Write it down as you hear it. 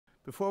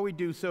Before we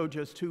do so,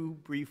 just two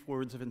brief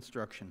words of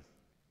instruction.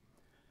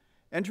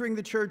 Entering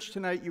the church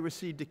tonight, you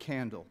received a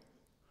candle.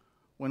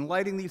 When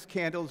lighting these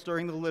candles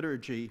during the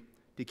liturgy,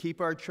 to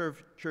keep our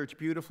church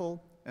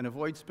beautiful and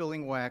avoid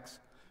spilling wax,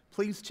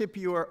 please tip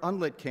your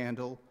unlit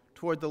candle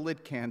toward the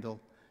lit candle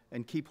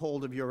and keep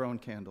hold of your own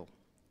candle.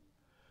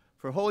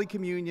 For Holy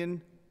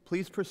Communion,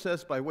 please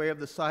process by way of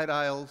the side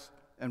aisles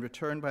and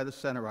return by the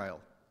center aisle.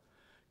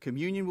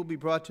 Communion will be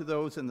brought to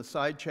those in the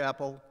side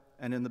chapel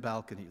and in the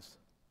balconies.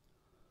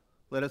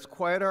 Let us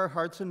quiet our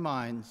hearts and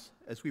minds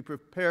as we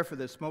prepare for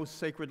this most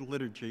sacred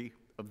liturgy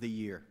of the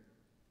year.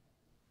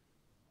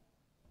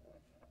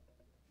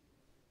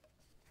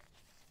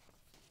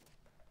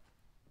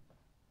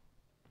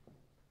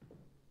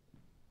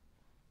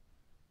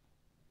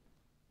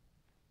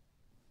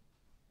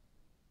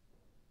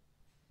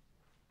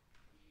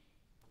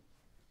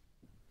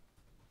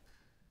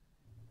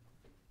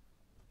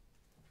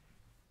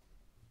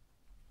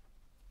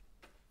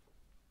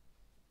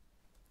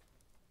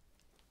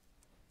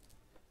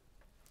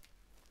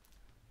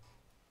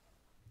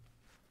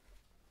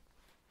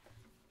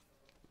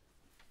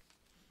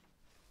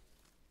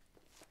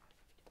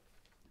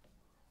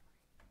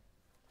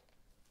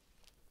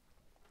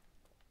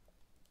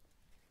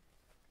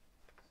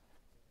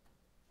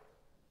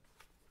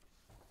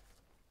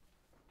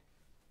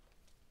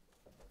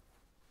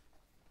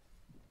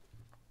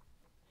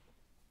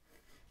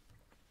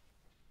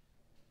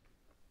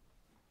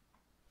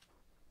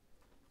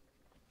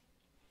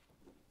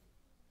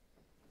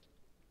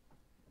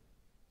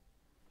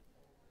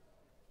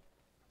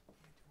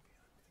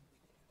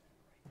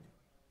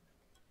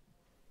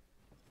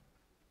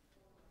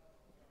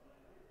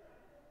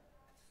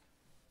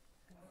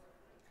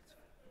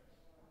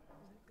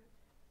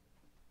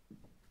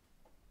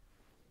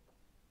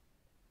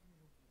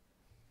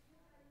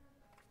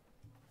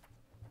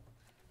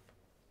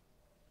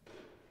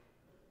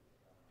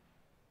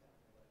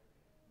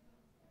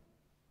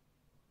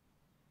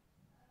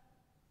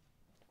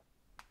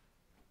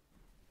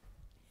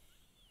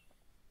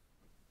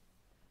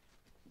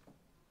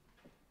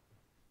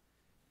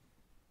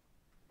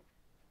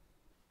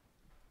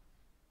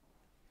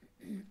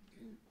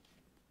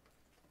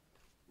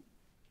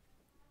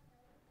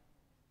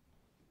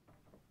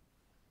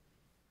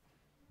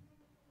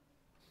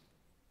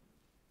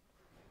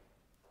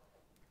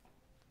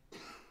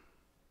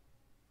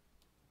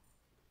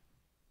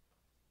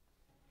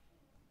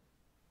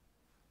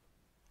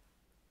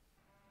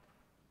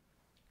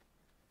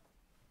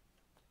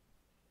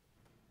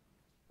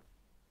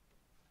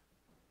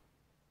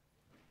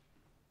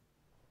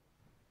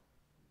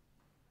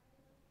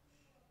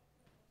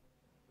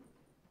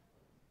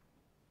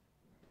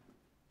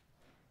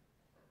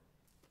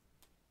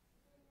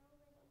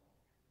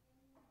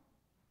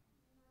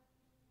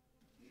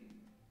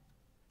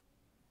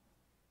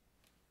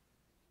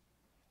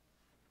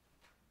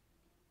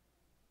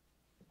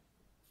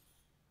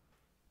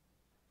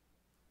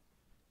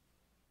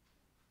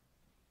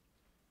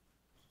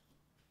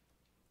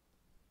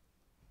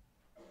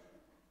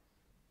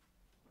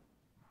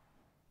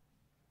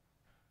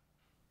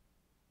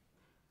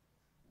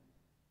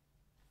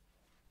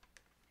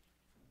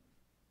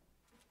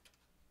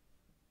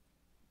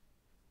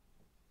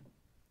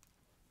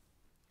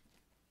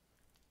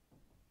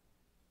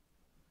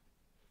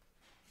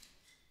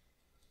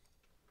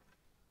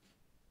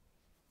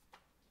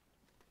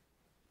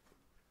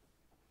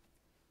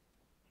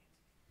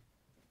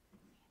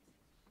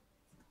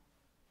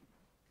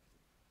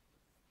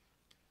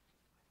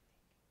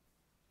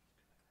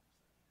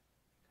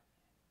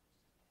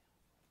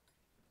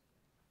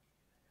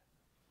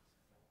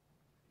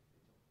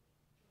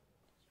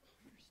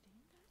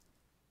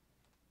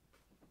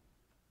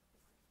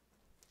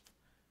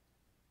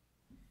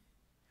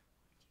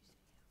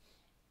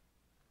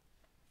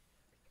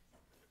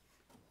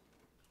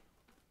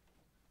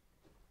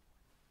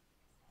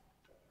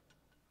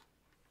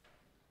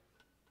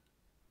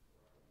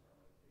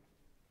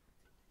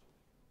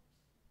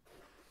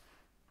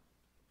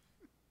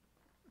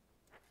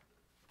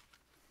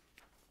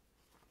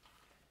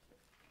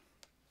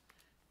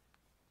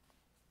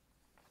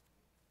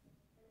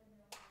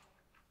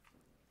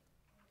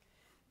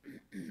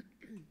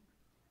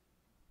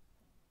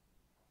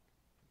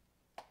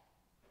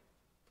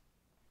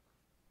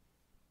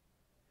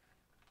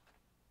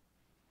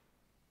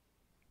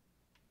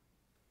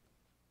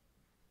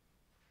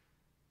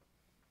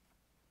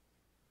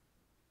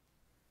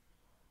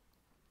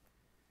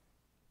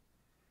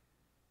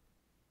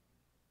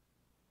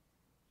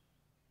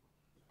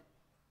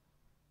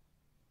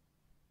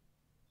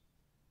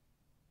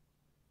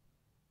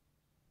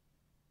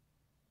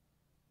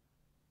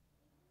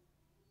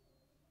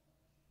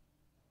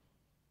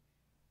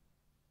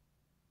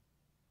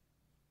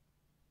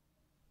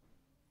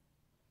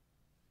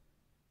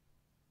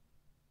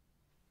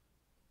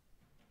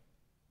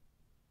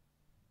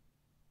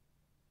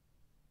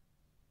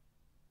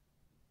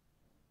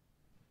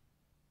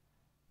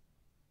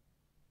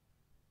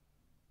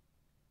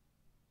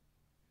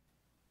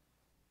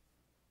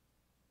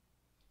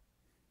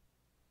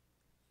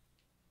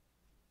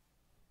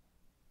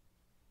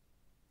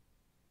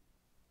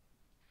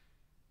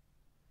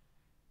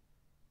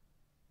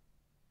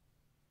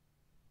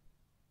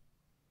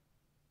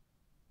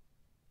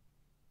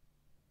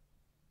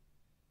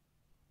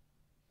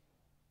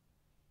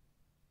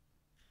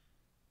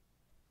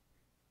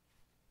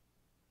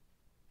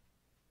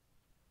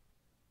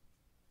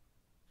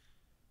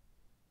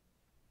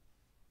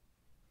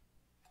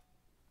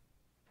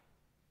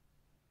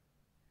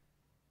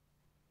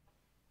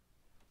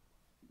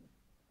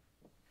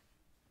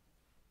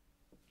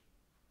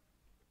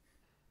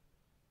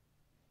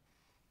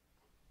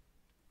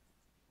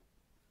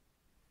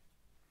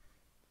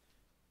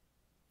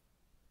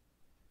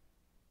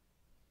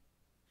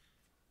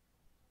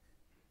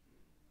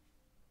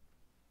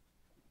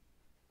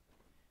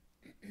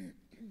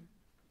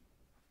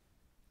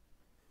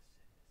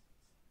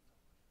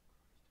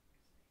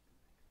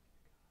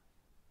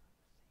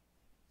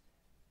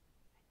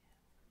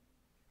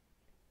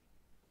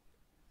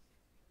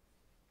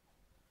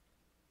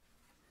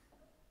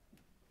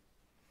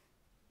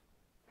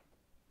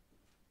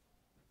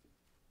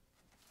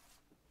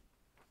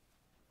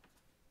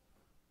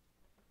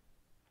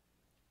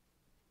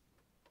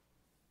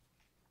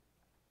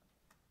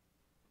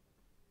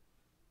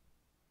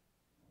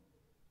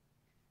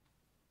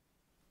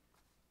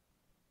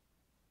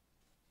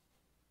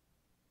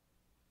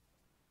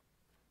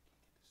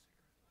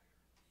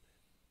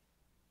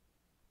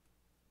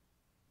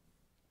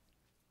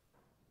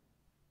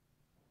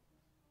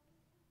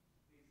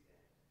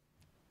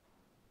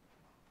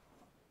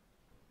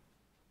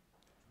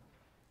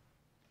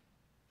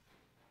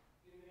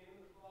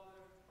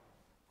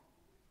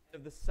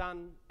 Of the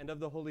Son, and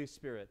of the Holy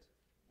Spirit.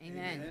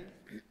 Amen.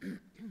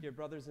 Dear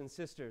brothers and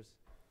sisters,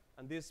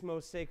 on this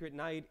most sacred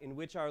night in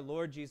which our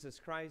Lord Jesus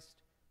Christ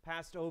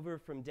passed over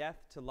from death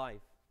to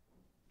life,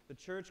 the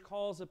Church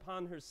calls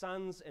upon her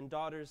sons and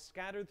daughters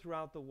scattered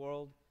throughout the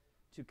world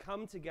to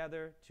come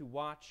together to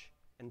watch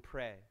and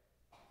pray.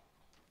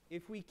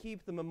 If we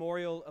keep the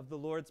memorial of the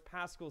Lord's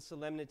Paschal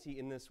solemnity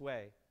in this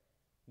way,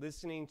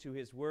 listening to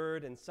his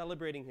word and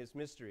celebrating his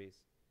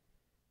mysteries,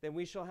 then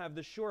we shall have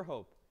the sure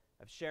hope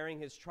of sharing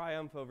his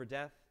triumph over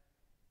death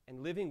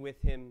and living with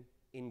him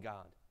in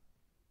God.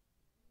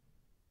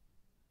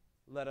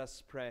 Let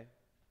us pray.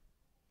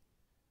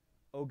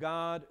 O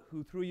God,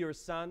 who through your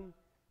Son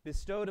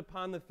bestowed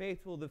upon the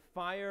faithful the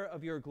fire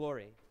of your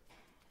glory,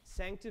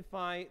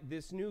 sanctify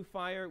this new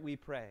fire, we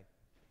pray,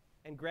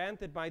 and grant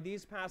that by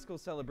these Paschal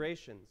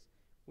celebrations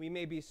we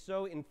may be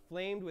so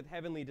inflamed with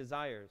heavenly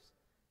desires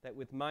that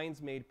with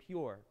minds made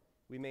pure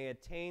we may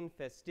attain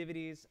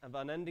festivities of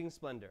unending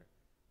splendor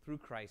through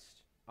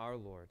Christ our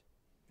Lord.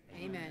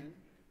 Amen.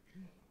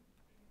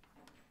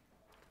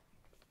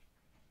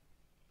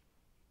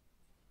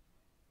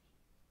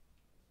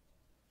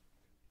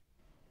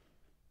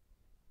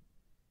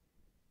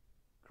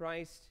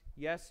 Christ,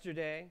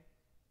 yesterday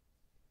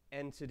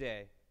and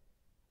today,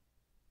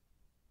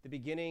 the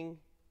beginning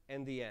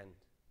and the end,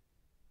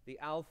 the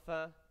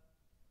Alpha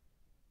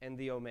and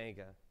the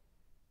Omega.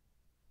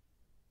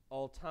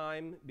 All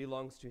time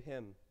belongs to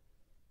him,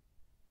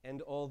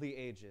 and all the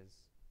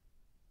ages.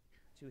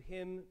 To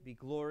him be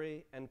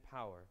glory and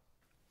power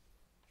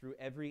through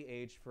every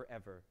age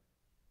forever.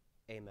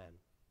 Amen.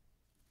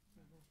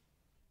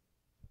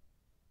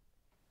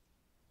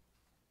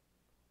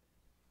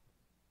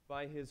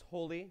 By his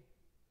holy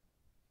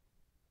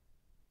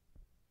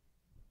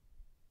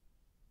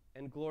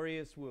and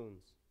glorious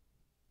wounds,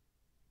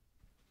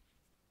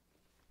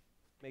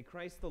 may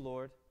Christ the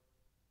Lord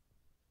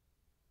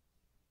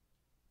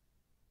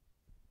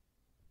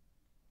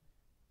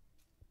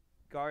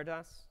guard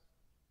us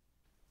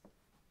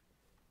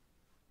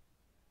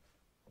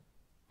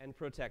and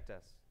protect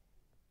us.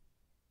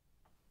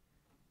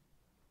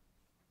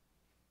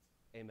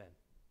 Amen.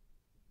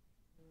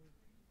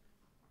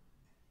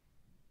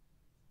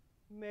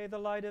 May the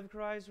light of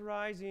Christ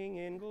rising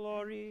in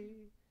glory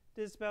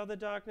dispel the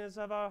darkness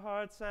of our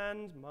hearts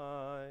and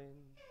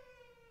minds.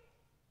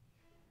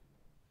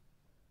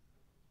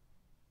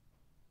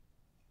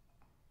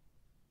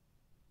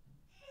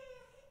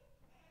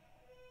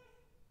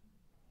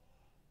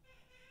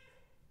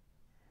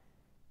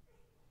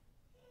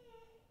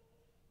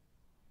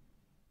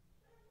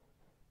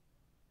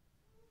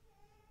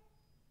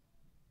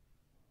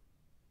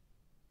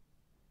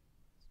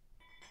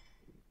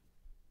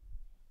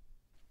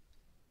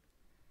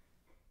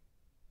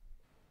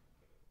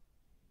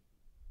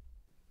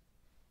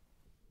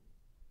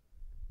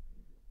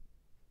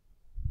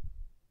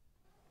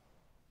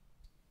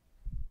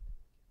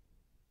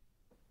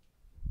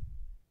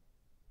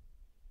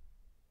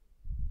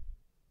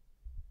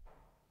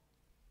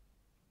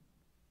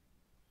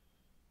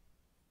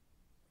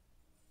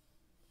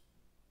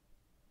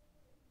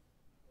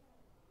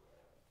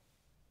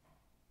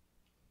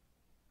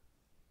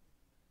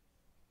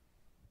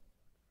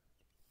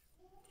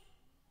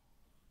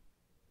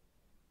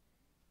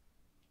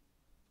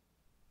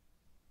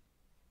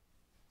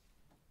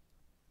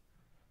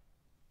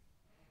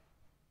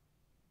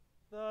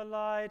 The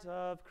light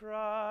of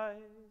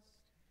Christ.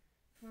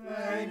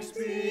 Thanks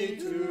be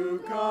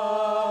to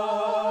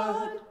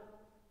God.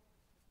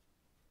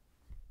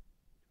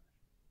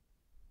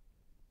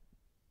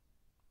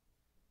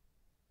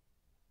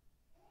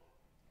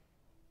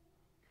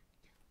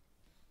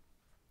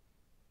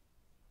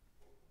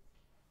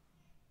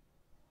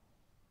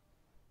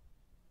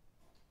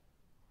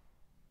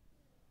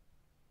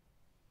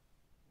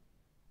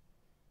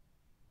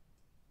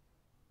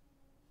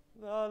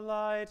 The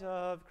light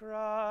of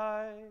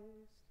Christ.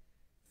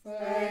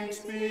 Thanks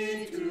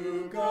be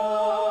to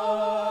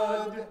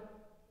God.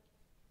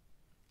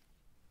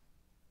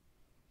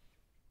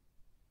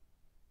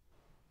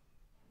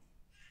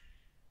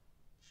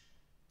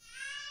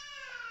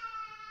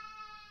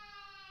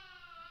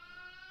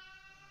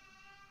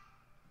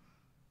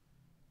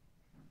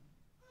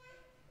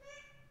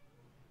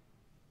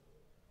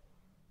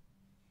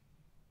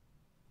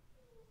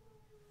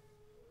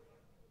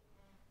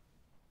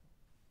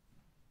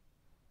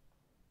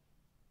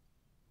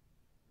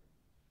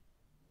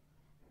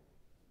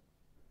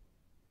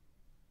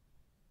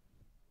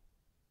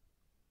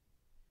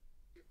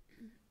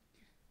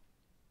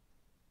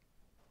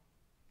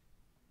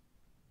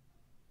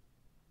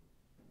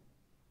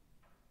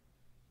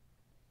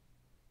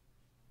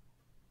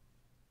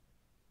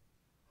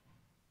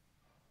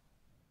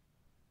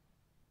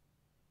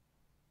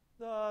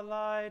 the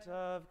light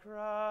of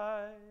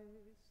Christ.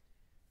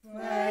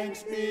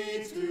 Thanks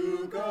be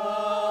to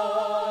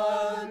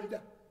God.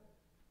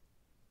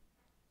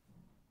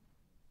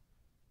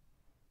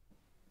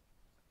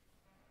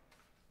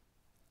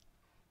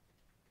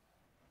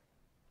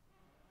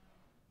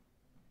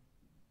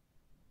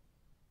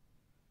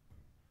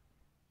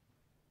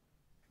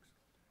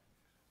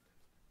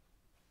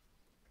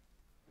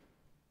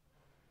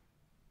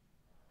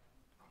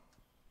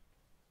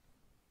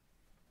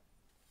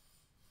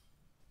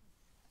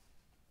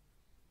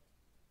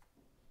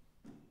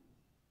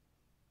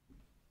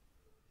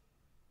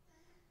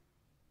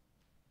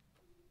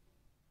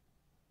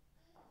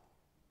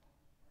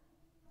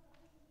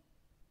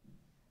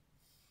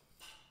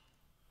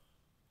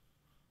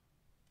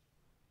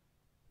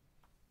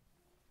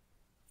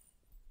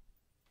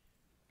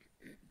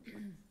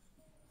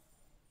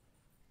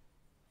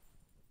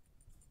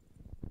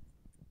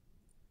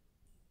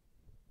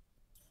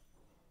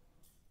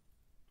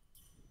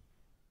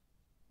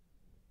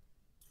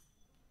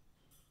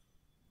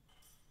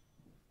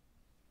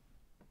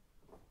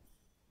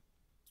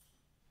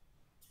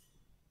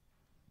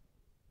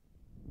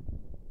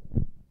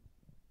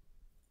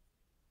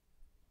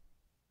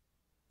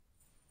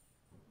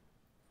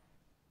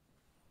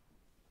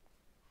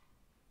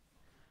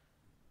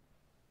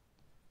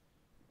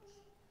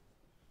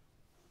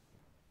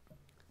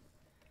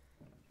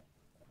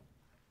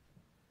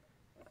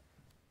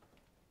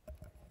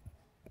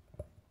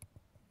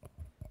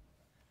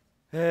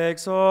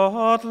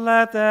 Exalt,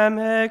 let them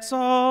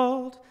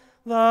exalt,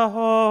 the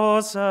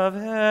hosts of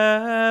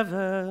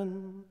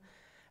heaven.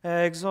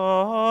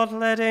 Exalt,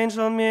 let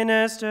angel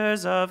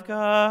ministers of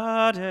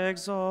God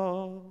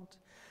exalt.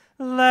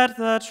 Let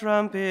the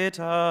trumpet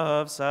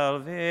of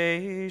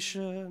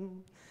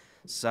salvation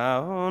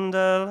sound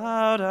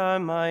aloud our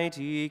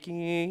mighty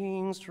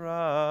King's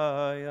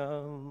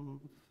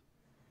triumph.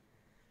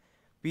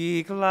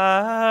 Be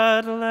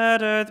glad,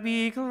 let earth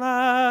be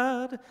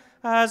glad,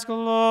 as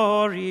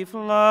glory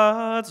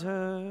floods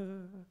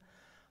her,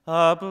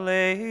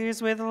 ablaze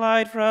with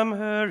light from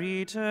her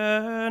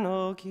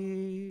eternal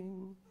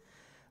King.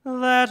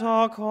 Let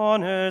all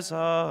corners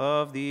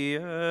of the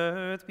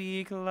earth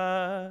be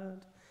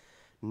glad,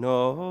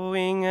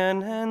 knowing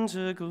an end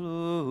to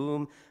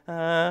gloom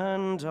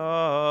and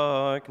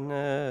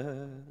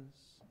darkness.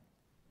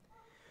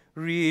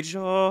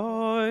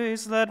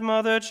 Rejoice, let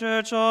Mother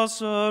Church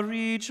also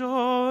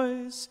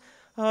rejoice,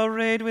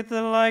 arrayed with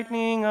the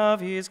lightning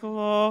of his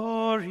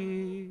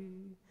glory.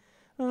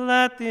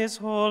 Let this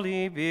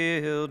holy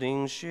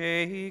building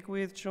shake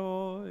with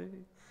joy,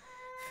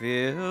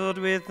 filled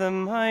with the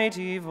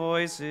mighty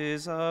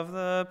voices of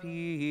the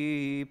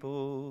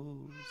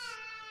peoples.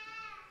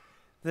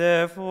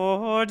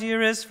 Therefore,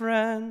 dearest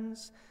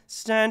friends,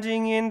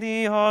 standing in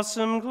the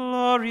awesome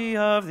glory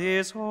of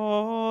this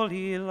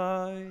holy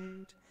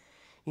light,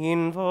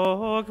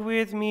 invoke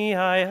with me,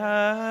 I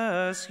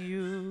ask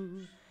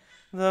you,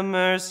 the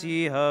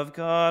mercy of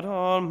God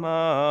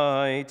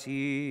Almighty,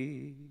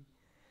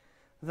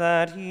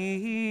 that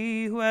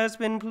he who has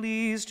been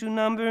pleased to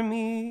number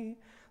me,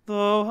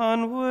 though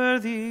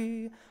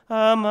unworthy,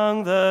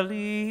 among the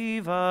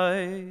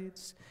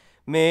Levites,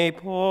 may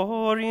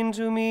pour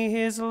into me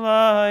his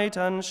light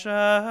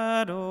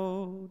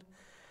unshadowed,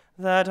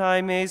 that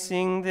I may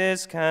sing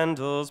this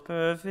candle's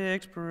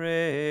perfect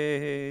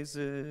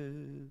praises.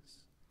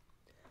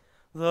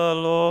 The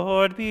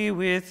Lord be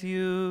with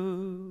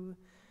you,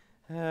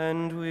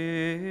 and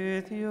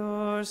with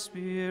your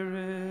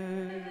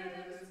spirit.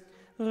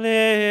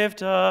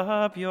 Lift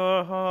up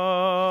your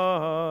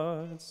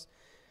hearts.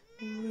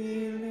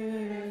 We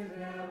lift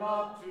them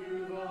up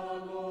to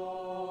the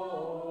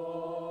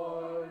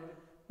Lord.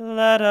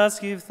 Let us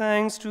give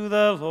thanks to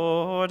the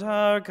Lord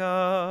our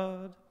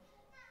God.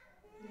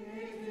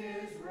 It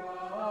is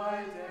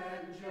right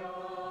and just.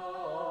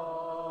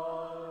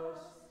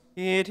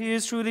 It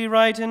is truly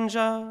right and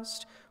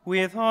just,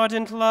 with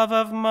ardent love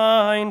of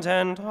mind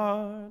and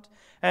heart,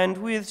 and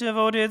with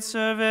devoted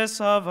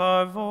service of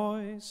our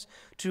voice,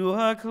 to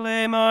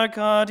acclaim our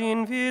God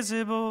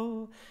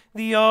invisible,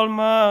 the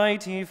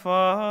Almighty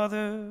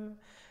Father,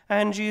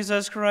 and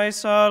Jesus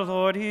Christ our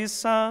Lord, his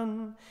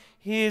Son,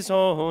 his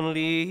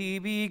only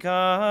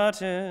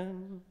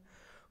begotten,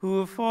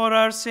 who for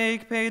our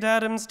sake paid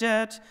Adam's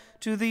debt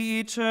to the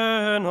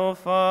eternal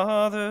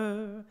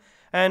Father,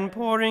 and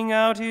pouring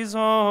out his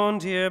own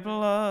dear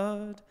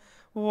blood,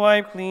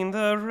 wipe clean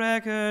the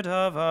record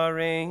of our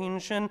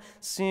ancient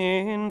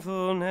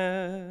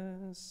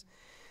sinfulness.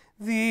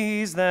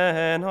 These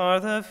then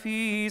are the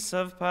feasts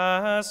of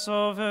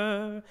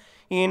Passover,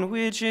 in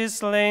which is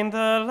slain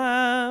the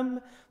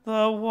Lamb,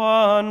 the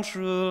one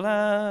true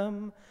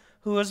Lamb,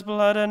 whose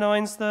blood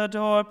anoints the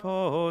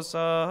doorposts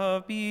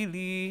of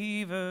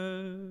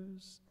believers.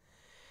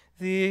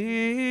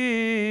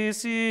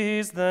 This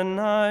is the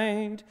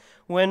night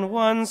when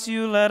once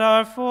you led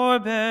our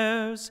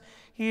forebears,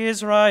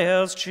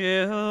 Israel's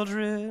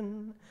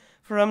children,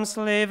 from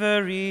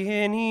slavery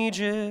in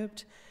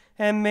Egypt,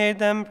 and made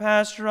them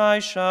pass dry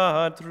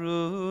shod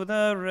through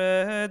the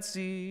Red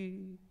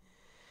Sea.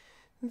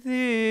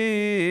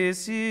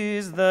 This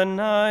is the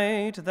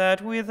night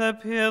that with a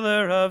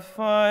pillar of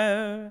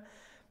fire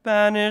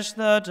banished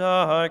the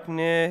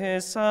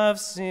darkness of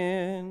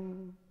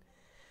sin.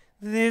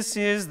 This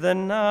is the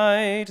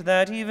night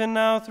that even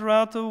now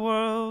throughout the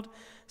world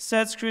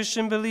sets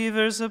Christian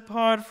believers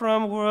apart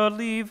from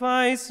worldly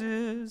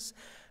vices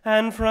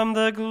and from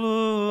the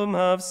gloom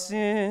of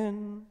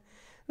sin,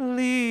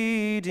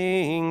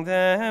 leading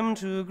them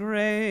to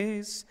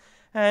grace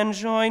and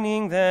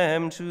joining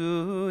them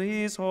to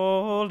his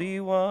holy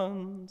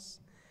ones.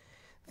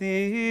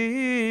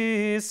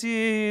 This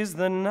is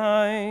the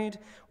night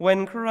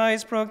when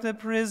Christ broke the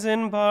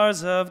prison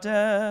bars of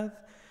death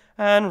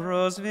and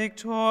rose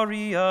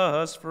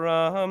victorious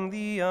from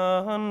the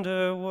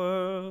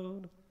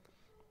underworld.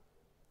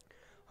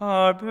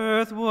 Our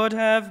birth would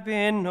have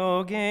been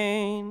no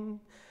gain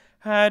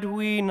had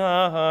we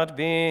not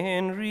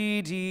been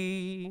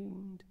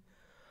redeemed.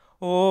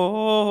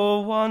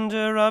 O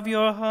wonder of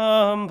your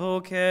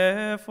humble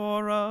care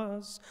for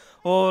us,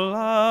 O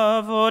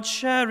love, O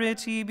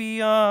charity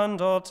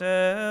beyond all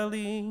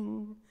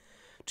telling.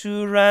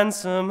 To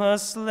ransom a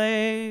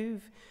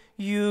slave,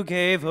 you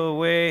gave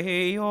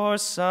away your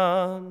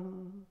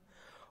Son.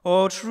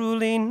 O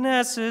truly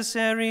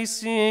necessary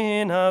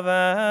sin of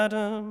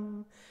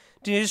Adam,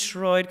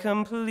 destroyed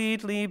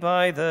completely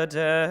by the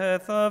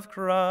death of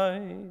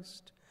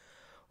Christ.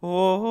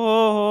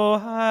 O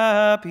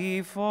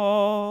happy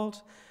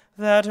fault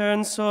that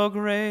earned so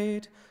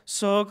great,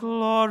 so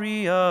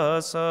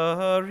glorious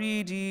a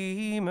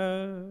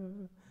Redeemer.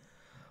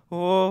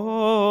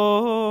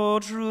 O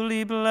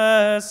truly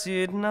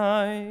blessed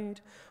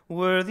night,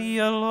 worthy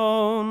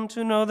alone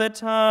to know the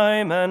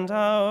time and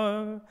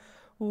hour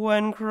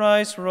when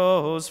Christ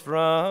rose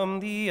from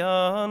the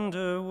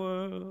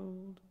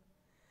underworld.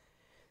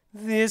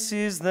 This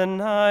is the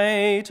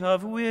night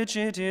of which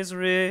it is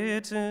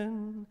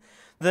written,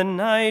 the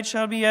night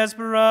shall be as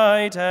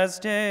bright as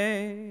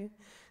day.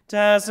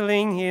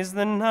 Dazzling is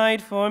the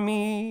night for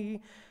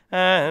me,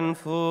 and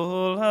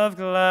full of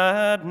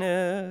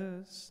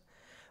gladness.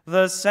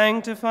 The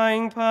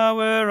sanctifying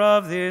power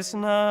of this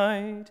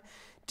night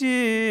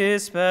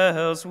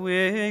dispels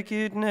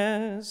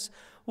wickedness,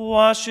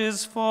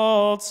 washes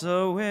faults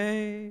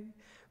away,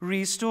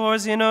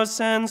 restores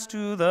innocence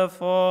to the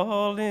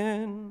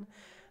fallen,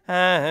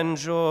 and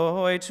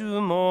joy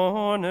to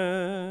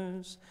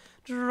mourners,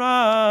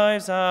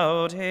 drives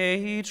out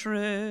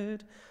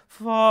hatred,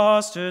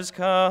 fosters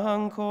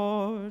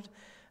concord,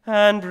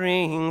 and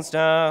brings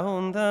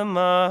down the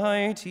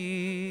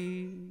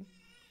mighty.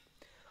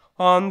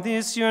 On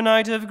this your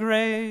night of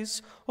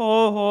grace,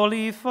 O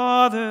Holy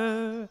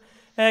Father,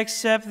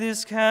 accept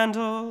this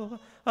candle,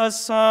 a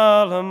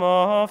solemn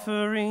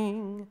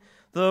offering,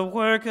 the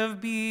work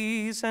of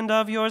bees and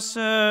of your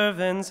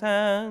servants'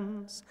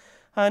 hands,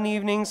 an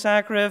evening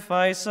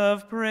sacrifice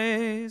of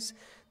praise,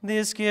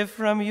 this gift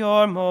from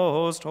your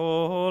most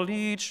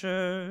holy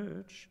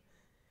church.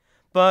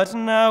 But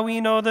now we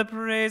know the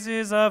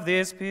praises of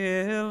this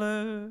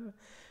pillar,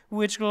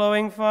 which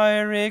glowing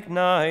fire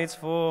ignites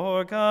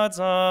for God's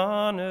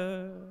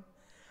honor,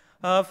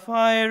 a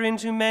fire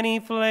into many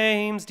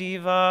flames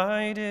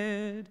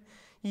divided,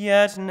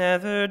 yet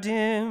never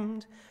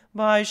dimmed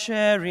by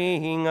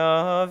sharing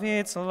of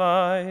its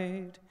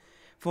light.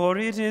 For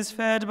it is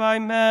fed by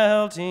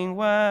melting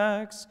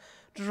wax,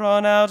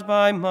 drawn out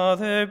by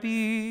mother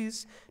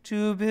bees,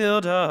 to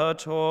build a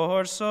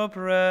torch so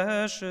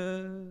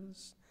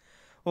precious.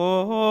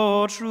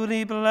 O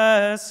truly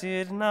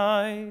blessed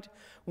night,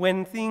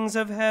 when things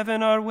of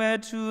heaven are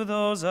wed to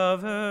those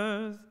of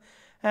earth,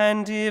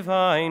 and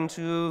divine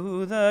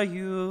to the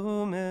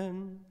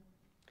human.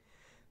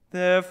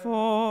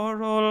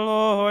 Therefore, O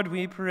Lord,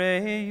 we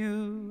pray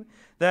you,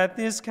 that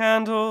this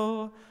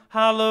candle,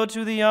 hallowed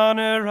to the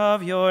honor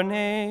of your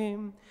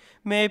name,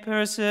 may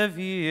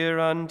persevere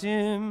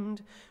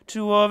undimmed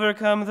to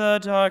overcome the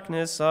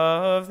darkness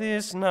of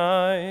this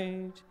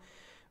night.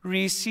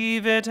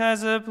 Receive it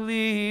as a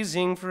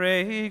pleasing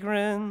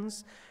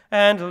fragrance,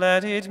 and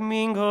let it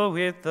mingle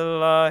with the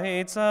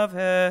lights of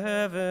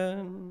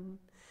heaven.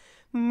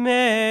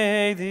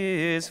 May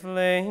this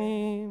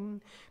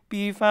flame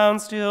be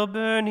found still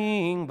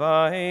burning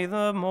by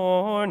the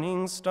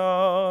morning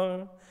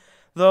star,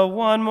 the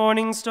one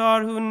morning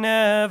star who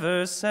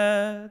never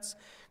sets,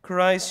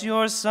 Christ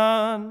your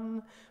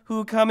Son,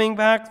 who coming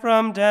back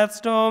from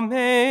death's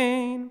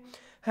domain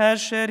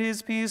has shed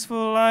his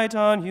peaceful light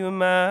on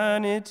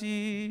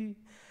humanity,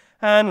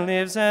 and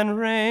lives and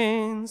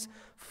reigns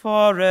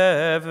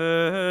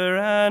forever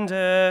and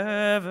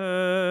ever.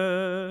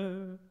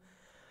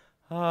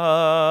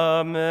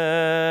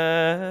 Amen.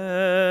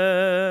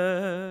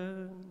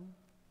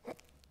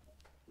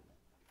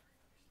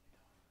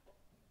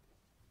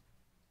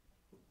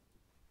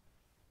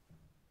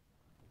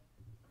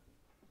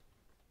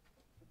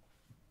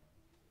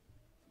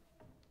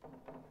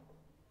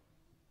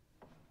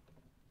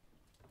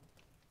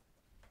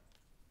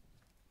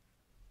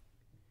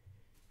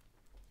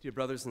 Dear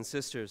brothers and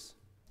sisters,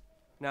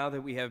 now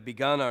that we have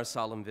begun our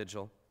solemn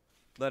vigil,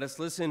 Let us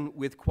listen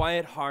with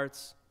quiet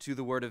hearts to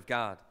the word of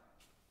God.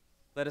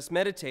 Let us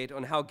meditate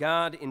on how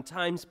God in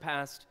times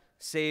past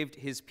saved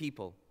his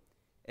people,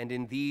 and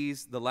in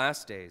these, the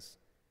last days,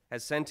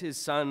 has sent his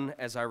Son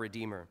as our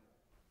Redeemer.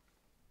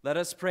 Let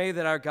us pray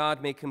that our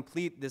God may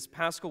complete this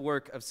paschal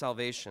work of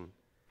salvation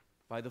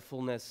by the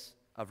fullness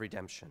of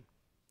redemption.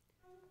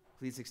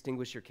 Please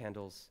extinguish your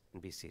candles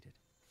and be seated.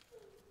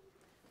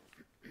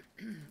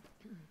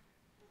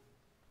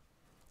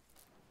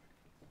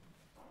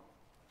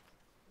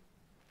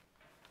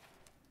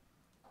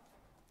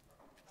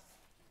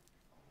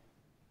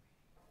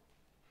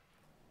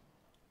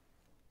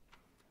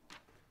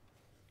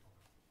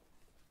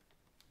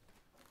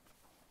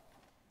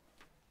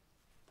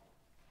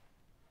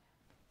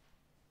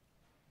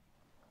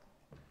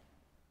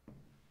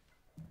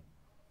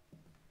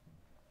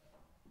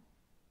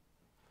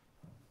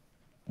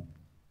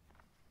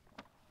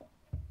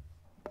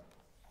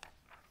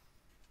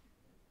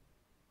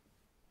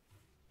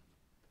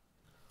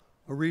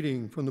 A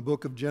reading from the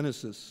book of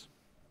Genesis.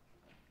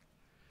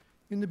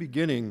 In the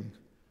beginning,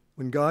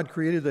 when God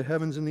created the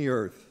heavens and the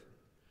earth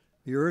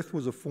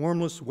was a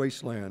formless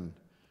wasteland,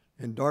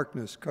 and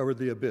darkness covered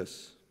the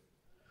abyss,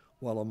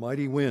 while a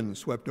mighty wind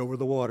swept over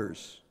the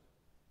waters.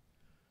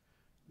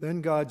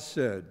 Then God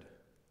said,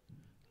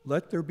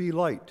 "Let there be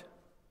light,"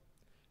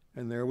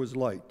 and there was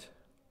light.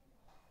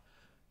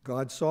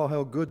 God saw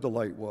how good the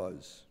light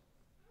was.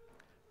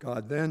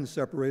 God then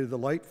separated the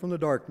light from the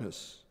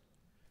darkness.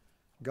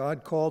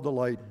 God called the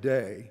light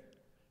day,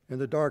 and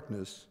the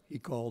darkness he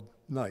called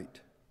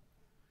night.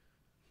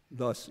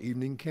 Thus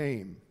evening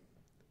came,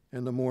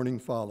 and the morning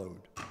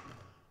followed,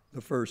 the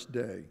first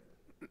day.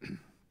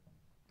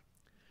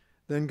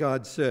 Then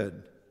God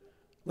said,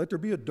 "Let there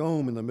be a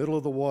dome in the middle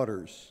of the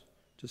waters,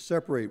 to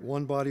separate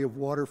one body of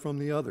water from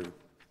the other."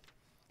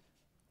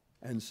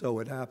 And so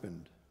it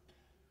happened.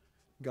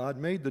 God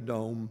made the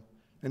dome,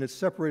 and it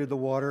separated the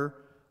water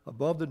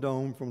above the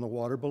dome from the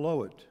water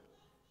below it.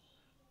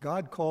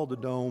 God called the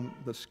dome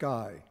the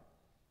sky.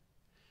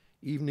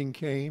 Evening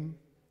came,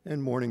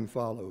 and morning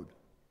followed,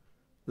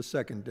 the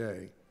second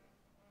day.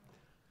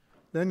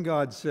 Then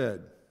God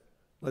said,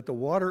 "Let the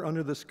water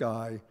under the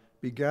sky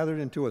be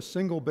gathered into a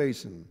single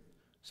basin,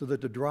 so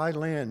that the dry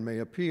land may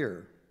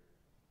appear."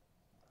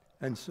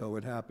 And so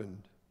it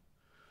happened.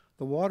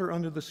 The water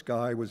under the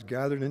sky was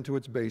gathered into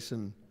its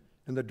basin,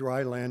 and the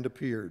dry land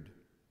appeared.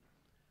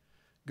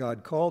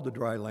 God called the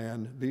dry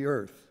land the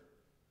earth,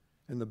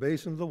 and the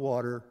basin of the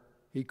water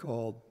he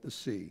called the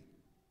sea.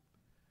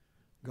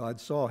 God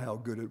saw how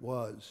good it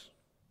was.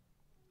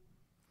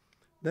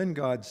 Then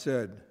God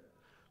said,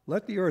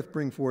 "Let the earth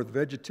bring forth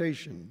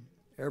vegetation,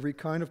 every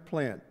kind of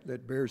plant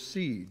that bears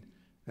seed,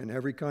 and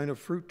every kind of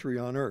fruit tree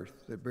on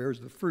earth that bears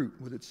the fruit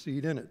with its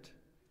seed in it."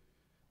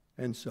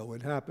 And so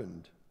it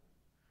happened.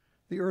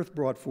 The earth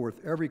brought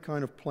forth every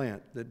kind of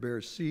plant that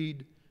bears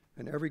seed,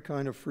 and every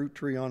kind of fruit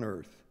tree on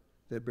earth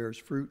that bears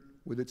fruit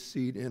with its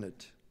seed in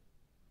it.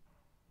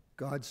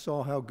 God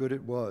saw how good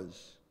it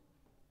was.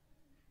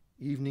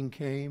 Evening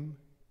came,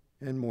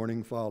 and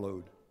morning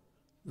followed,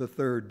 the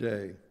third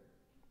day.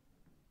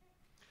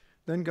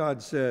 Then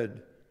God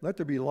said, "Let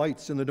there be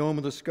lights in the dome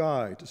of the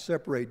sky to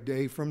separate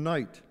day from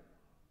night.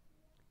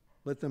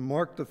 Let them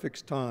mark the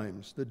fixed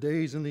times, the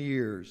days and the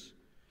years,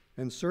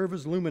 and serve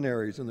as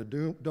luminaries in the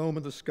dome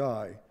of the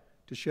sky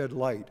to shed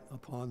light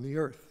upon the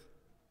earth."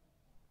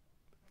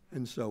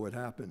 And so it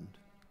happened.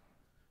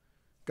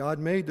 God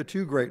made the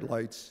two great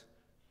lights,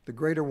 the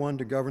greater one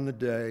to govern the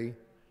day,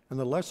 and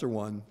the lesser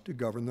one to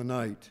govern the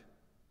night.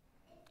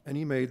 And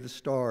he made the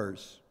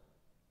stars.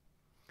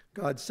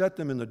 God set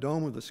them in the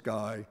dome of the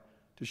sky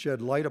to shed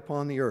light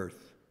upon the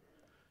earth,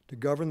 to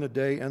govern the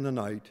day and the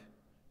night,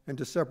 and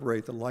to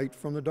separate the light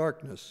from the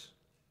darkness.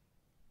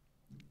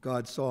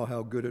 God saw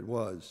how good it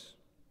was.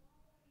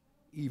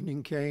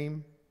 Evening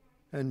came,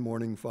 and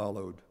morning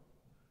followed,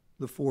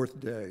 the fourth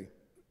day.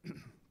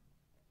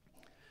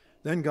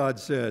 Then God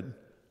said,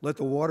 "Let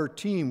the water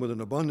teem with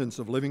an abundance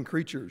of living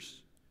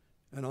creatures,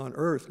 and on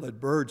earth let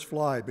birds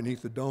fly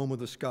beneath the dome of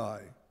the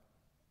sky."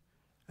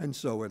 And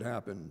so it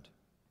happened.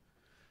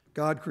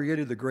 God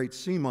created the great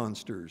sea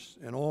monsters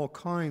and all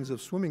kinds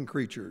of swimming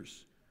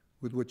creatures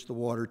with which the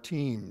water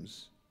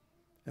teems,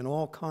 and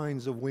all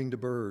kinds of winged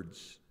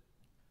birds.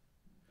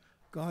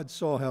 God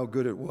saw how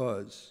good it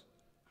was,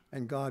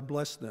 and God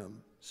blessed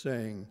them,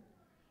 saying,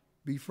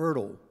 "Be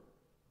fertile,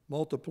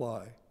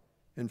 multiply,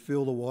 and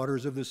fill the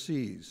waters of the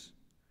seas,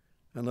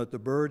 and let the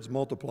birds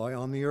multiply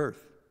on the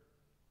earth."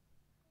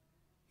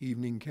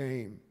 Evening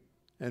came,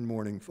 and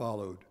morning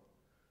followed,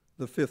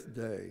 the fifth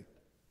day.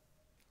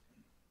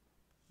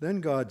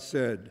 Then God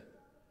said,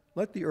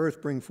 "Let the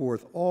earth bring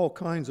forth all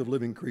kinds of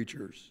living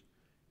creatures,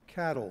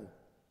 cattle,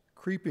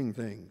 creeping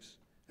things,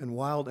 and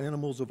wild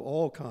animals of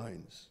all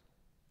kinds."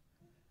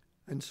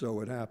 And so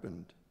it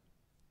happened.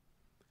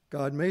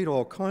 God made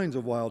all kinds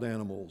of wild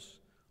animals,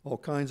 all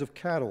kinds of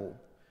cattle,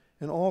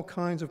 and all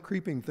kinds of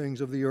creeping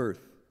things of the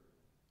earth.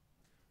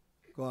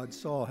 God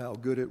saw how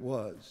good it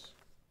was.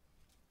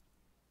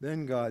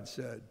 Then God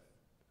said,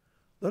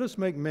 Let us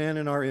make man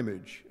in our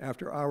image,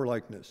 after our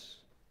likeness.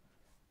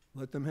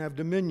 Let them have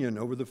dominion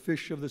over the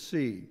fish of the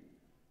sea,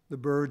 the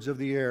birds of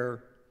the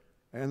air,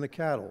 and the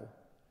cattle,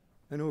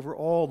 and over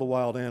all the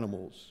wild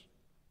animals,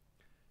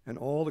 and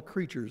all the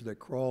creatures that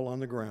crawl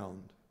on the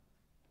ground.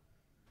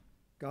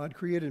 God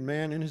created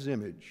man in his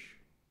image.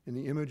 In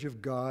the image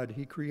of God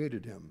he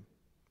created him.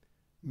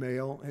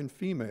 Male and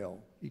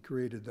female he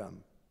created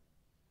them.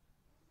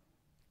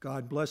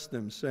 God blessed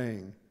them,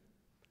 saying,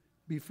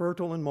 "Be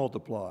fertile and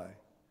multiply,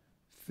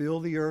 fill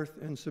the earth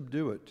and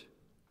subdue it.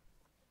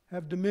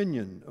 Have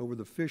dominion over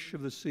the fish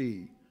of the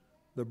sea,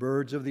 the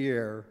birds of the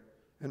air,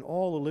 and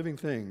all the living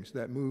things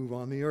that move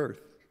on the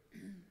earth."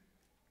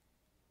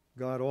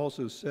 God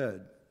also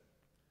said,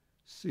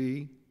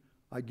 "See,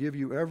 I give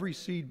you every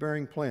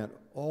seed-bearing plant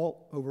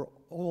all over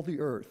all the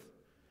earth,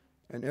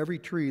 and every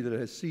tree that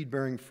has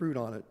seed-bearing fruit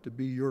on it to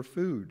be your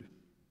food.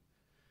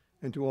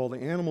 And to all the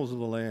animals of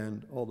the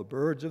land, all the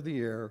birds of the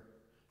air,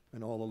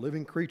 and all the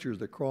living creatures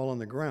that crawl on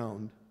the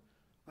ground,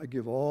 I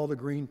give all the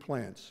green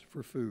plants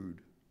for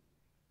food."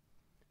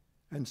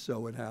 And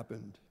so it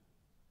happened.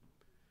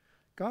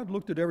 God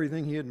looked at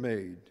everything he had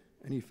made,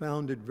 and he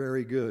found it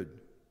very good.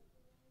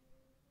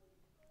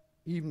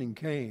 Evening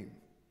came,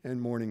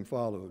 and morning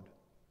followed,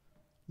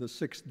 the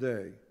sixth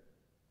day.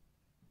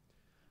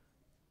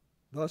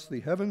 Thus the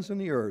heavens and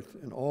the earth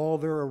and all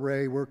their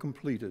array were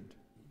completed.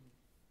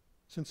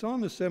 Since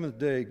on the seventh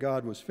day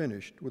God was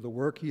finished with the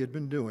work he had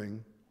been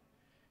doing,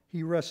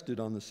 he rested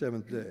on the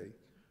seventh day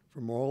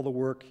from all the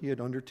work he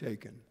had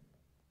undertaken.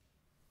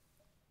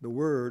 The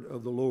word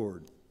of the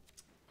Lord.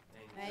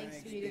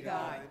 Thanks be to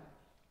God.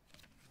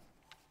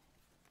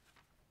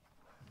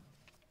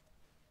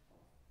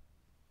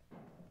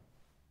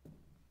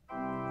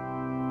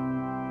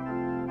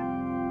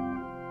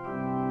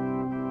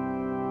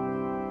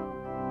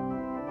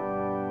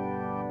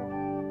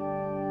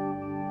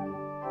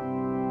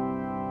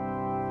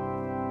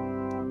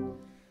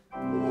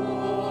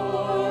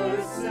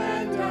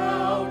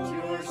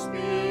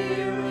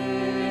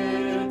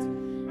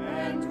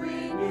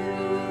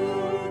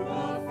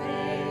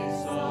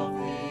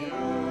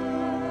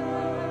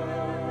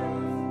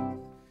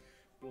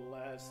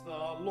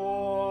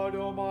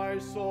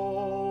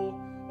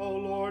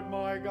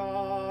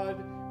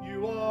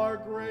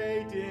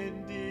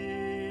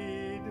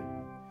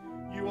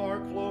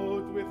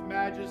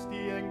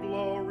 Majesty and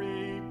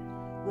glory,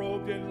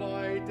 robed in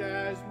light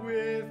as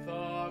with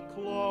a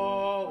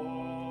cloak.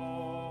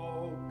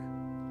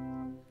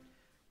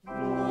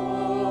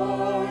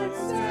 Lord,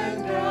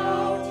 send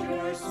out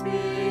your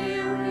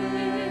Spirit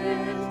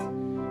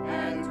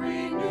and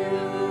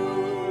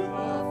renew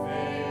the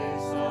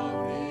face of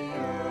the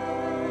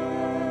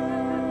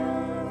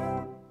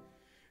earth.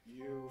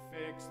 You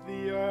fixed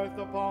the earth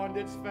upon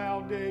its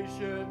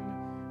foundation,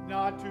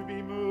 not to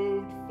be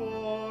moved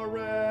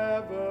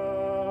forever.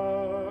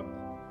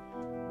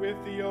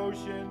 With the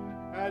ocean,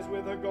 as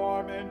with a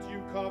garment,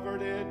 you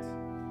covered it.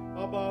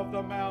 Above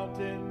the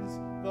mountains,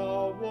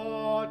 the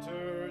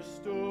waters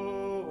stood.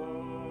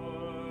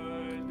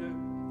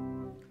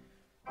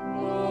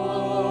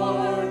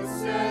 Lord,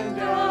 send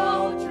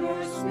out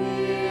your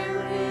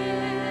Spirit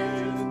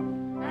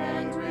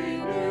and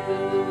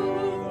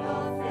renew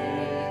the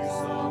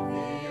face of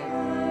the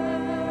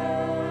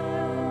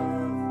earth.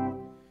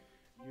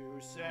 You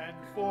send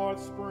forth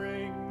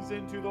springs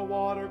into the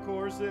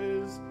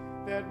watercourses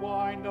that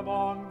wind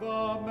among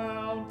the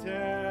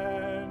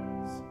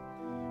mountains.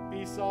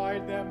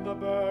 Beside them the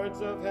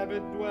birds of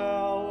heaven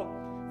dwell.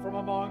 From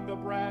among the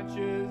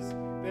branches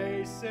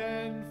they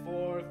send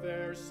forth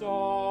their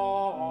song.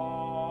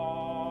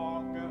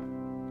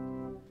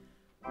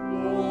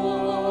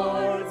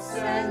 Lord,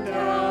 send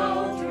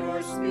out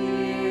your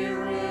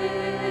Spirit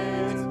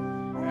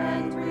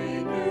and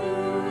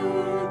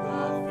renew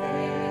the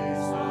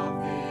face of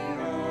the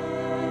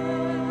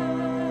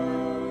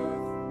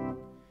earth.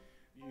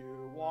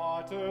 You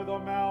water the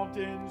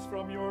mountains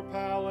from your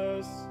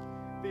palace.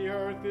 The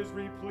earth is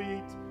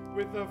replete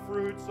with the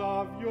fruits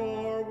of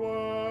your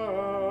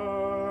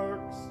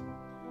works.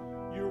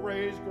 You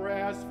raise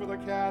grass for the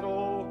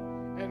cattle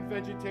and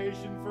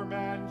vegetation for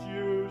man's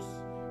use,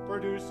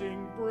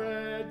 producing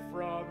bread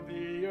from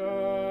the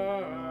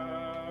earth.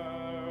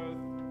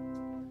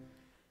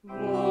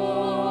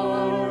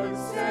 Lord,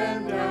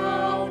 send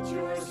out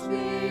your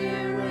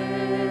Spirit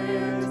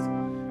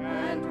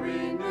and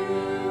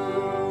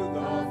renew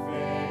the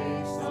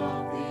face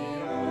of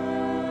the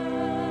earth.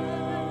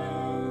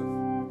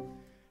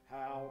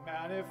 How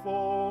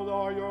manifold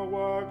are your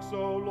works,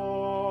 O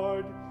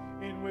Lord!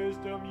 In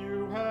wisdom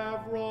you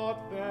have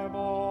wrought them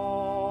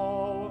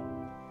all.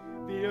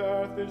 The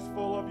earth is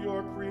full of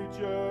your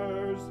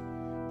creatures.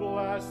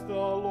 Bless the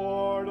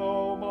Lord,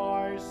 O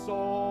my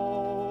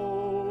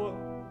soul.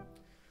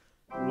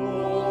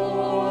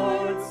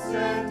 Lord,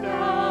 send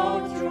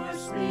out your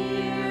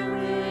Spirit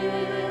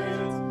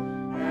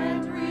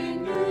and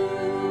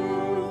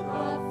renew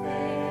the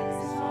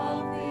face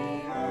of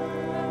the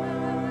earth.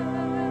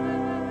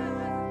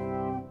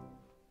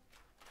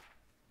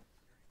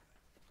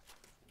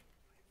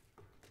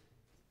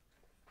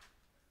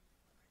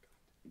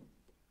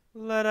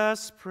 Let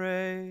us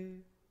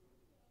pray.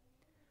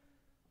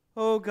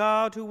 O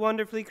God, who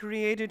wonderfully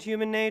created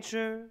human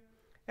nature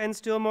and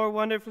still more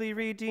wonderfully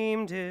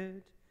redeemed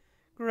it,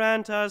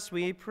 grant us,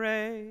 we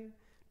pray,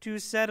 to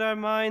set our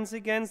minds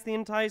against the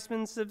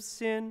enticements of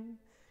sin,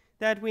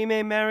 that we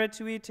may merit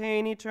to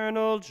attain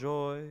eternal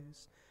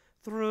joys.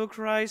 Through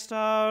Christ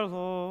our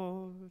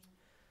Lord.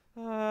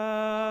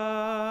 Amen.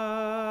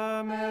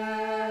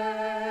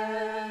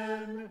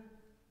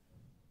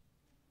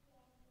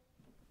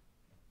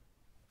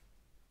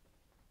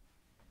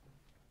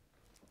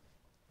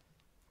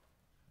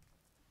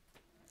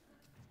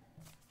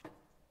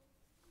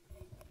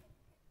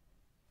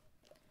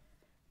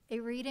 A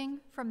reading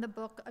from the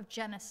book of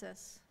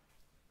Genesis.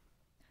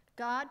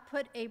 God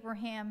put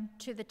Abraham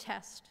to the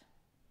test.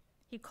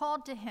 He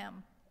called to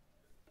him,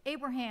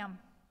 "Abraham."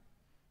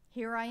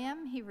 "Here I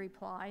am," he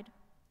replied.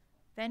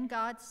 Then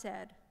God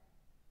said,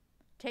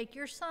 "Take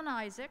your son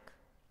Isaac,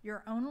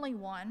 your only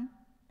one,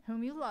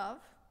 whom you love,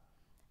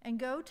 and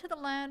go to the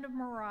land of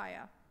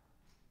Moriah.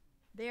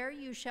 There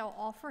you shall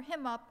offer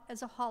him up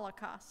as a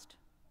holocaust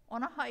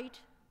on a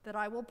height that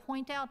I will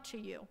point out to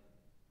you."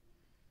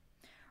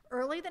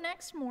 Early the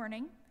next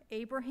morning,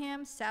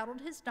 Abraham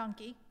saddled his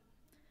donkey,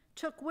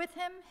 took with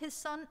him his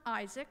son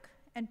Isaac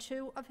and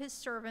 2 of his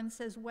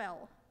servants as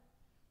well,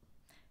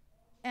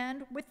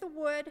 and with the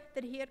wood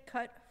that he had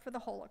cut for the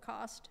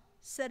holocaust,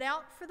 set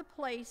out for the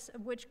place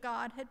of which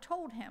God had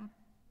told him.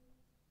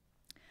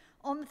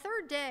 On the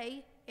 3rd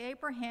day,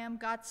 Abraham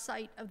got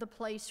sight of the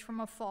place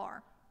from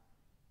afar.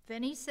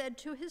 Then he said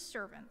to his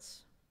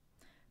servants,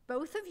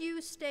 "Both of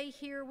you stay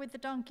here with the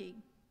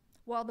donkey,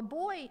 while the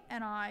boy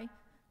and I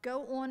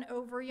go on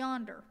over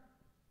yonder.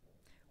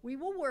 We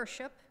will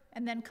worship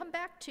and then come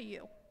back to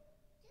you."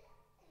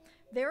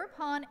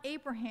 Thereupon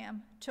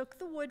Abraham took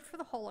the wood for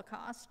the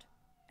holocaust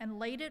and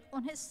laid it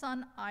on his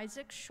son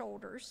Isaac's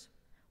shoulders,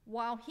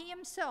 while he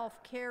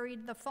himself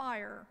carried the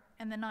fire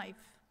and the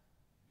knife.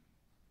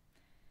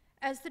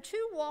 As the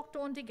 2 walked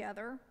on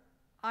together,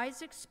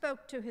 Isaac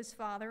spoke to his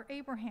father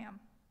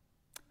Abraham.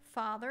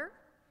 "Father?"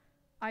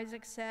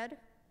 Isaac said.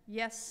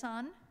 "Yes,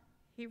 son,"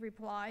 he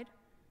replied.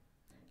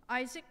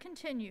 Isaac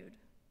continued,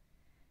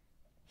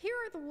 Here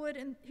are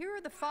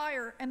the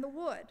fire and the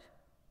wood,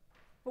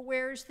 but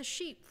where is the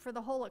sheep for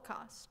the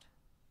holocaust?"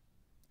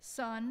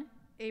 "Son,"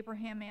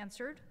 Abraham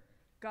answered,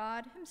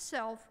 "God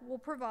himself will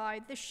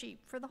provide the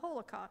sheep for the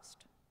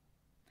holocaust."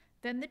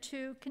 Then the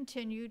 2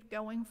 continued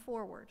going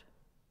forward.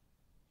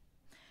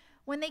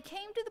 When they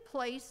came to the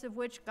place of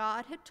which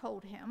God had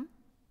told him,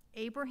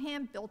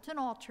 Abraham built an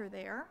altar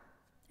there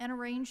and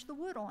arranged the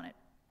wood on it.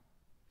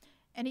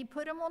 And he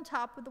put him on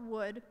top of the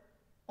wood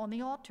on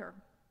the altar.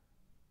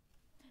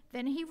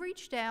 Then he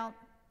reached out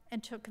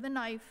and took the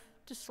knife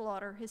to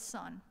slaughter his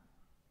son.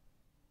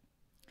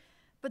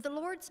 But the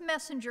Lord's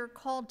messenger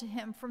called to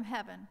him from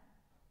heaven,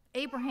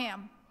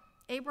 "Abraham,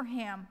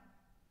 Abraham."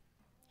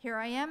 "Here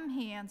I am,"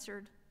 he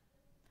answered.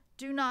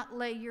 "Do not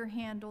lay your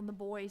hand on the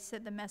boy,"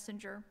 said the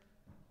messenger.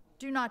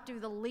 "Do not do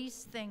the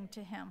least thing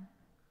to him.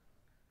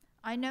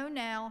 I know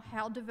now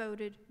how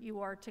devoted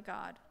you are to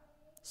God,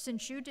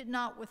 since you did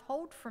not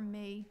withhold from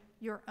me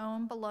your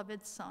own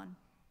beloved son."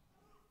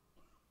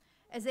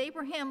 As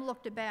Abraham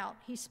looked about,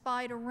 he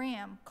spied a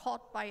ram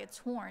caught by its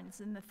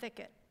horns in the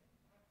thicket.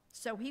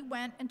 So he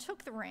went and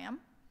took the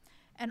ram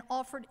and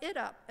offered it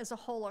up as a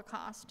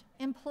holocaust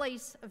in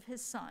place of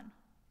his son.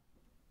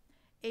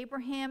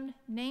 Abraham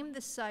named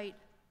the site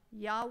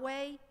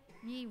Yahweh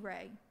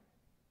Yireh.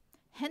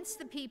 Hence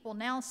the people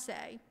now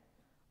say,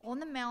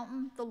 "On the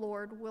mountain the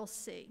Lord will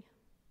see."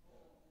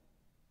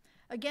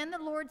 Again the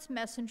Lord's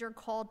messenger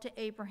called to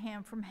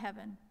Abraham from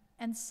heaven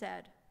and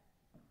said,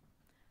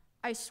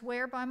 "I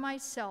swear by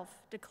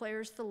myself,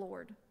 declares the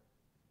Lord,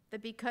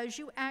 that because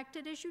you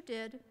acted as you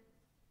did,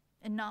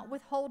 and not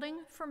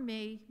withholding from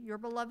me your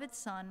beloved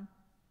son,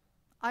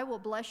 I will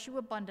bless you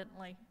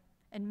abundantly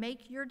and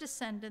make your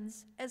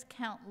descendants as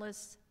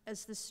countless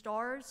as the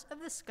stars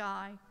of the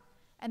sky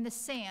and the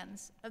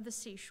sands of the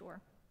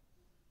seashore.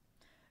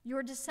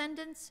 Your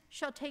descendants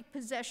shall take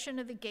possession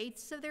of the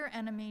gates of their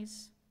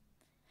enemies,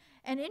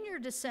 and in your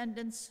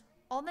descendants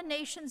all the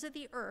nations of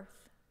the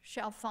earth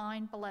shall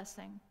find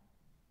blessing.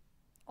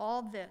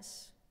 All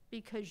this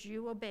because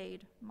you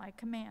obeyed my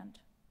command."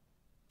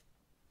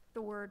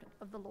 The word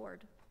of the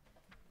Lord.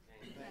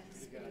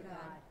 Thanks be to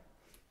God.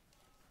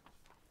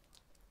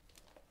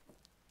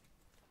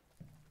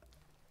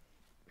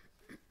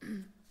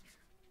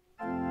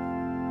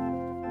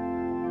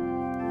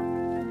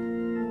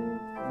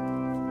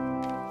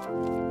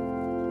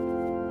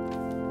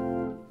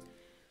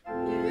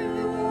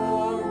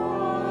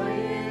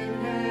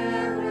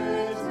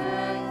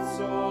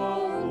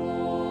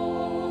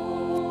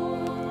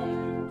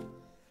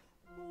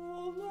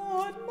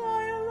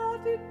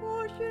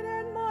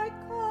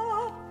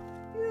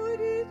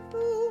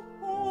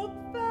 Hold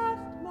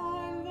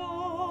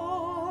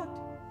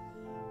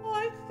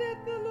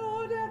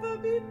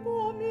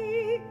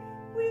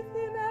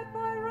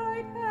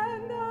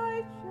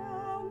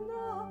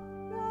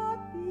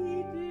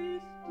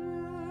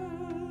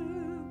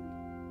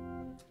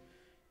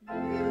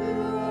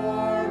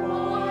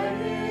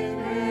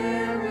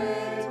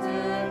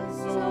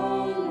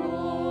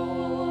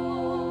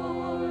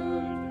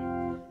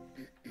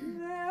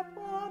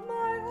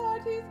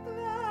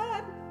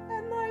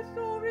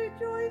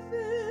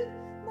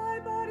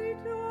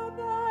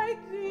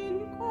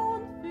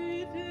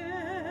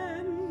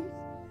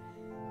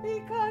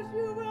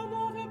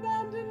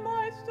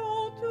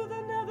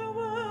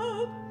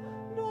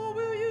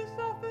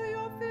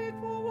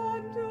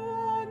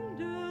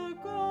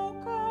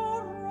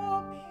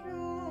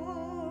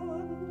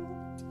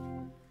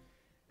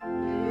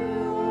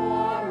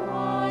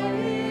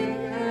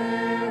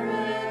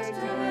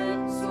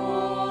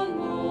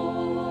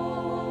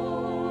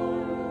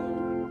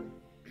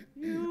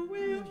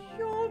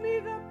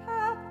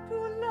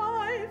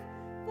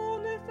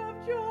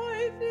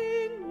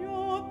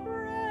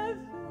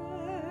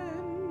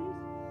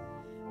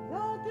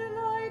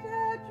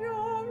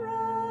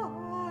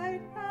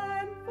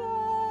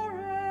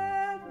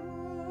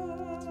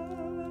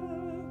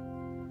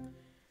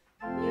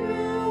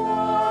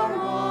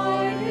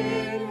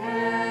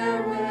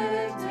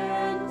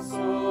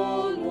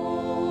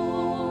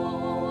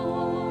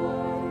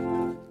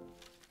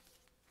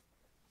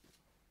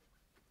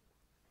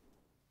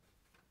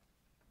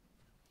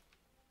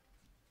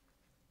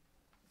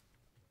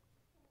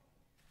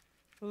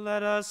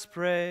Let us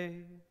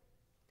pray.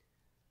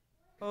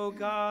 O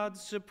God,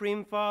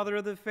 supreme Father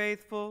of the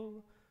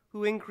faithful,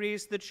 who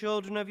increased the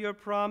children of your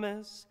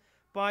promise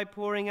by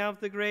pouring out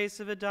the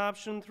grace of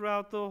adoption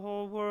throughout the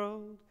whole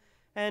world,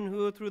 and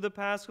who through the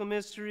Paschal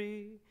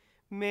mystery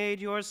made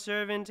your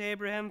servant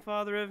Abraham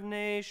father of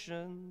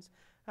nations,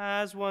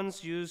 as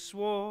once you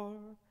swore,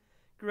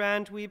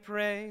 grant, we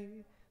pray,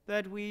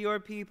 that we, your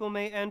people,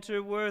 may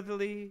enter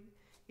worthily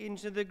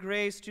into the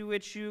grace to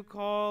which you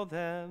call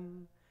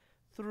them,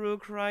 through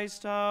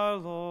Christ our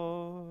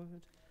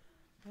Lord.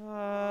 Amen.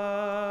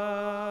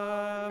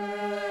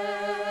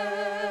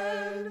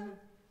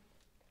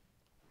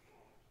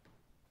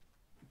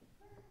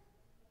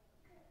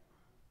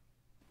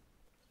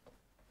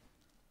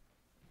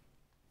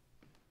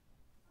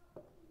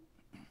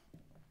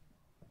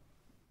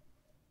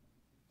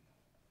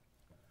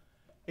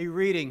 A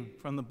reading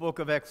from the book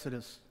of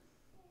Exodus.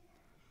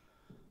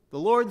 The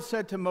Lord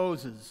said to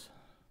Moses,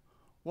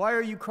 "Why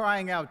are you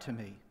crying out to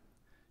me?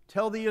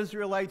 Tell the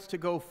Israelites to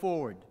go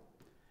forward.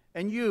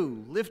 And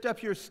you, lift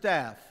up your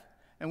staff,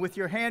 and with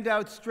your hand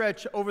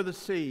outstretched over the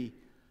sea,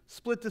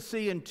 split the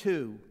sea in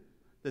two,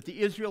 that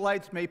the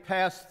Israelites may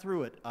pass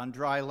through it on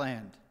dry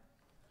land.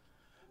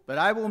 But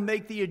I will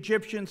make the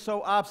Egyptians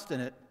so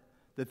obstinate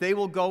that they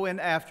will go in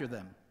after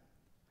them.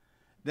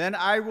 Then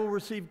I will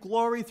receive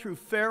glory through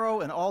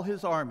Pharaoh and all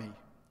his army,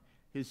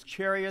 his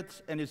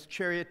chariots and his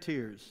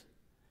charioteers.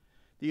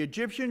 The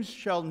Egyptians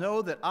shall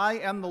know that I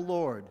am the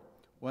Lord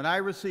when I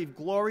receive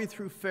glory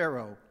through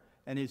Pharaoh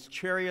and his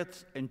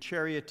chariots and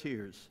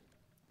charioteers."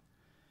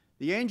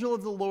 The angel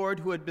of the Lord,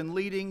 who had been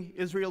leading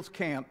Israel's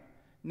camp,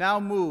 now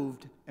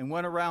moved and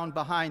went around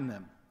behind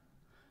them.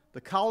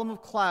 The column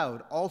of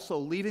cloud, also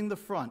leaving the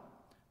front,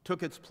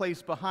 took its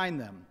place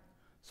behind them,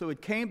 so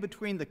it came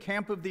between the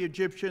camp of the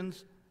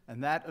Egyptians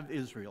and that of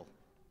Israel.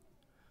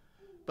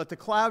 But the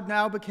cloud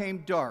now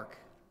became dark,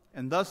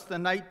 and thus the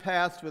night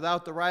passed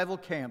without the rival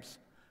camps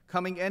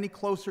coming any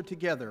closer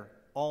together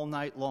all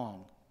night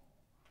long.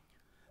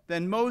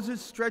 Then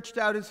Moses stretched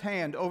out his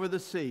hand over the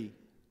sea,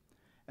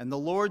 and the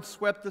Lord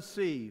swept the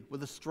sea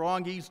with a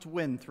strong east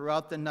wind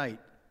throughout the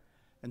night,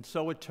 and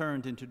so it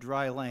turned into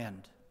dry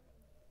land.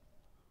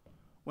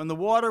 When the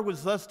water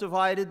was thus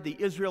divided, the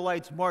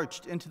Israelites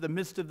marched into the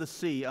midst of the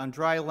sea on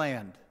dry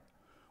land,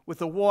 with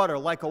the water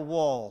like a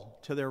wall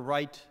to their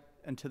right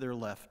and to their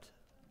left.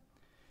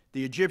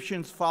 The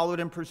Egyptians followed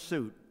in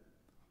pursuit.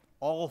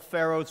 All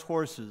Pharaoh's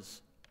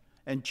horses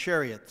and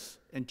chariots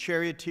and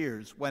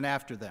charioteers went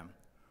after them,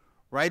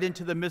 right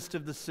into the midst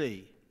of the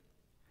sea.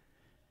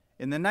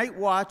 In the night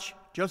watch,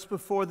 just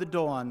before the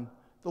dawn,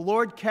 the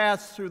Lord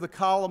cast through the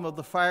column of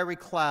the fiery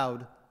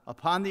cloud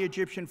upon the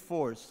Egyptian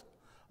force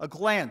a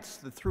glance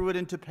that threw it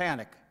into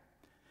panic,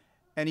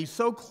 and he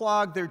so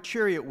clogged their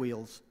chariot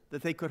wheels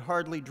that they could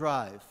hardly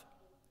drive.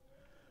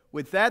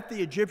 With that,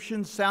 the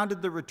Egyptians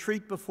sounded the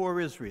retreat before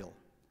Israel,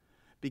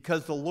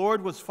 because the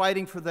Lord was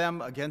fighting for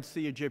them against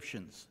the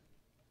Egyptians.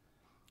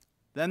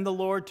 Then the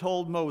Lord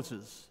told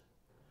Moses,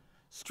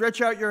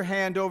 "Stretch out your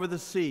hand over the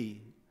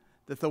sea,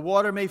 that the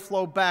water may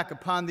flow back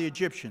upon the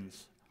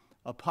Egyptians,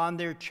 upon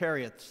their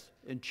chariots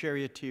and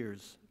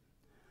charioteers."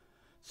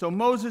 So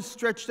Moses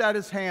stretched out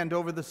his hand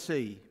over the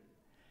sea,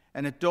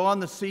 and at dawn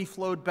the sea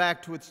flowed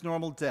back to its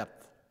normal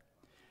depth.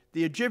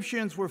 The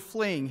Egyptians were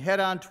fleeing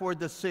head-on toward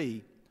the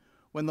sea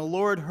when the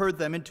Lord hurled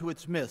them into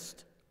its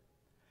midst.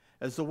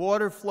 As the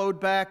water flowed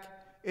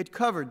back, it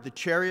covered the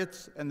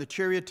chariots and the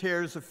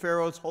charioteers of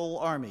Pharaoh's whole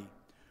army,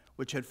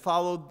 which had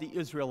followed the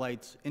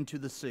Israelites into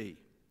the sea.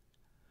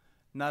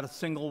 Not a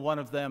single one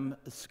of them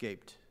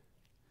escaped.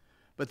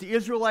 But the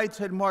Israelites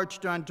had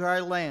marched on dry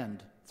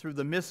land through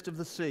the midst of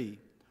the sea,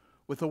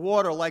 with the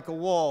water like a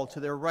wall to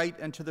their right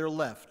and to their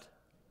left.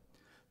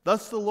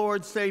 Thus the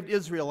Lord saved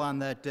Israel on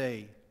that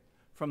day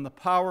from the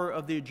power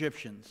of the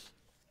Egyptians.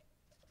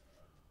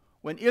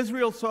 When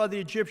Israel saw the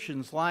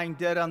Egyptians lying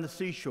dead on the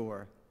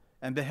seashore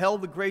and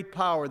beheld the great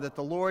power that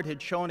the Lord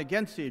had shown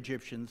against the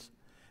Egyptians,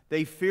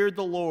 they feared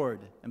the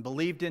Lord and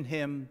believed in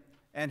him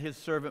and his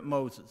servant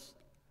Moses.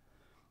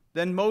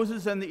 Then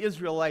Moses and the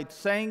Israelites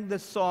sang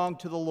this song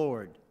to the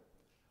Lord.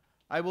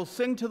 "I will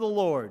sing to the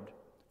Lord,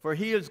 for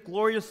he is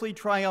gloriously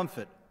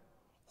triumphant.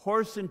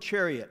 Horse and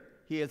chariot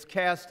he has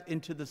cast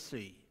into the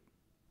sea."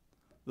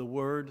 The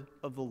word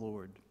of the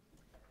Lord.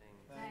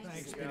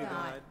 Thanks be to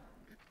God.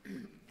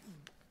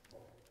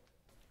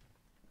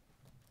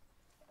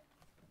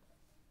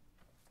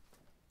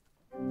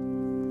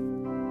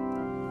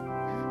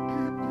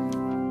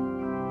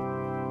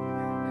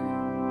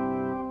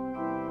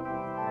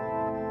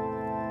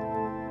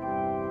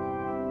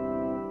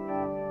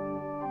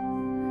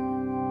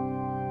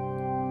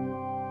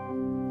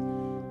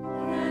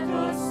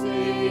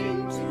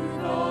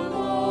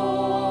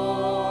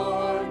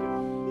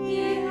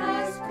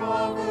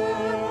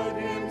 Covered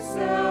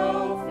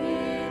himself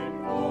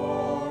in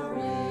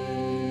glory.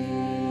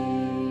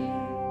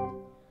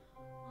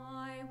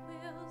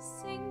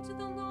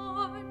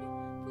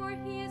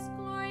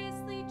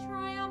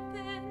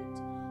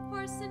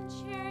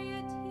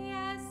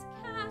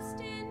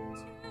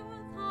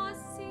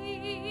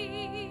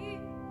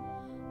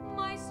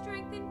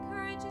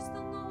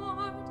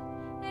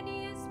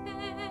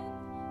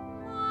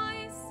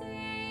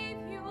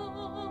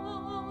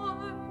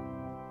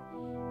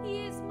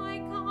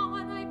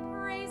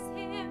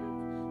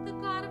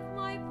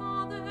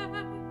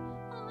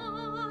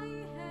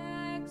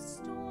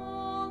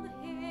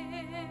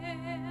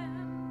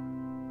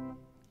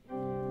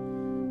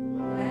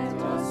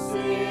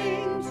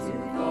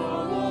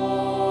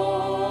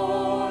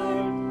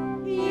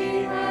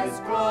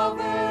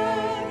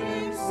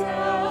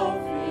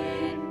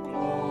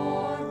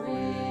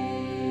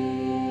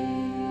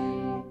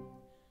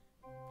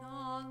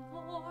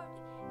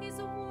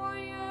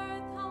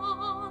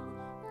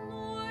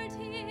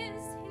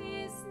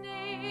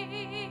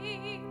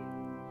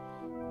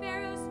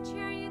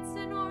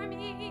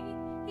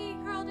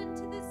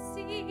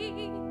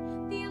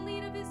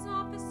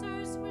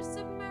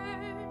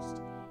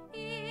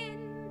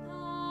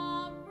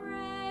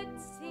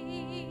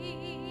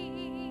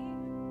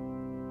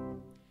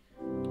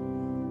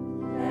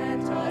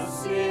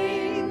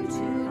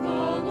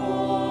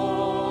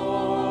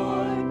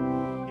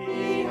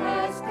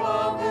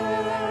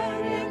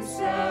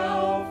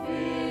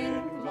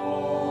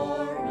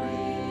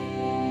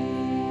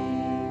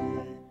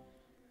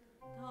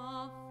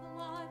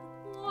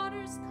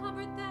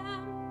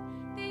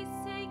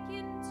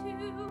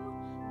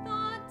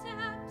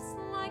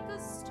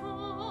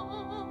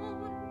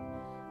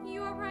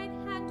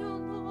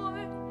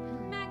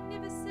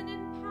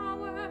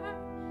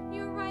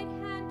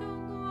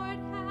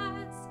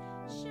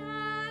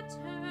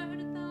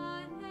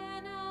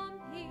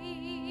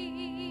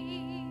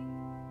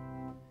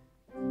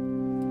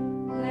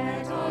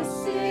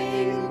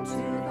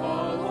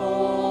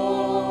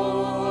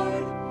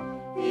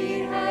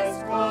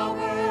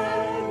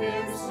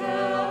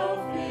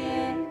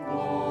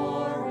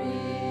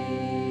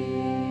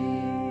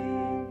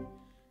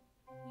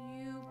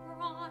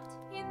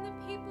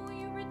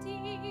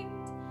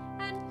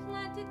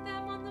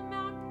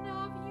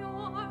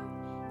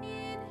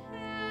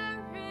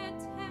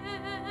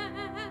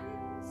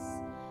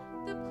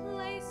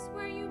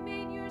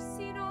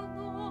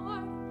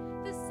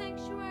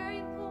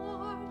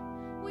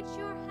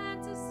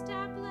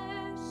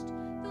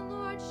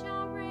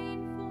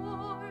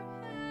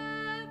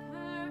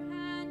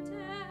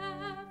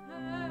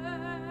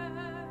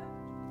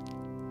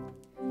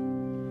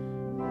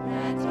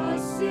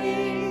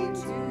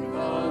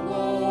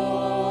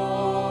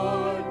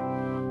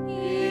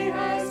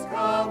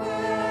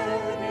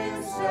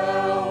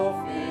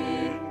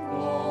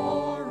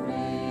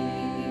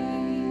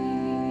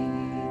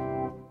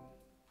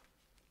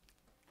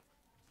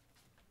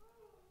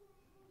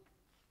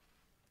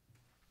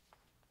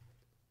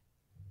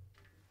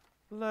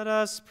 Let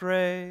us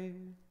pray.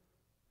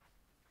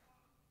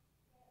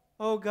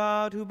 O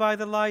God, who by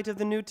the light of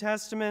the New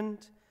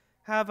Testament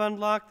have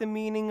unlocked the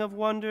meaning of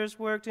wonders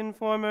worked in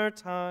former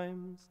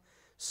times,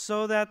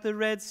 so that the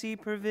Red Sea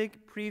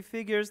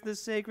prefigures the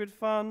sacred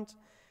font,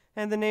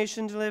 and the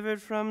nation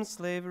delivered from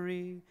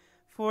slavery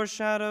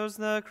foreshadows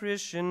the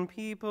Christian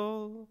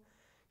people,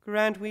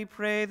 grant, we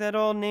pray, that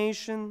all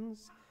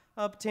nations,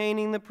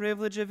 obtaining the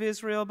privilege of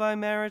Israel by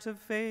merit of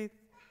faith,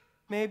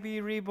 may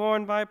be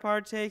reborn by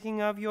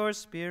partaking of your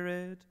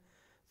Spirit,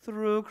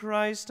 through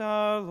Christ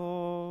our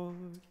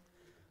Lord.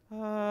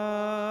 Amen.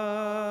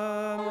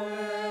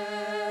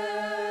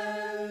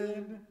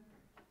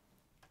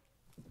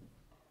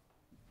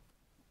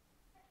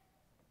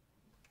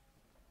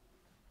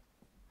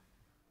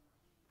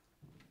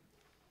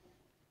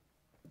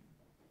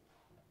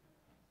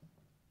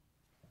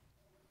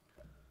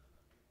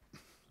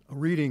 A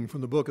reading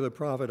from the book of the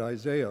prophet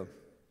Isaiah.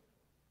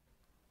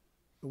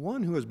 The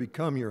one who has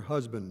become your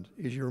husband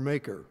is your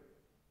maker.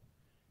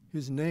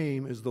 His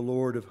name is the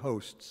Lord of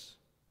hosts.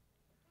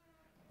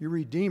 Your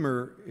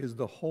Redeemer is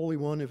the Holy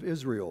One of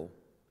Israel,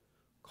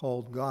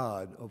 called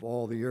God of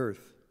all the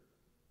earth.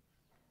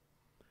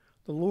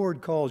 The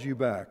Lord calls you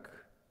back,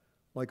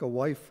 like a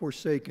wife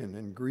forsaken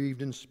and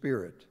grieved in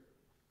spirit,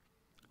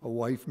 a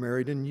wife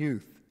married in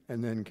youth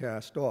and then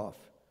cast off,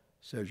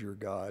 says your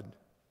God.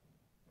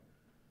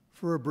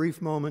 For a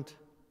brief moment,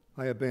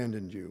 I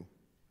abandoned you,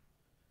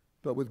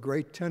 but with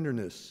great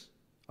tenderness,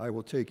 I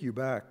will take you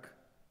back.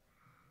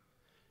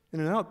 In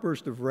an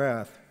outburst of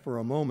wrath, for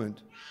a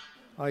moment,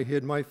 I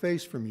hid my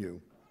face from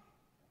you,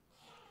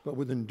 but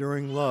with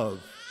enduring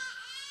love,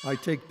 I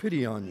take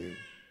pity on you,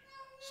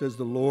 says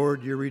the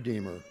Lord your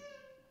Redeemer.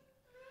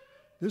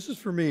 This is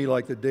for me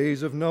like the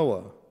days of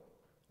Noah,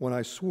 when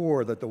I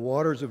swore that the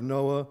waters of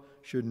Noah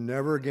should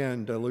never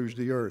again deluge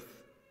the earth.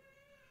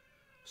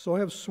 So I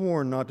have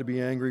sworn not to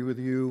be angry with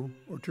you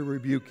or to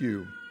rebuke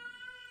you.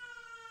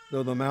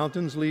 Though the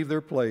mountains leave their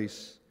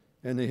place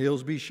and the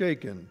hills be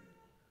shaken,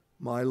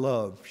 my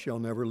love shall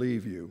never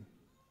leave you,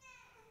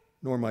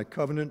 nor my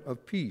covenant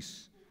of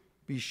peace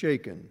be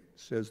shaken,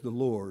 says the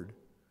Lord,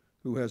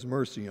 who has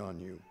mercy on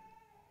you.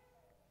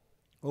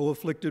 O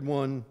afflicted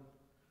one,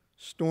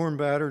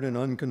 storm-battered and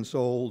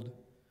unconsoled,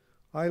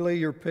 I lay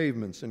your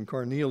pavements in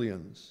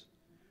carnelians,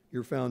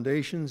 your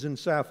foundations in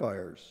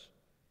sapphires.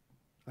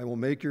 I will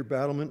make your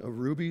battlement of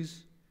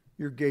rubies,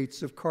 your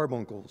gates of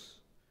carbuncles,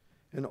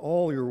 and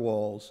all your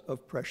walls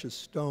of precious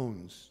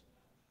stones.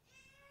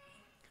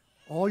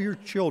 All your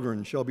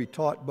children shall be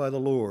taught by the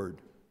Lord,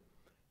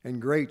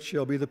 and great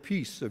shall be the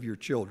peace of your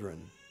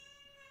children.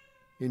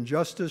 In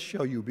justice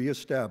shall you be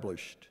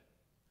established,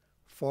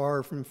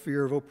 far from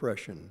fear of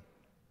oppression,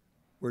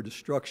 where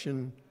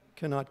destruction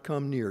cannot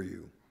come near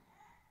you.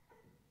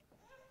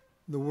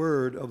 The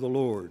word of the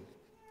Lord.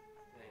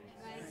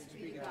 Thanks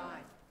be to God.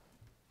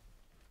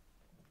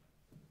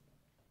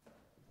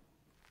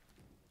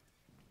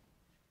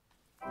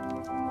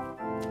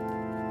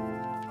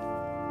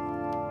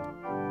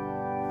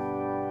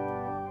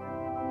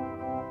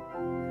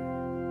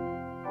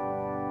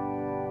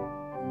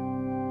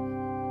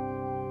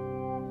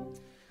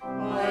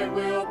 I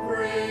will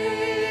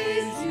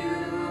praise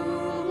you,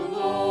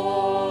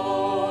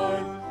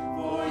 Lord,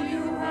 for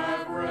you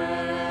have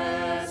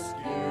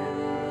rescued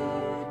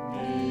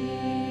me.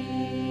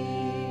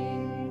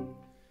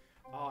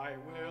 I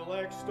will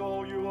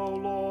extol you, O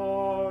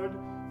Lord,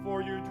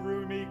 for you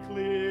drew me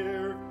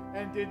clear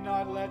and did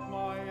not let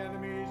my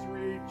enemies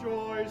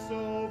rejoice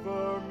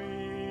over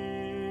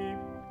me.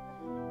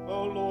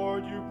 O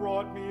Lord, you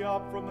brought me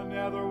up from the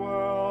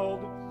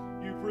netherworld.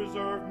 You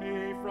preserved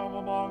me from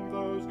among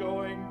those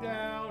going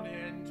down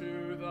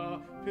into the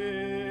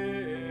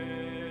pit.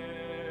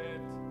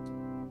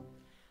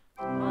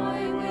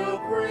 I will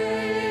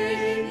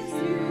praise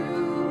you,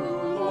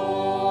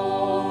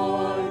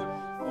 Lord,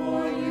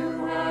 for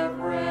you have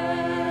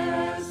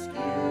rescued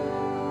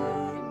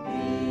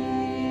me.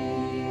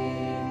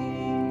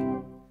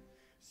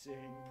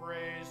 Sing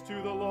praise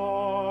to the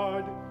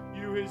Lord,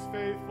 you his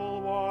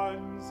faithful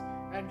ones,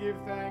 and give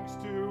thanks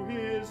to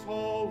his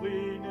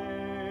holy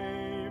name.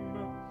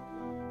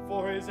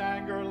 For his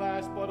anger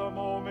lasts but a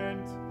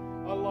moment,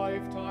 a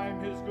lifetime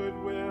his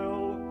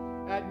goodwill.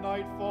 At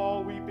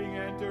nightfall weeping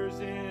enters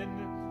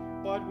in,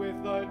 but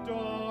with the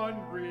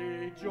dawn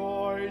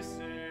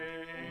rejoicing.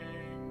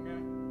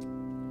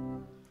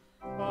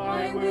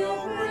 I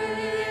will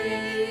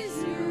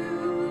praise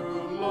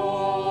you,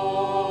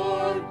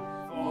 Lord,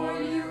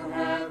 for you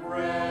have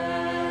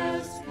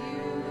rescued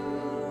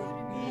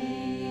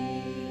me.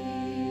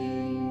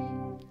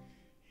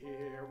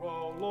 Hear,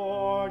 O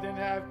Lord, and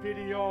have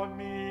pity on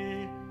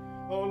me.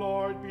 O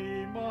Lord,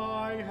 be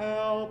my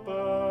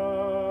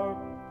helper.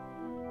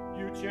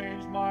 You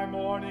changed my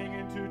mourning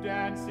into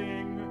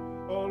dancing.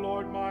 O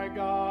Lord my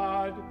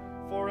God,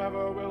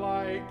 forever will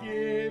I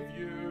give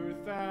you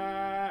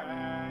thanks.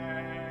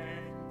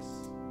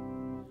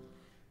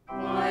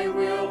 I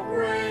will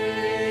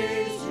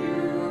praise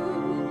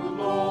you,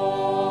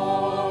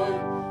 Lord,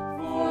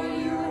 for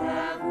you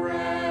have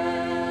rescued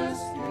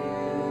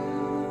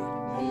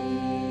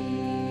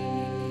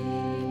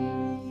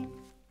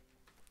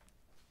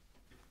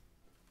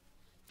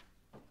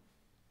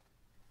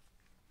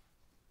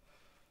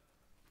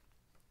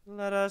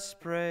Let us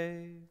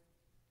pray.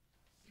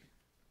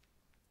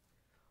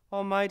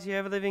 Almighty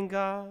ever-living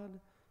God,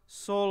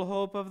 sole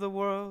hope of the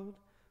world,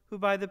 who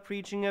by the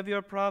preaching of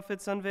your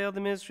prophets unveiled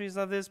the mysteries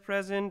of this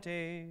present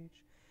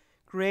age,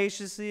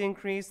 graciously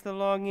increase the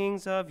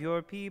longings of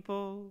your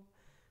people,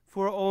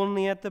 for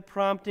only at the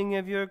prompting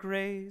of your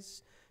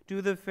grace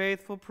do the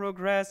faithful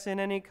progress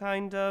in any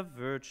kind of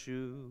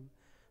virtue,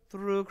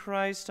 through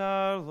Christ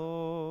our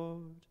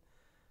Lord.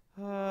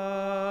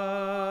 Amen.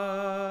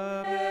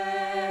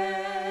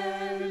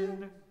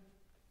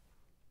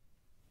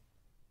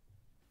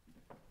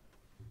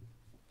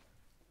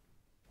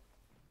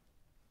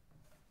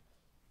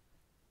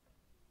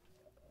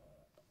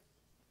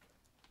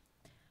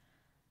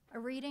 A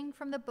reading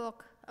from the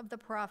book of the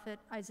prophet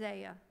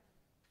Isaiah.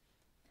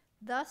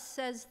 Thus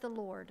says the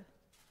Lord,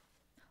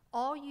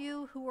 all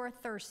you who are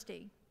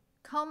thirsty,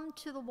 come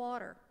to the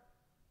water.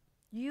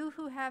 You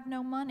who have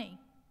no money,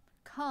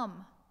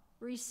 come,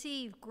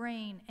 receive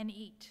grain and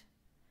eat.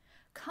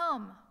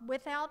 Come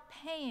without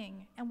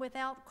paying and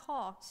without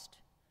cost,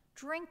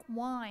 drink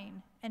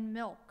wine and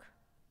milk.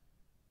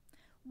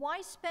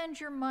 Why spend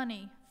your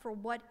money for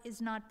what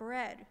is not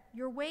bread,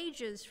 your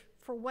wages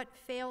for what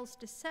fails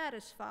to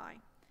satisfy?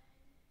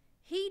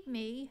 Heed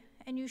me,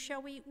 and you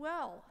shall eat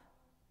well.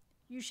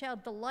 You shall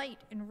delight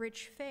in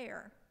rich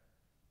fare.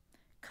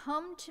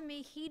 Come to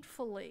me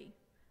heedfully.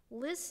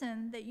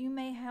 Listen that you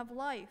may have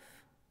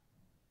life.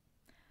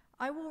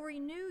 I will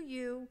renew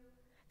you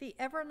the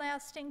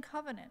everlasting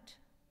covenant,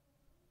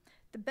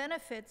 the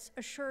benefits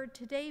assured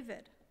to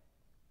David.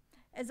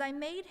 As I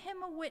made him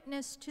a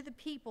witness to the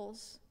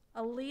peoples,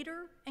 a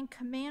leader and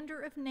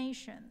commander of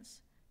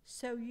nations,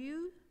 so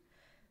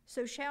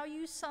shall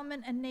you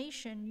summon a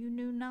nation you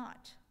knew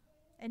not.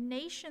 And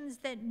nations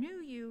that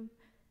knew you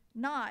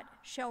not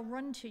shall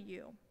run to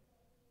you.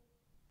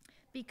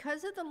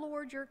 Because of the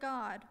Lord your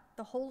God,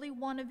 the Holy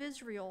One of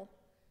Israel,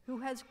 who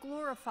has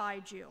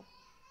glorified you.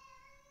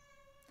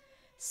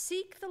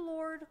 Seek the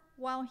Lord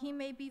while he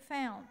may be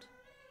found.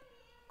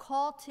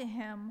 Call to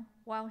him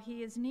while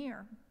he is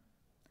near.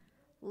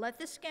 Let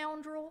the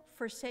scoundrel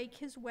forsake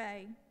his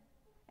way,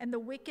 and the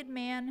wicked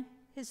man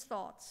his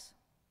thoughts.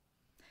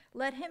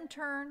 Let him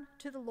turn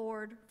to the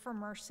Lord for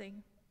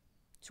mercy,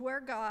 to our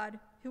God,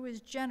 who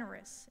is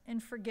generous in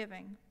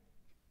forgiving.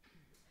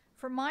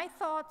 For my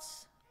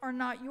thoughts are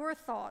not your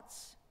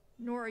thoughts,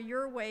 nor are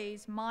your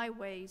ways my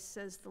ways,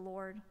 says the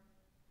Lord.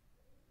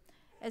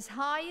 As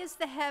high as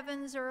the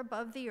heavens are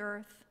above the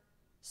earth,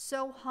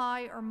 so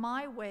high are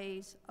my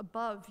ways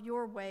above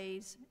your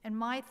ways, and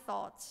my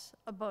thoughts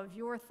above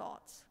your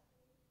thoughts.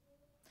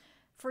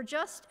 For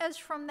just as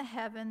from the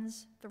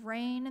heavens the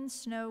rain and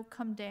snow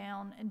come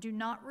down and do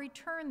not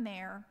return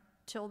there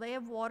till they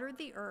have watered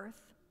the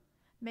earth,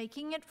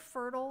 making it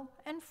fertile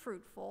and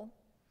fruitful,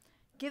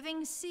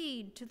 giving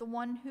seed to the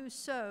one who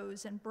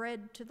sows and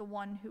bread to the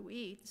one who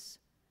eats,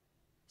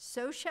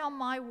 so shall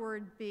my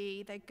word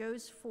be that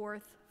goes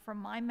forth from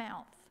my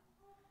mouth.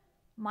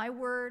 My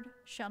word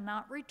shall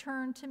not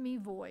return to me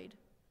void,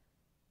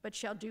 but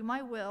shall do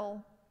my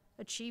will,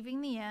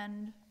 achieving the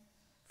end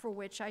for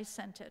which I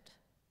sent it.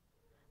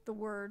 The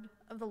word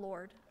of the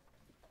Lord.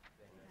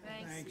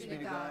 Thanks be to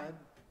God.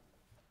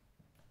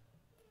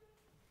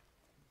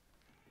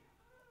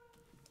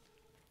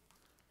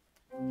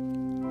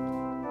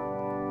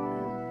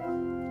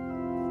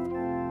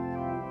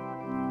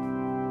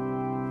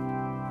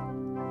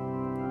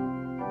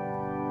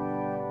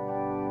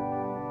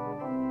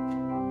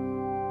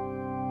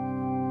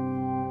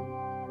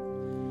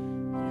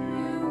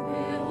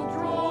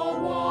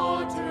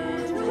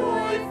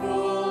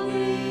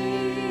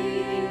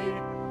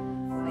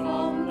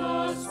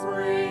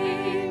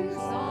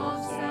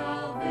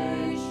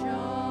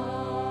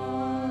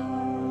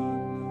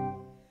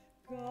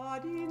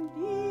 God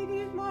indeed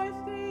is my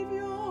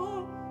Savior.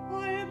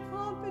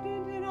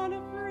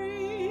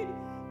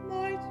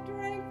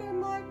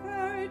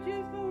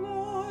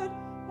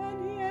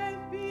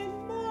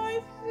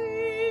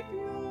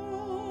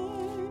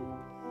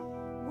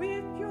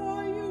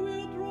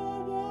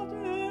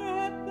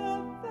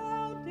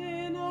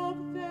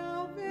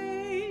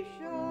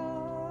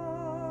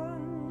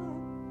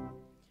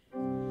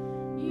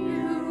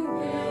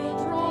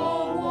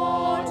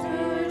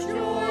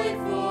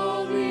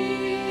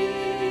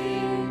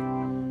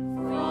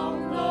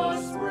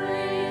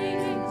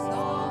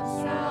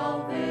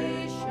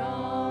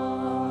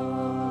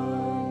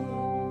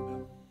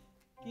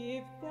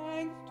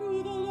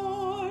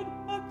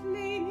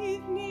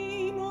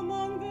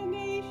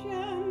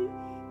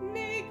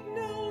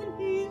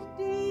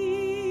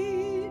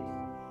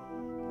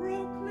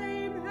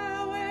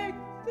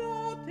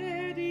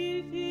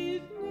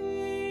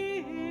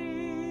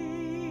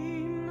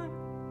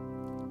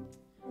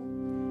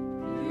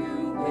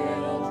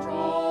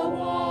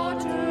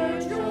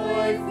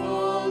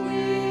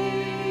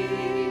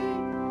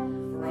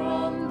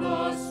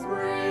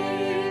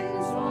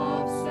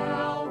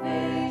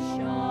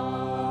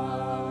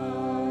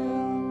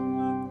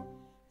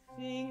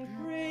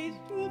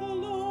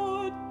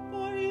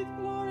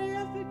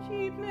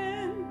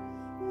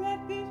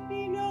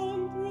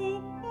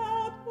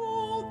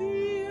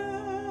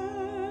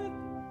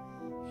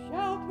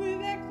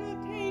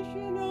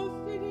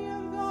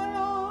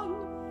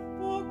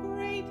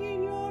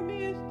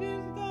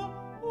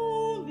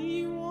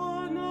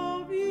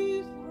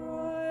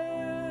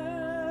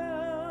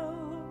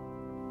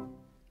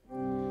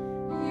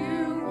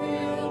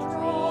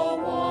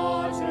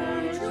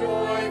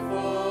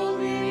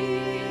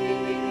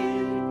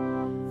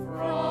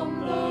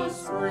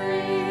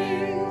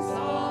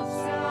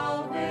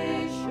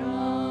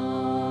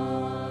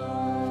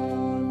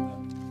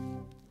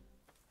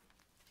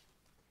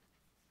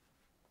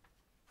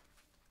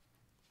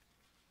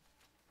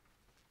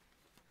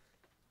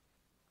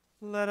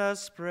 Let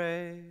us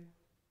pray.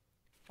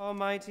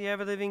 Almighty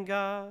ever-living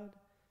God,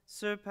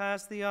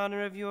 surpass the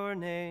honor of your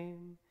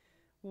name,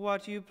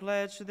 what you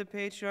pledged to the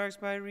patriarchs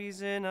by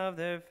reason of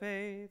their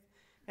faith,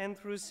 and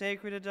through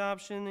sacred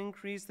adoption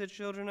increase the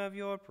children of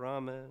your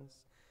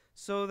promise,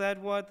 so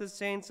that what the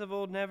saints of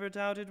old never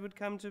doubted would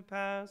come to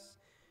pass,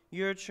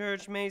 your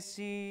church may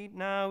see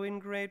now in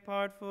great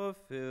part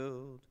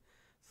fulfilled,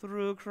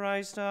 through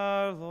Christ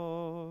our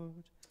Lord.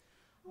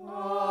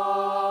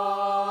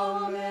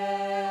 Amen.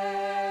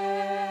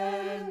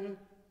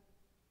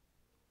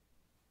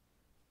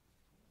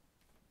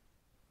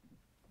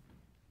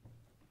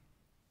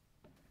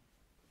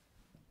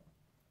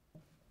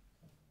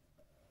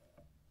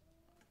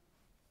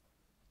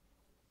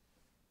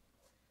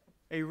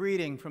 A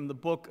reading from the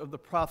book of the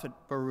prophet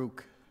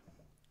Baruch.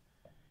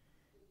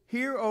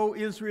 Hear, O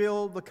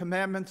Israel, the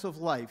commandments of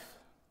life.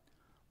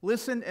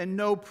 Listen and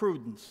know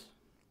prudence.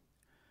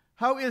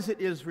 How is it,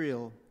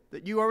 Israel,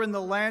 that you are in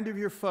the land of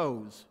your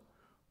foes,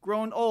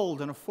 grown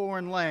old in a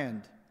foreign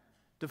land,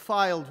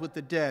 defiled with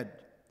the dead,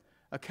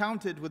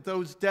 accounted with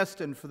those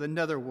destined for the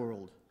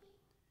netherworld?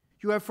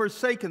 You have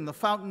forsaken the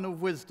fountain of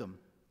wisdom.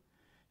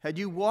 Had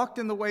you walked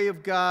in the way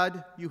of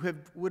God, you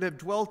would have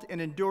dwelt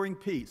in enduring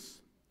peace.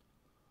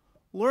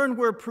 Learn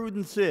where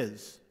prudence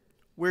is,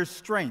 where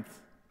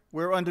strength,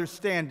 where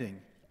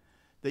understanding,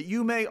 that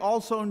you may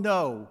also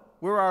know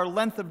where are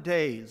length of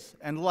days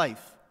and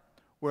life,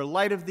 where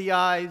light of the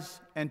eyes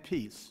and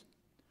peace.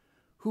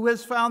 Who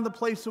has found the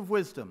place of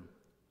wisdom?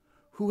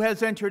 Who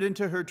has entered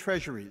into her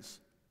treasuries?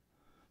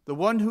 The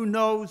one who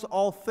knows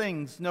all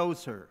things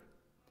knows her.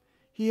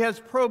 He has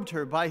probed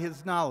her by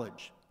his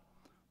knowledge.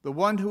 The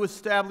one who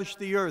established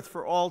the earth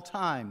for all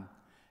time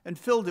and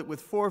filled it with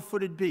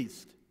four-footed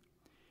beasts.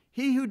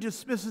 He who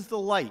dismisses the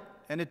light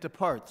and it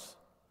departs,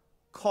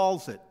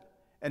 calls it,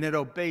 and it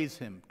obeys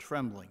him,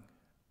 trembling.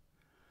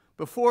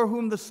 Before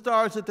whom the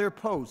stars at their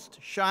post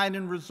shine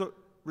and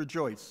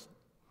rejoice.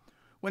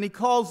 When he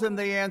calls them,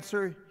 they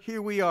answer,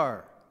 "Here we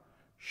are,"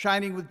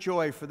 shining with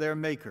joy for their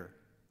Maker.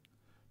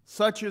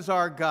 Such is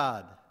our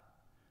God.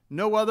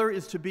 No other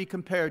is to be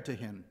compared to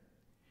him.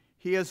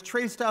 He has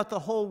traced out the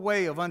whole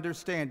way of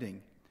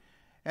understanding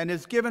and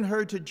has given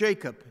her to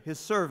Jacob, his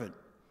servant,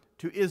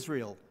 to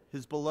Israel,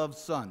 his beloved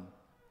son.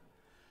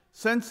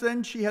 Since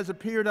then she has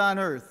appeared on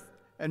earth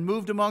and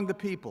moved among the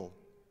people.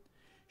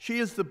 She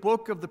is the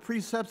book of the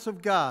precepts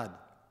of God,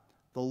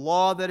 the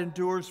law that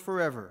endures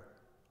forever.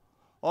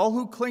 All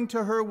who cling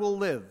to her will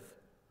live,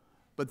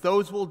 but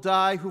those will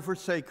die who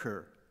forsake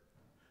her.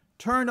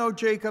 Turn, O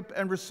Jacob,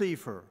 and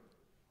receive her.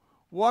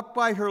 Walk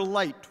by her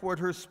light toward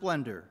her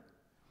splendor.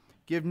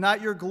 Give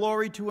not your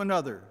glory to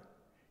another,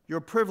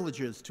 your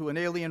privileges to an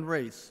alien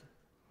race.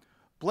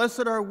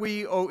 Blessed are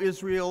we, O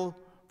Israel,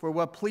 for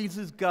what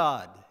pleases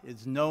God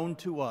is known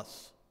to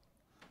us.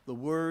 The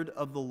word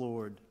of the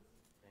Lord.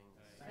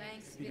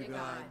 Thanks be to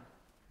God.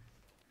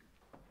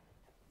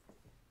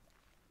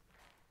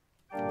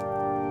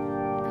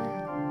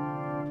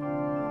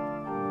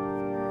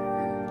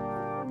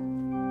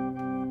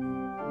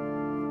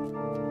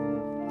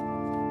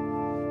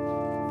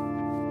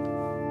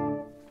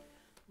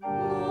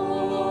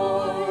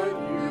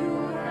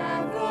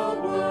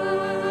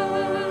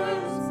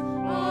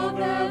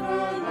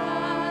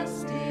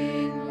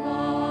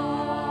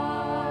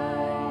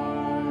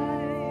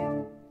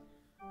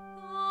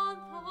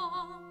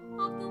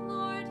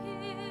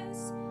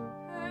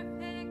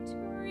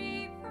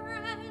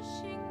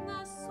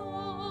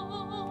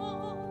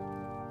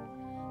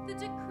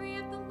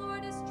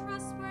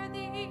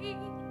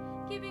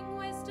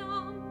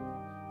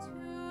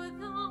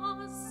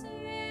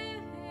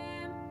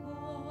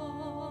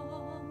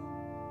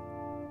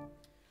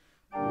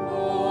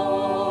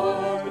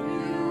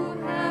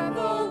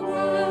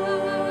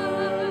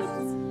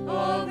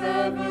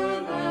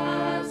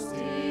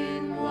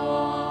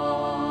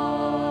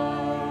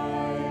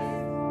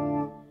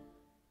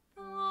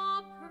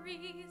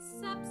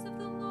 Precepts of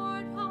the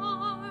Lord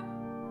are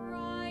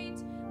right,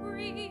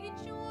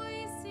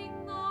 rejoicing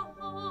the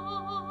heart.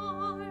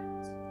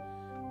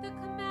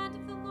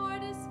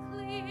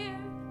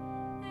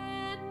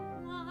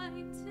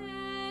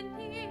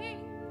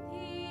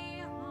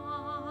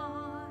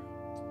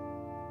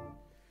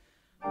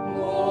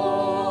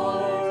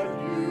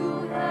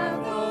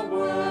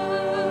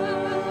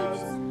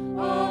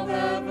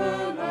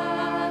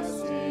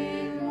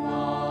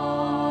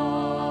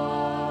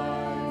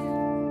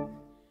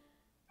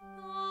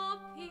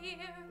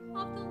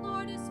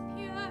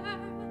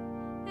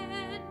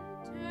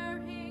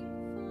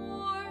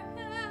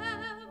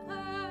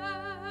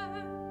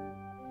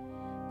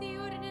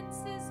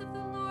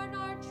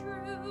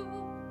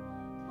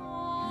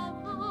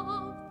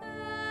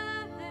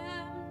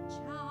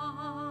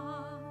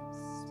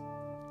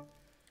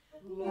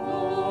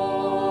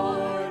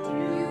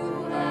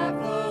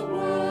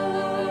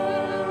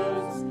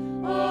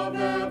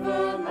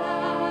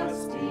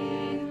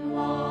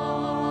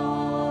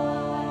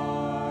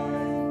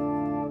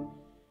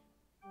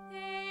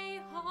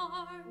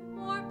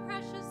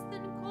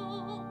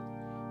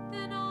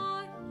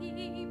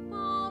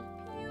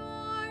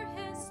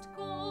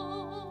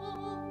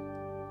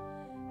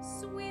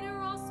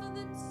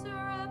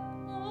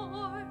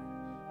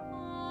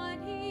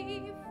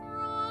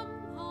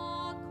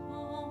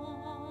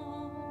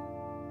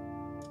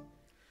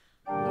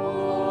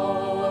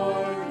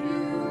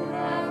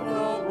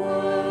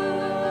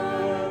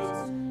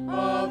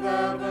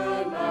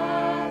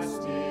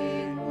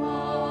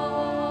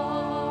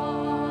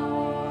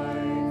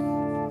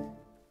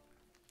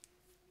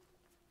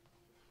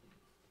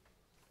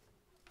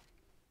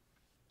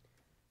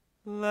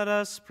 Let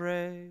us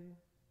pray.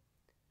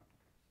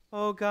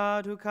 O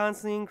God, who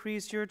constantly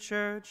increase your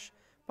church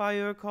by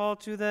your call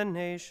to the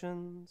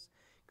nations,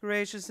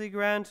 graciously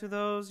grant to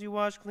those you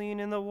wash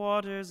clean in the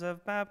waters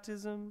of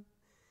baptism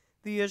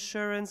the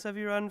assurance of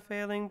your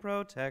unfailing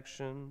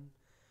protection.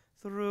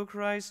 Through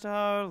Christ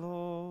our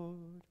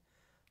Lord.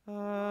 Amen.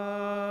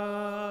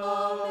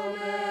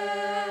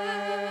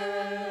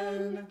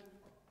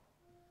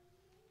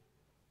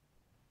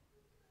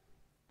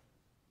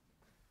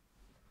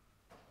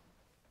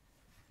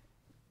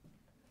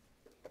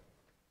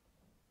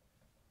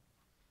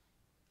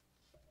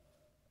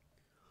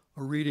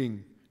 A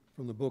reading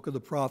from the book of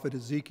the prophet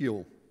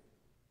Ezekiel.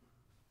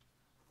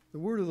 The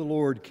word of the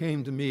Lord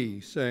came to me,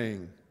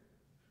 saying,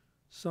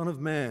 Son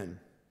of man,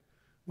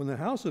 when the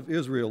house of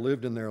Israel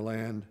lived in their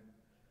land,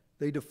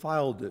 they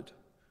defiled it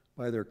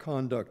by their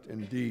conduct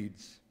and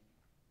deeds.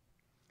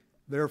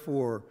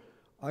 Therefore,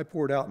 I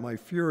poured out my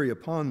fury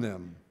upon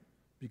them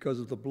because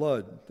of the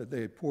blood that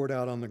they had poured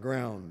out on the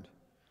ground,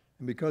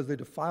 and because they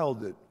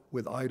defiled it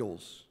with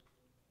idols.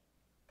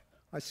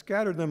 I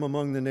scattered them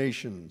among the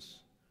nations,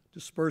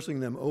 dispersing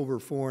them over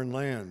foreign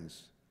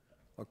lands.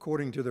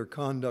 According to their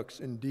conducts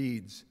and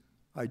deeds,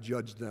 I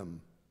judged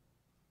them.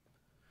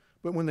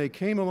 But when they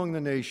came among the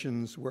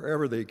nations,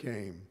 wherever they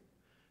came,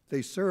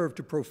 they served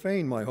to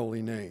profane my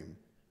holy name,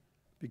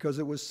 because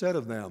it was said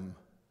of them,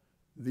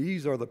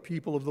 These are the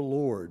people of the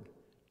Lord,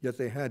 yet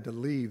they had to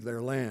leave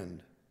their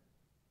land.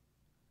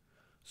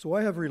 So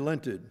I have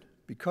relented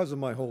because of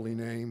my holy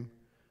name,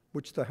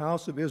 which the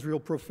house of Israel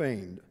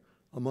profaned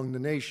among the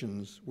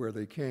nations where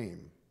they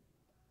came.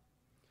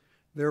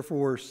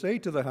 Therefore say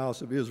to the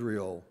house of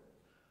Israel,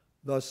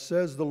 Thus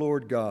says the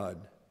Lord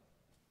God,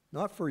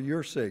 Not for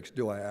your sakes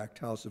do I act,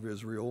 house of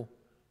Israel,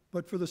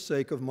 but for the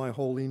sake of my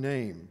holy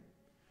name,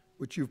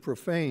 which you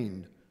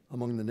profaned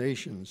among the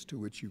nations to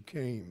which you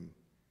came.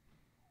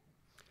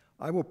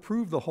 I will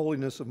prove the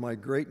holiness of my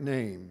great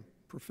name,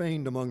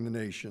 profaned among the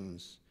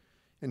nations,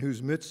 in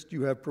whose midst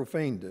you have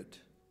profaned it.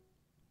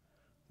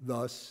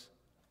 Thus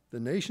the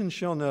nations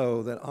shall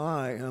know that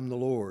I am the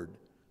Lord,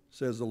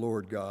 says the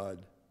Lord God,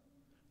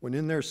 when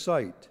in their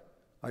sight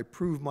I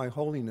prove my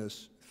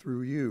holiness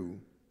through you.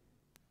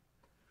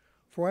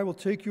 For I will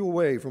take you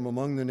away from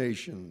among the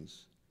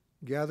nations,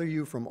 gather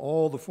you from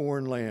all the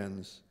foreign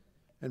lands,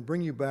 and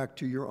bring you back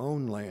to your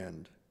own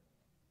land.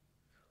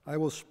 I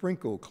will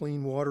sprinkle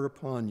clean water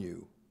upon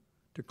you,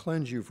 to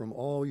cleanse you from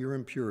all your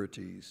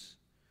impurities,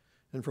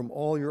 and from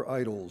all your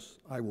idols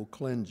I will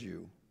cleanse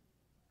you.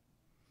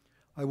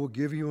 I will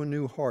give you a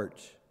new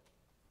heart,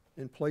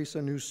 and place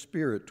a new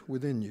spirit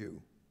within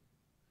you,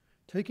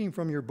 taking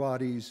from your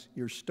bodies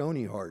your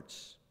stony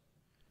hearts,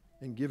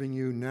 and giving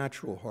you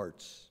natural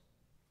hearts.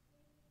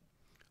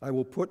 I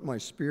will put my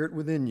spirit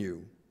within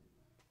you,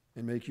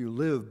 and make you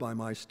live by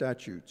my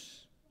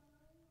statutes,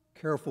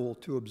 careful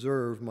to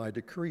observe my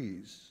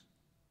decrees.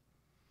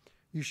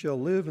 You shall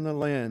live in the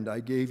land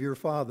I gave your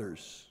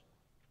fathers.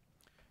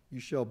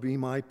 You shall be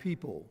my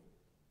people,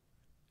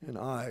 and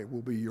I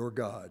will be your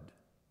God.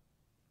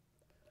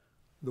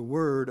 The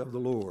word of the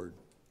Lord.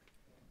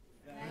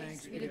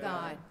 Thanks be to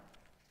God.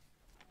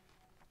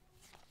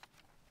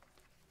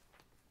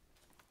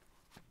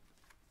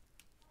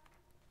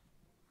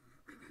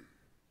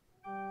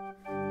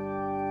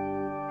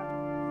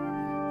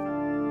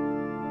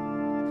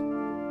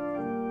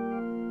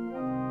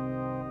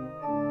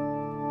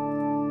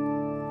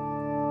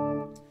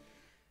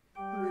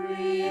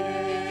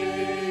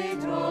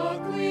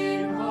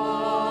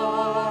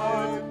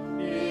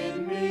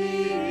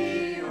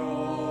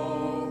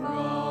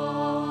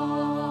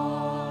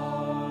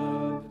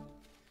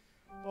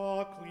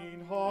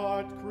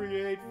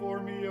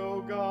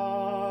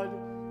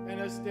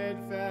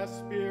 Steadfast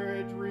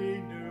spirit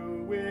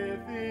renew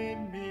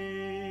within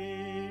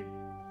me.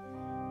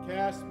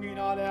 Cast me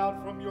not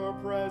out from your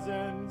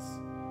presence,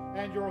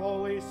 and your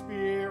Holy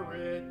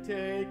Spirit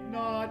take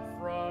not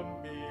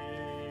from me.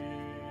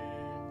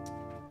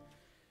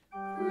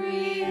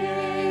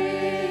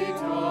 Create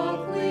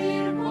a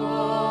clean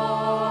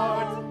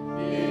heart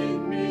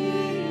in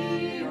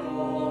me,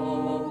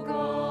 O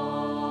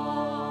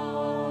God.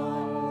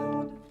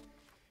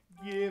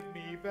 Give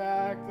me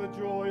back the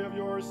joy of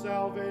your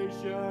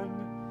salvation,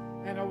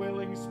 and a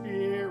willing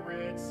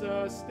spirit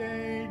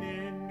sustain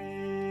in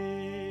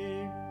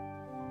me.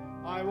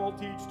 I will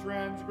teach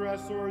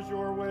transgressors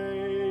your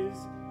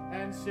ways,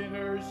 and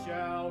sinners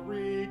shall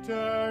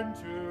return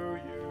to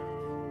you.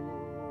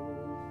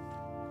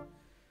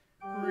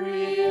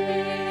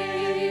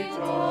 Create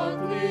a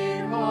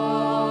clean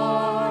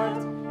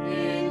heart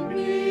in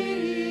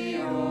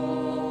me,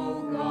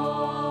 O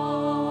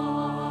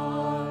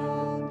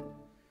God.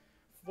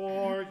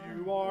 For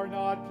you are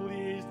not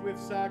pleased with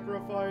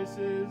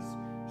sacrifices.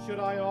 Should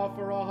I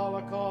offer a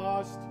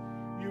holocaust,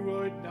 you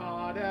would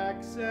not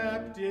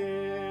accept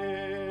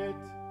it.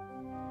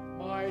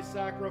 My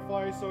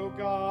sacrifice, O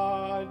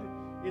God,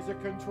 is a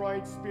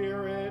contrite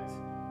spirit,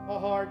 a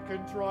heart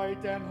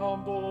contrite and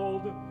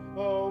humbled.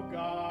 O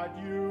God,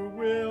 you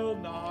will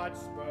not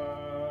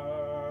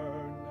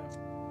spurn.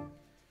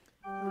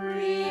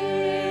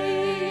 Create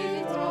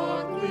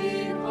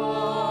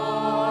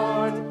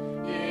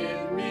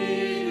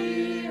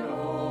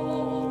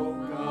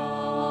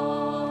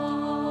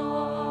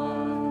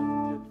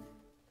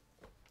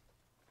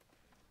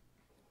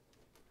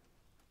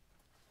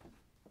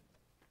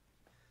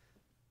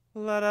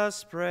Let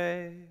us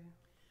pray.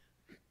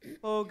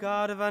 O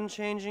God of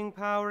unchanging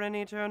power and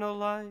eternal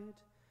light,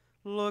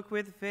 look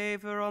with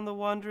favor on the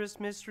wondrous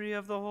mystery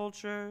of the whole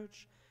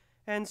church,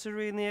 and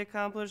serenely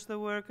accomplish the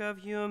work of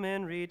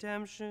human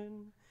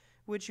redemption,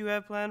 which you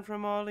have planned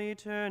from all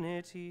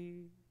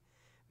eternity.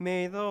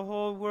 May the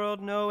whole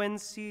world know and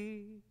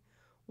see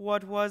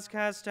what was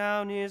cast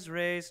down is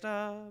raised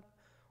up,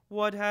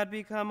 what had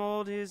become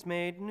old is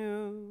made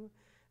new,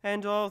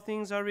 and all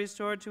things are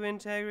restored to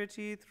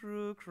integrity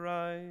through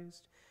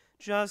Christ,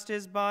 just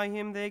as by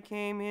him they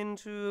came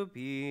into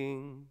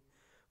being,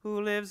 who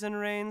lives and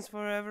reigns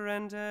forever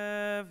and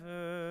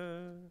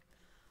ever.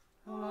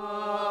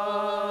 Amen.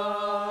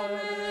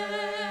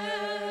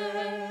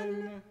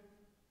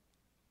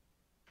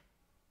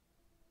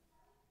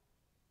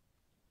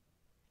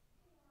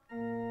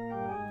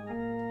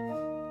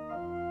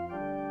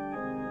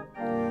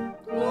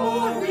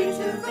 Glory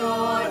to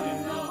God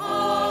in the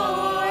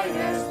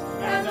highest,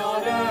 and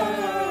on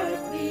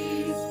earth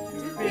peace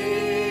to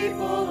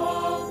people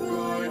of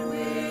good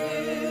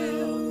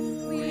will.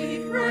 We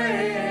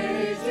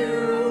praise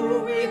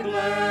you, we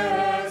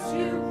bless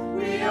you,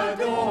 we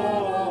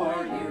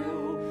adore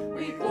you,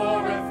 we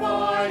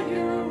glorify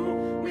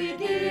you, we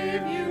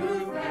give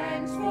you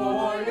thanks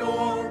for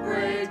your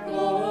great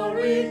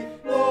glory,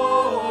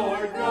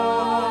 Lord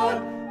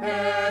God,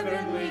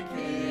 heavenly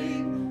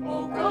King,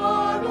 O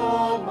God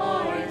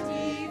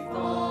Almighty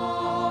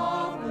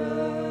Father.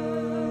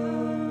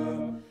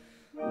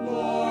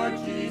 Lord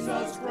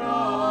Jesus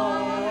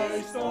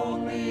Christ,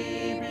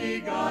 only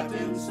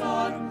begotten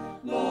Son,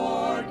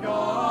 Lord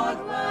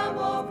God, Lamb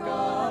of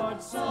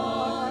God,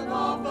 Son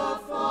of the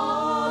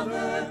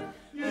Father,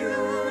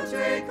 you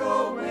take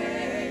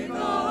away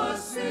the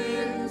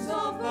sins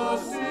of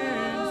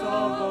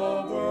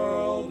the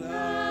world.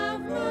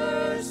 Have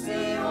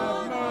mercy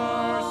on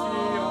us.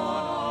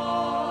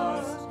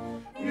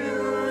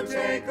 You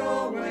take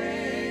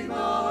away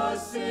the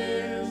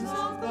sins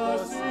of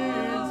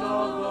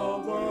the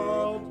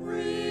world.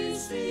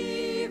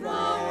 Receive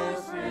our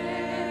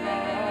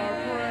prayer.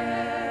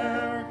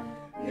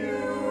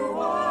 You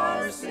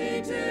are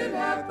seated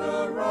at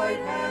the right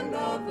hand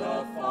of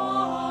the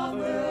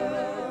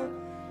Father.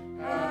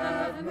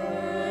 Have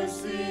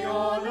mercy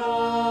on us.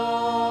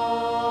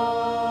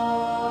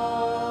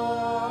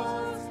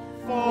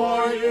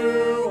 For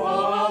you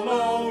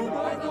alone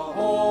are the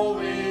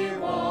Holy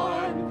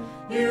One.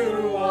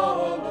 You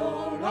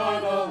alone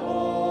are the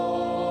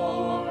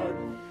Lord.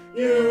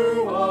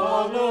 You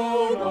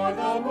alone are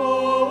the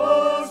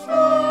Most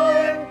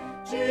High.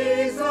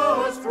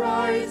 Jesus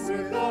Christ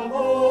with the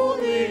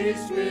Holy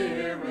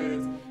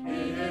Spirit,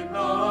 in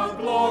the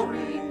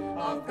glory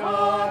of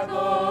God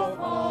the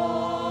Father.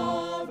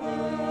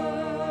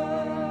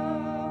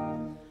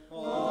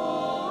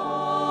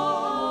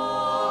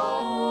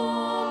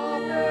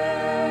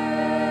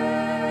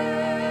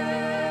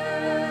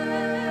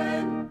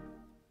 Amen.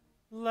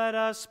 Let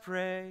us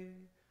pray.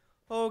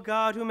 O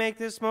God, who make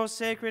this most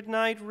sacred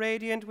night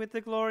radiant with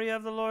the glory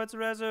of the Lord's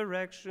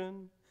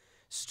resurrection,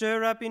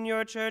 stir up in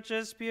your church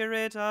a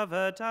spirit of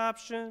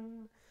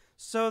adoption,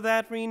 so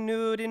that,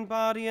 renewed in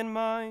body and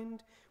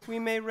mind, we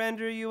may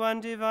render you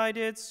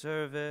undivided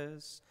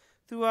service.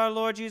 Through our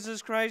Lord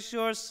Jesus Christ,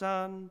 your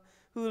Son,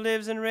 who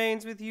lives and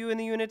reigns with you in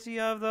the unity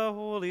of the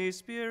Holy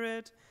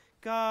Spirit,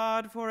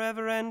 God,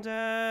 forever and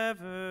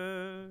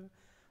ever.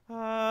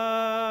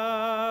 Amen.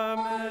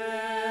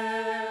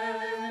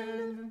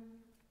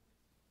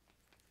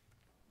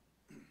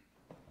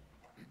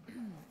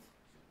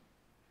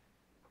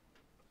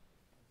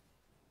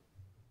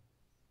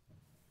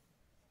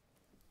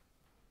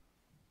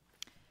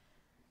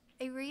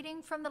 A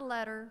reading from the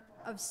letter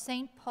of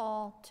St.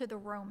 Paul to the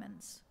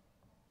Romans.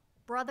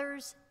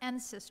 Brothers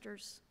and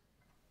sisters,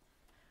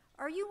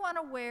 are you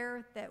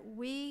unaware that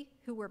we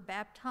who were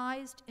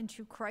baptized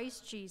into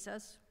Christ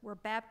Jesus were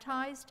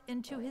baptized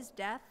into his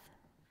death?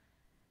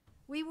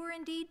 We were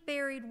indeed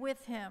buried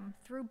with him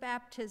through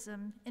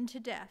baptism into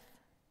death,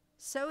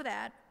 so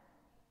that,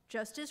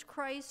 just as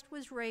Christ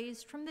was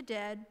raised from the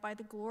dead by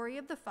the glory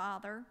of the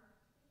Father,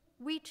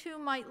 we too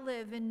might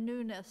live in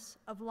newness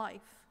of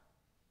life.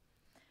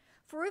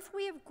 For if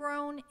we have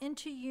grown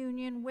into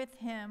union with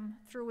him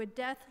through a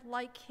death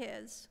like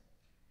his,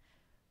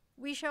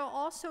 we shall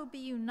also be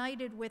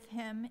united with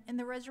him in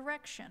the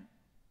resurrection.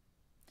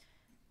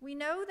 We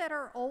know that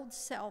our old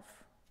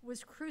self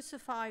was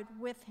crucified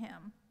with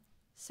him,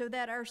 so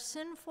that our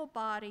sinful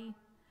body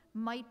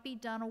might be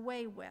done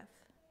away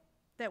with,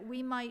 that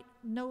we might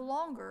no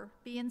longer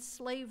be in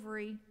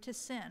slavery to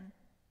sin.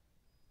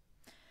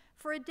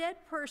 For a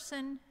dead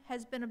person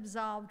has been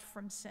absolved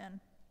from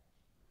sin.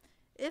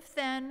 If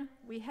then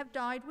we have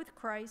died with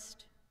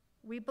Christ,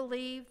 we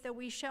believe that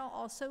we shall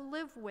also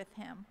live with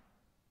him.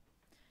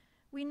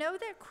 We know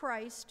that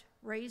Christ,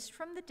 raised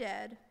from the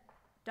dead,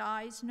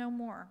 dies no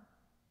more.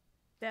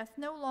 Death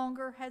no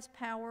longer has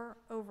power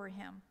over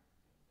him.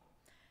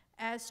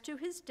 As to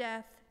his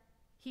death,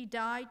 he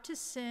died to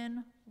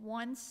sin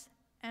once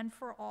and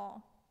for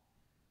all.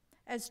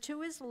 As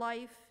to his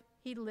life,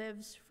 he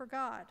lives for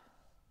God.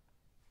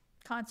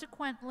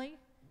 Consequently,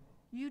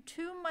 you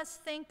too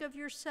must think of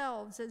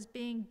yourselves as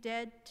being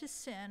dead to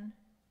sin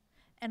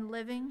and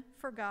living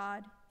for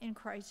God in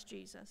Christ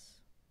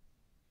Jesus.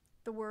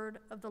 The word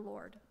of the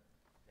Lord.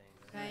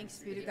 Thanks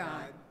be to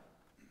God.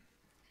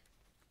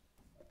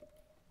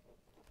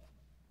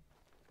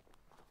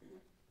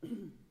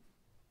 Please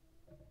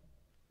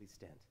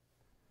stand.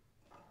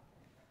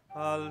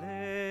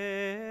 Alleluia.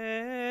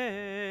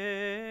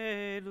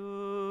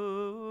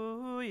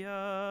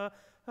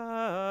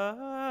 Alleluia.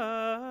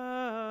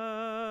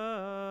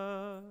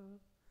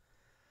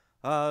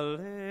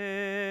 Alleluia.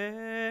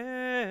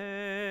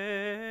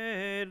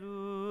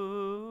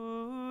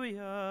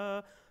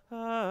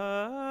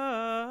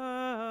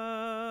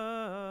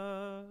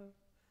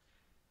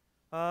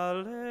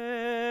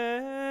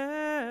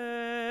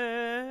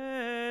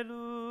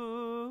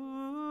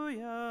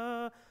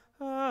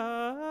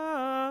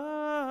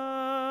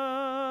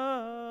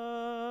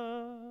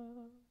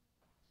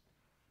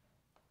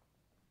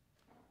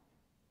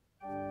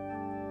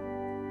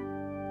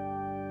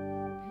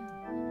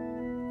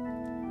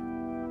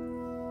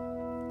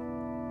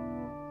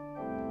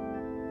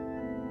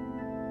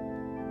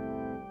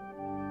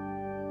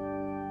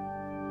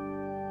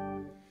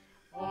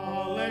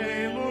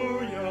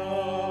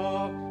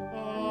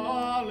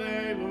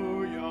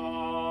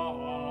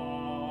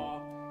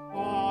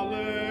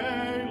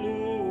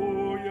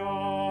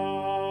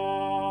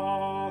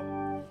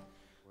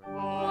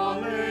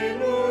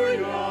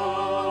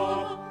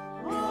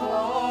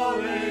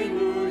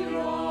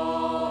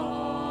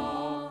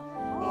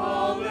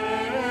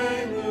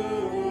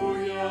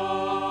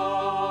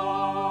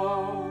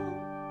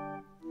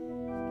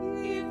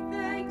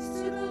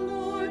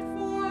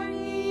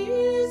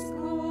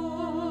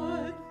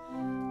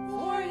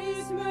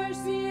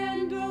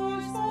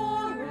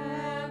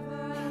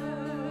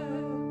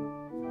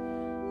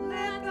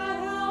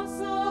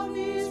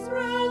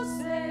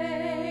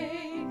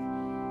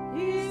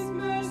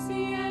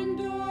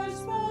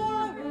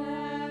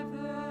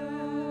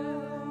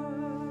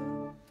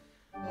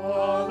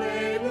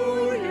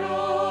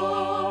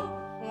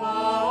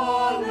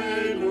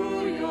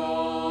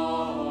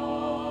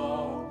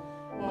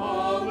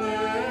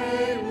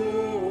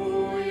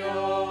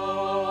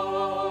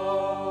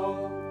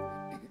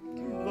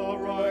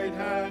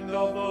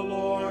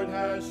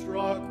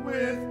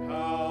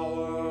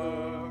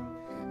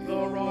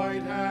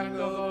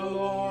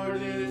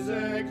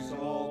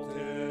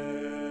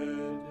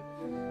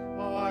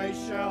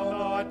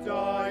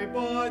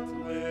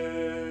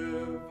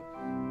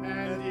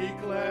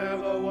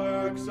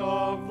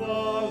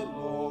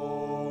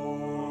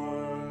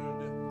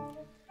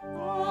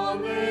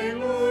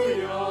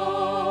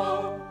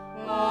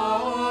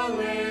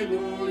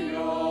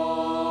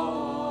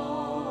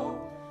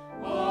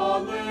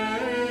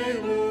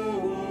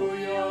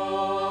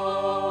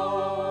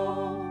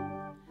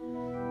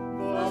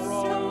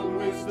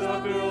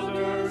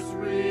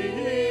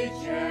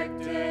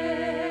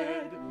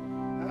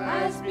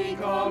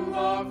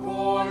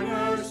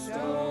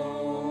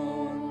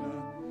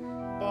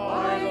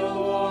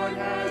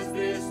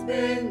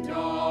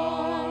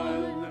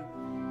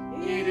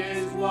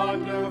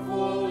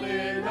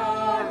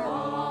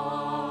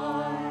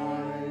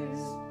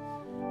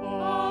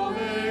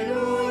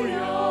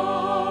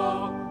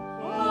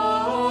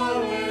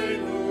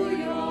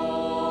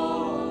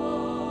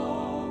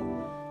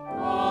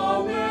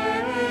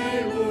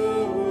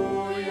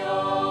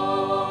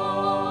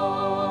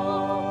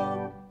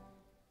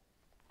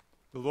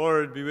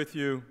 Be with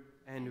you.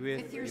 And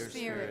with your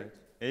spirit.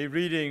 A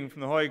reading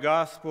from the Holy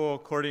Gospel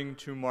according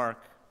to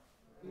Mark.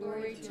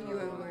 Glory to you,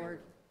 O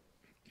Lord.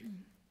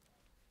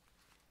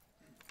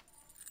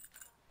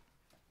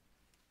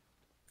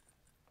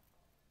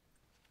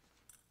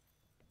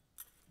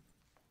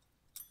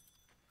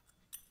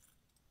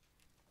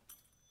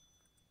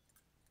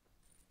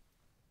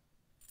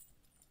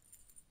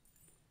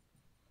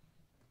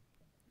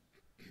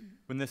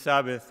 When the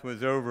Sabbath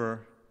was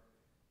over,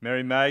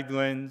 Mary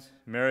Magdalene,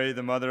 Mary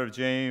the mother of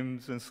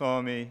James, and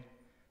Salome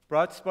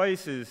brought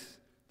spices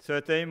so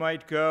that they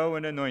might go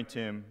and anoint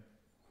him.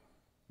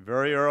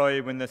 Very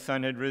early, when the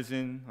sun had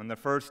risen on the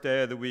first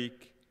day of the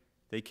week,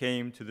 they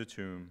came to the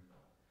tomb.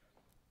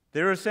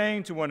 They were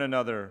saying to one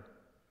another,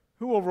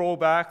 "Who will roll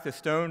back the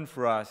stone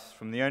for us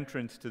from the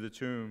entrance to the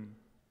tomb?"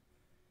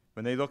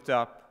 When they looked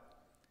up,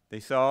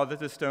 they saw that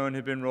the stone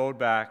had been rolled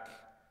back.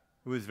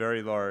 It was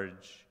very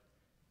large.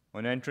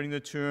 On entering the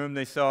tomb,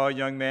 they saw a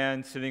young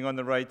man sitting on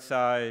the right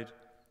side,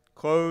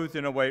 clothed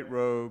in a white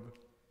robe,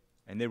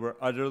 and they were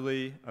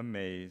utterly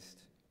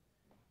amazed.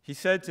 He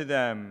said to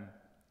them,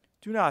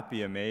 "Do not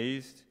be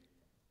amazed.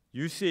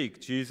 You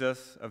seek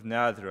Jesus of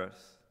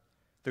Nazareth,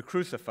 the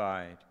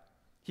crucified.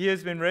 He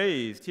has been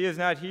raised. He is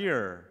not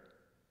here.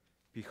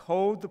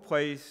 Behold the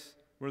place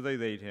where they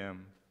laid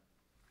him.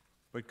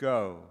 But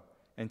go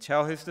and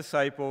tell his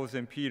disciples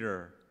and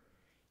Peter,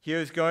 he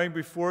is going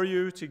before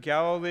you to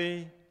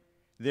Galilee.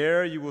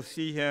 There you will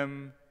see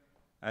him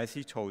as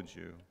he told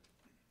you."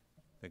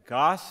 The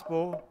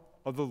Gospel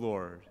of the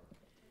Lord.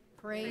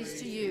 Praise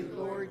to you,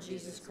 Lord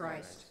Jesus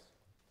Christ.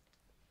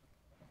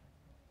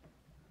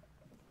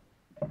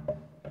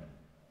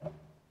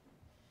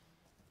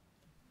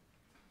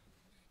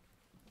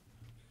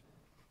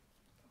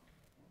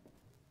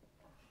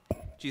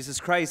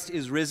 Jesus Christ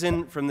is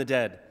risen from the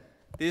dead.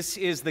 This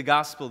is the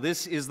gospel.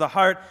 This is the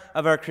heart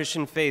of our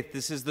Christian faith.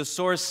 This is the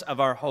source of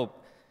our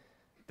hope,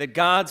 that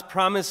God's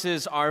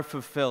promises are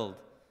fulfilled.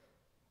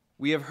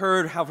 We have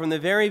heard how from the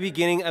very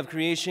beginning of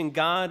creation,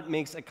 God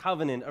makes a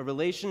covenant, a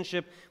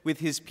relationship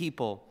with his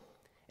people.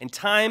 And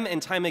time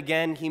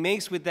again, he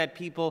makes with that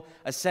people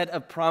a set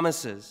of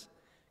promises.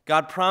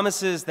 God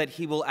promises that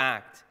he will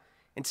act.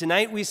 And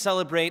tonight we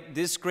celebrate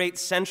this great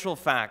central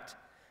fact,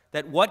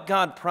 that what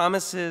God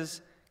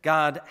promises,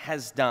 God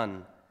has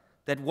done.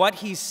 That what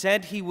he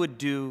said he would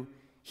do,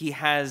 he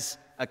has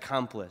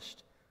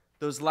accomplished.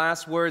 Those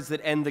last words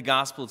that end the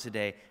gospel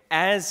today,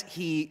 as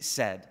he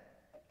said.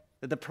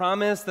 That the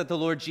promise that the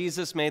Lord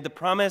Jesus made, the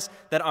promise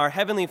that our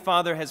Heavenly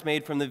Father has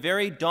made from the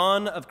very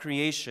dawn of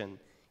creation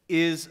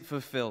is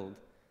fulfilled.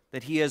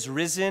 That he has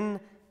risen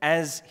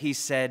as he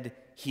said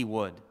he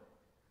would.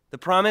 The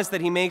promise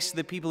that he makes to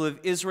the people of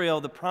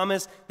Israel, the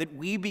promise that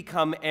we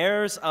become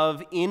heirs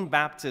of in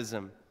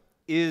baptism,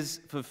 is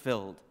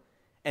fulfilled.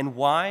 And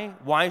why?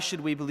 Why should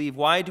we believe?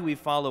 Why do we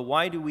follow?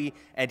 Why do we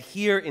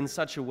adhere in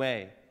such a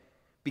way?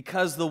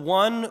 Because the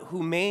one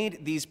who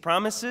made these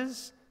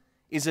promises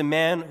is a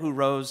man who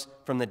rose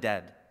from the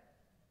dead.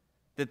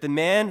 That the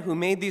man who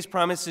made these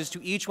promises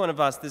to each one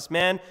of us, this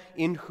man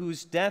in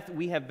whose death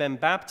we have been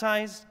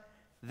baptized,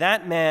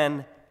 that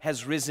man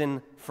has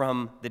risen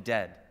from the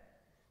dead.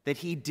 That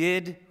he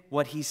did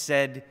what he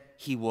said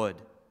he would.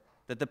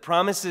 That the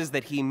promises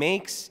that he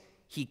makes,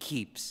 he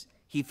keeps,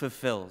 he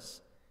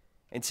fulfills.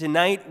 And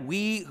tonight,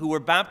 we who were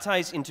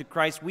baptized into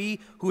Christ, we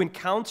who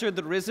encountered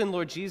the risen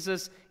Lord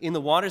Jesus in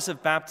the waters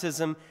of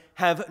baptism,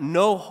 have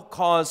no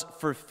cause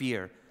for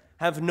fear,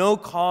 have no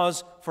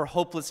cause for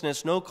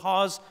hopelessness, no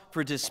cause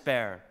for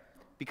despair.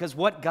 Because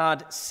what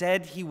God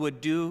said he would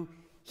do,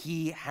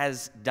 he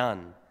has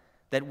done.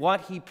 That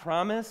what he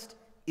promised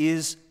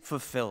is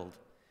fulfilled.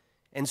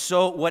 And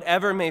so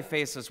whatever may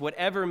face us,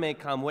 whatever may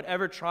come,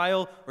 whatever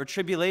trial or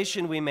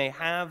tribulation we may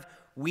have,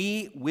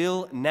 we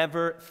will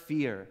never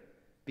fear.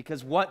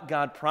 Because what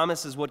God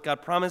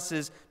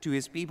promises to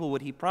his people,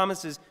 what he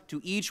promises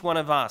to each one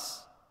of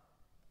us,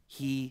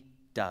 he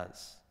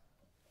does.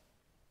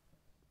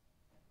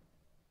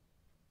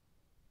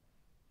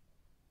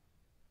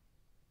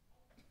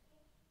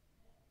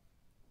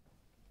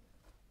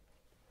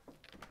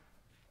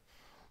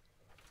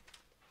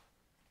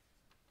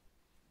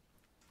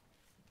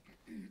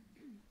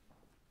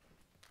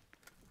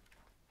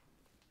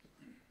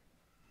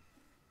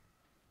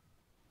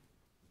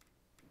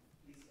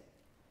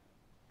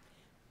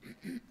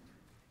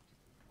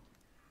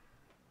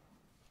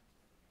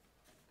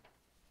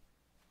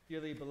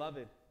 Dearly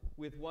beloved,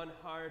 with one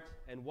heart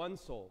and one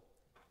soul,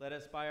 let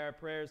us by our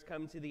prayers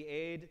come to the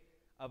aid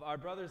of our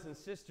brothers and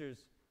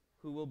sisters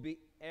who will be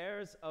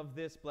heirs of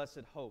this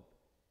blessed hope.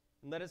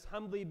 And let us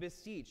humbly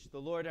beseech the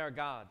Lord our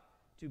God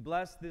to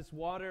bless this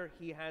water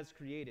he has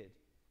created,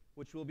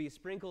 which will be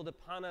sprinkled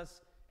upon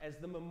us as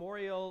the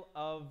memorial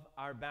of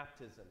our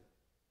baptism.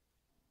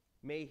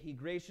 May he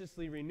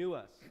graciously renew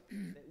us,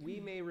 that we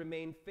may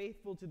remain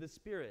faithful to the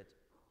Spirit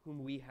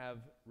whom we have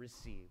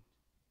received.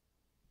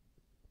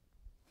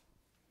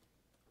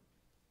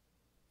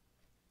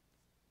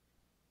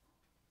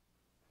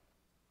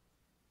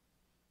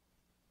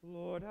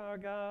 Lord our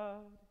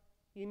God,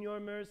 in your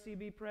mercy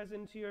be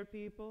present to your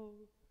people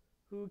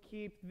who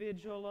keep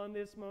vigil on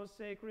this most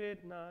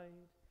sacred night,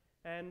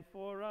 and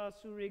for us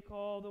who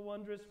recall the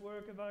wondrous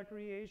work of our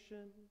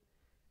creation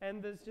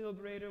and the still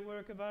greater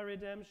work of our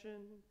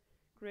redemption,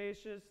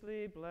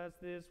 graciously bless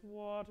this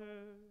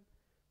water.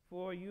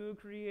 For you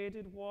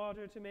created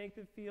water to make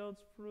the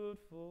fields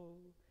fruitful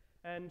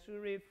and to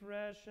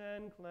refresh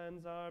and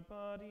cleanse our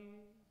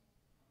bodies.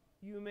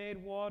 You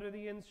made water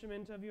the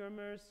instrument of your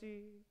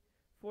mercy,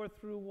 for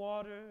through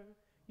water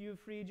you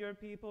freed your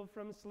people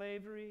from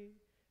slavery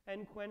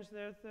and quenched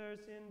their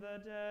thirst in the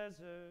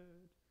desert.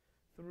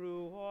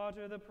 Through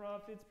water the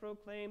prophets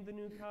proclaimed the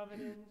new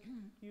covenant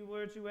you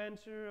were to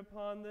enter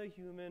upon the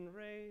human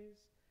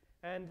race.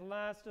 And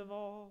last of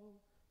all,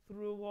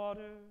 through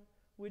water,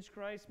 which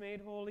Christ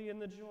made holy in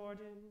the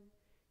Jordan,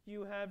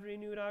 you have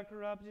renewed our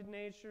corrupted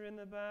nature in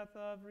the bath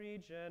of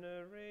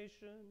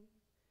regeneration.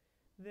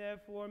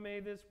 Therefore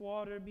may this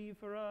water be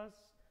for us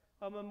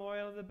a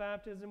memorial of the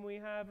baptism we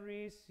have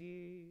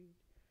received,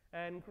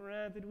 and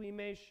grant that we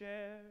may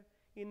share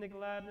in the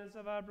gladness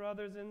of our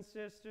brothers and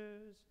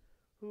sisters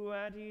who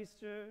at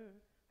Easter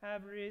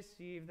have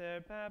received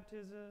their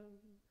baptism.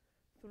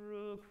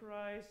 Through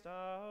Christ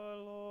our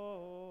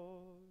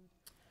Lord.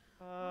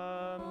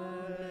 Amen.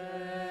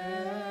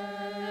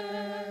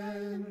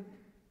 Amen.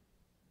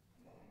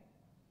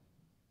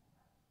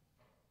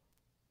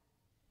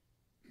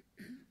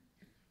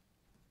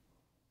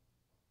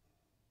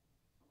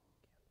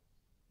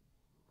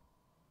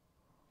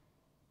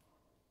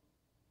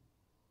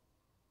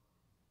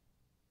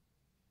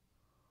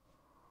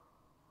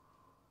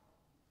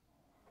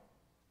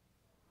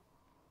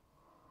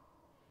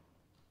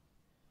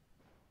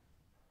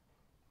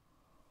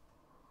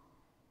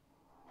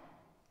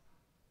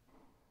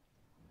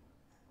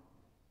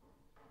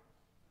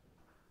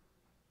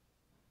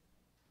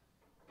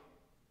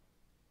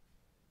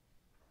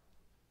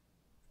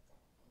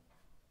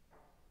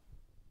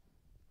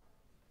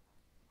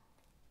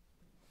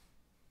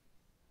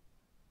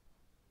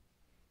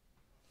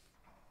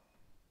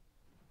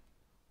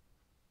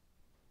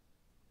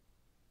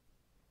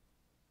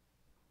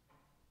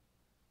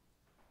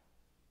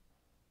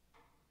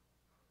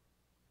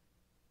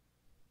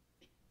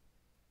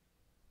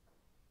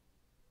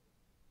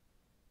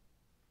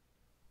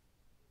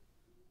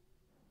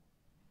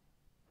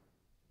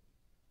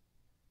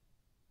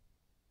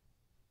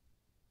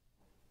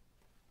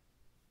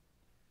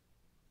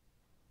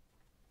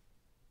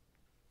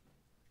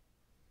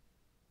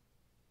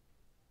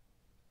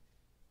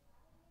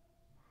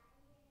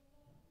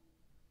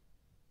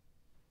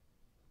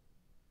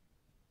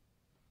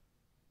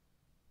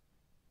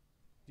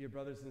 Dear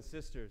brothers and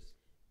sisters,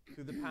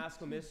 through the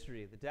Paschal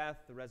mystery, the death,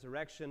 the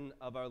resurrection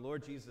of our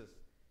Lord Jesus,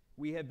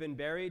 we have been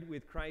buried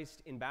with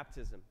Christ in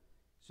baptism,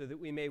 so that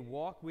we may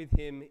walk with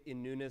him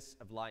in newness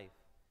of life.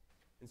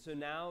 And so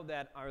now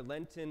that our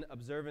Lenten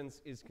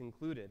observance is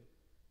concluded,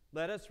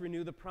 let us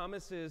renew the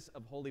promises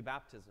of holy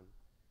baptism,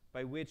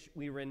 by which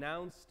we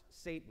renounced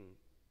Satan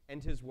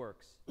and his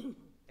works,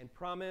 and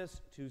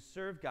promise to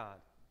serve God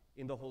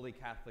in the Holy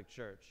Catholic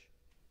Church.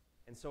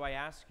 And so I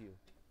ask you,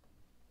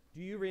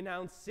 do you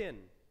renounce sin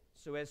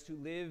so as to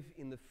live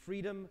in the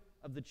freedom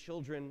of the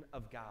children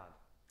of God?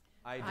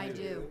 I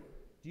do.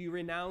 Do you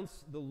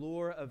renounce the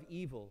lure of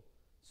evil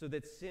so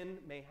that sin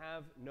may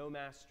have no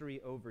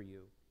mastery over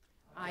you?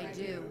 I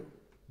do.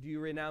 Do you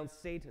renounce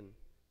Satan,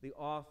 the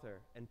author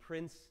and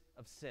prince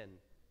of sin?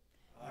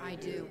 I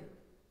do.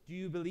 Do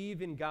you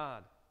believe in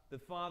God, the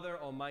Father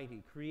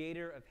Almighty,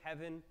 creator of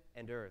heaven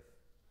and earth?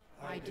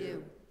 I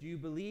do. Do you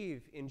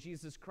believe in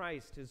Jesus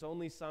Christ, his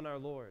only Son, our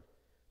Lord,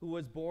 who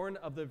was born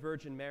of the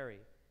Virgin Mary,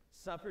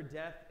 suffered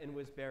death and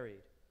was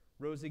buried,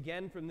 rose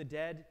again from the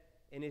dead,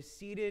 and is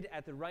seated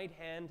at the right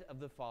hand of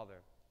the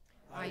Father?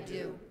 I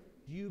do.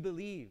 Do you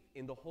believe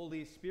in the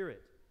Holy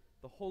Spirit,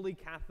 the Holy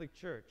Catholic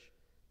Church,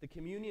 the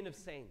communion of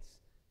saints,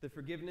 the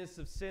forgiveness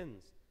of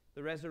sins,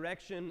 the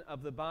resurrection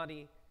of the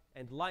body,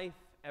 and life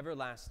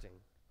everlasting?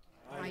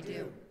 I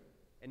do.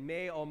 And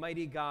may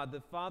Almighty God,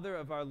 the Father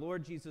of our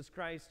Lord Jesus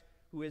Christ,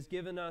 who has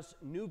given us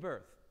new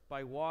birth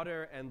by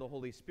water and the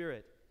Holy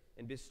Spirit,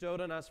 and bestowed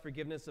on us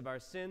forgiveness of our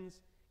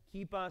sins,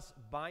 keep us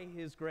by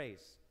his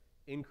grace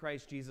in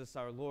Christ Jesus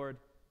our Lord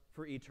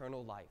for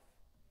eternal life.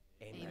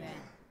 Amen.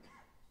 Amen.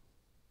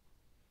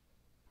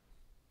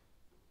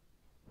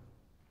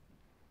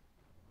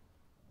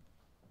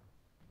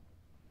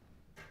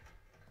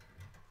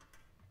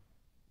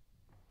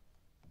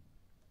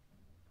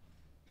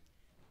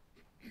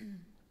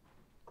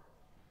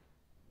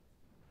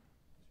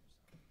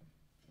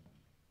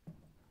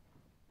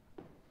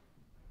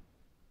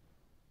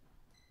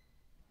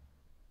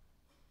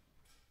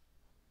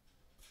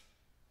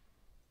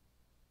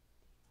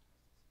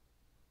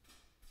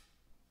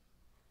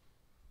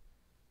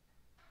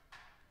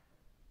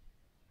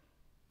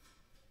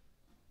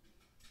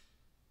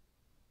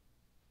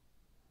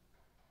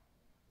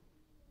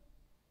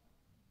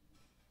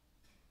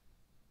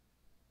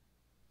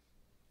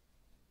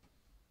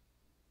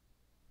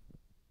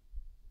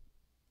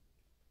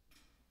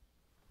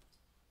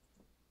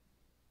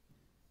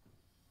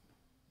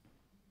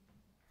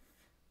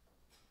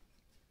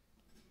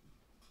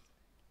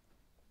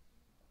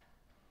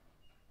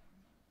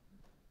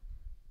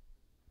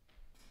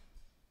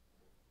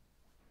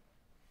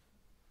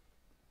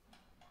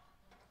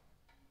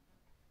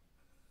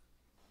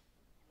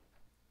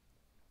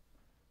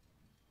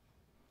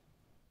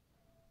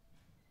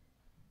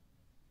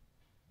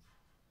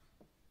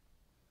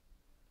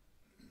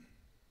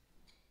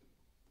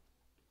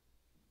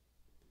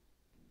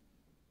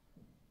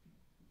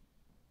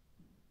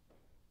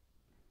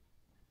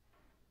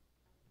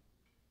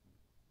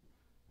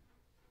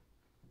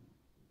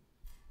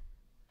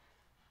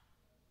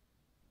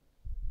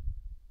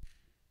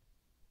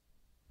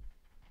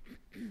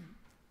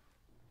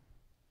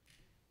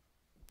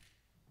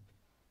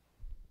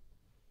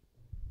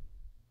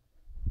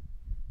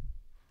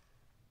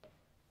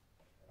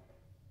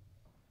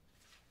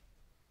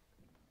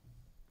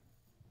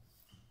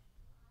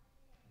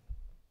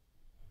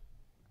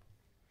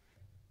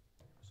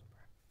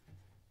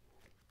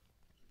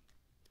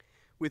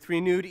 With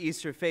renewed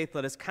Easter faith,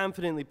 let us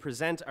confidently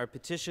present our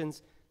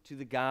petitions to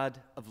the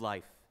God of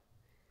life.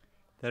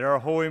 That our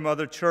Holy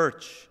Mother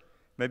Church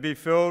may be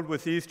filled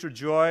with Easter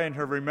joy in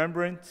her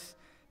remembrance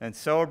and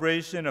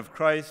celebration of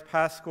Christ's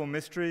Paschal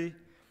mystery,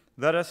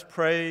 let us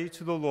pray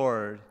to the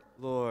Lord.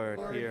 Lord,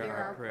 hear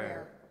our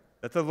prayer.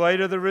 That the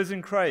light of the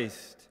risen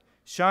Christ,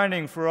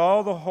 shining for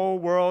all the whole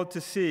world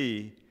to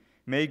see,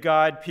 may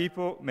guide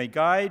people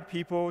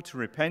to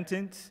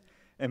repentance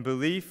and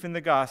belief in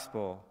the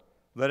gospel.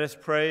 Let us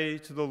pray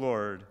to the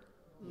Lord.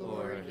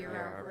 Lord, hear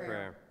our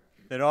prayer.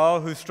 That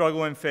all who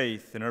struggle in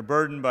faith and are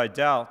burdened by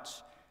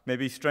doubt may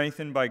be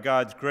strengthened by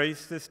God's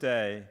grace this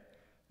day.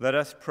 Let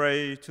us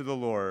pray to the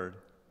Lord.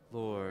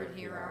 Lord,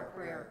 Hear our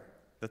prayer.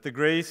 That the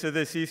grace of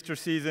this Easter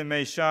season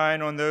may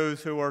shine on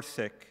those who are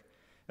sick,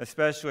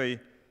 especially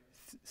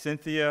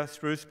Cynthia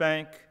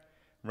Sprucebank,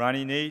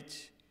 Ronnie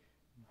Nate,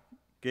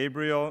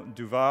 Gabriel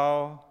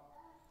Duval,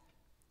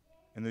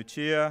 and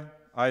Lucia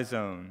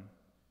Izone.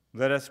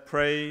 Let us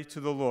pray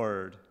to the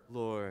Lord.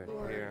 Lord,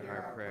 hear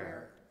our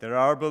prayer. That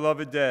our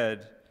beloved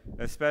dead,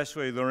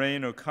 especially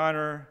Lorraine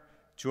O'Connor,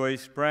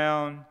 Joyce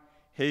Brown,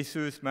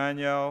 Jesus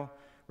Manuel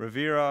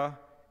Rivera,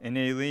 and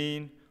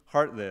Aileen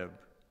Hartlib,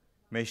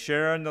 may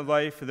share in the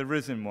life of the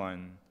risen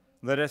one.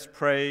 Let us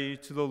pray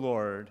to the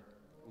Lord.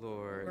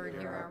 Lord,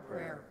 Hear our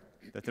prayer.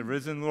 That the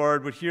risen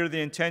Lord would hear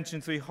the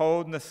intentions we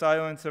hold in the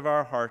silence of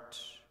our heart.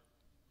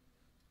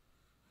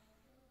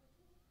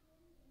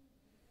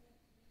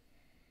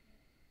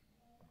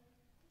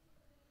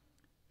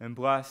 And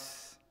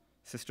bless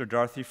Sister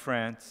Dorothy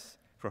France,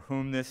 for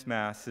whom this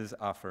Mass is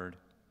offered.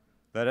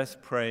 Let us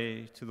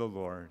pray to the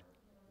Lord.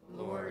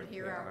 Lord,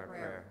 hear our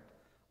prayer.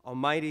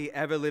 Almighty,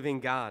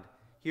 ever-living God,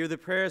 hear the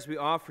prayers we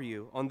offer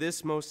you on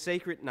this most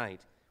sacred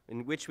night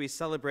in which we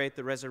celebrate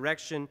the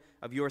resurrection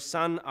of your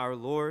Son, our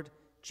Lord,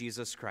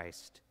 Jesus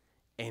Christ.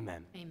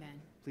 Amen. Amen.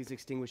 Please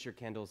extinguish your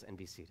candles and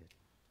be seated.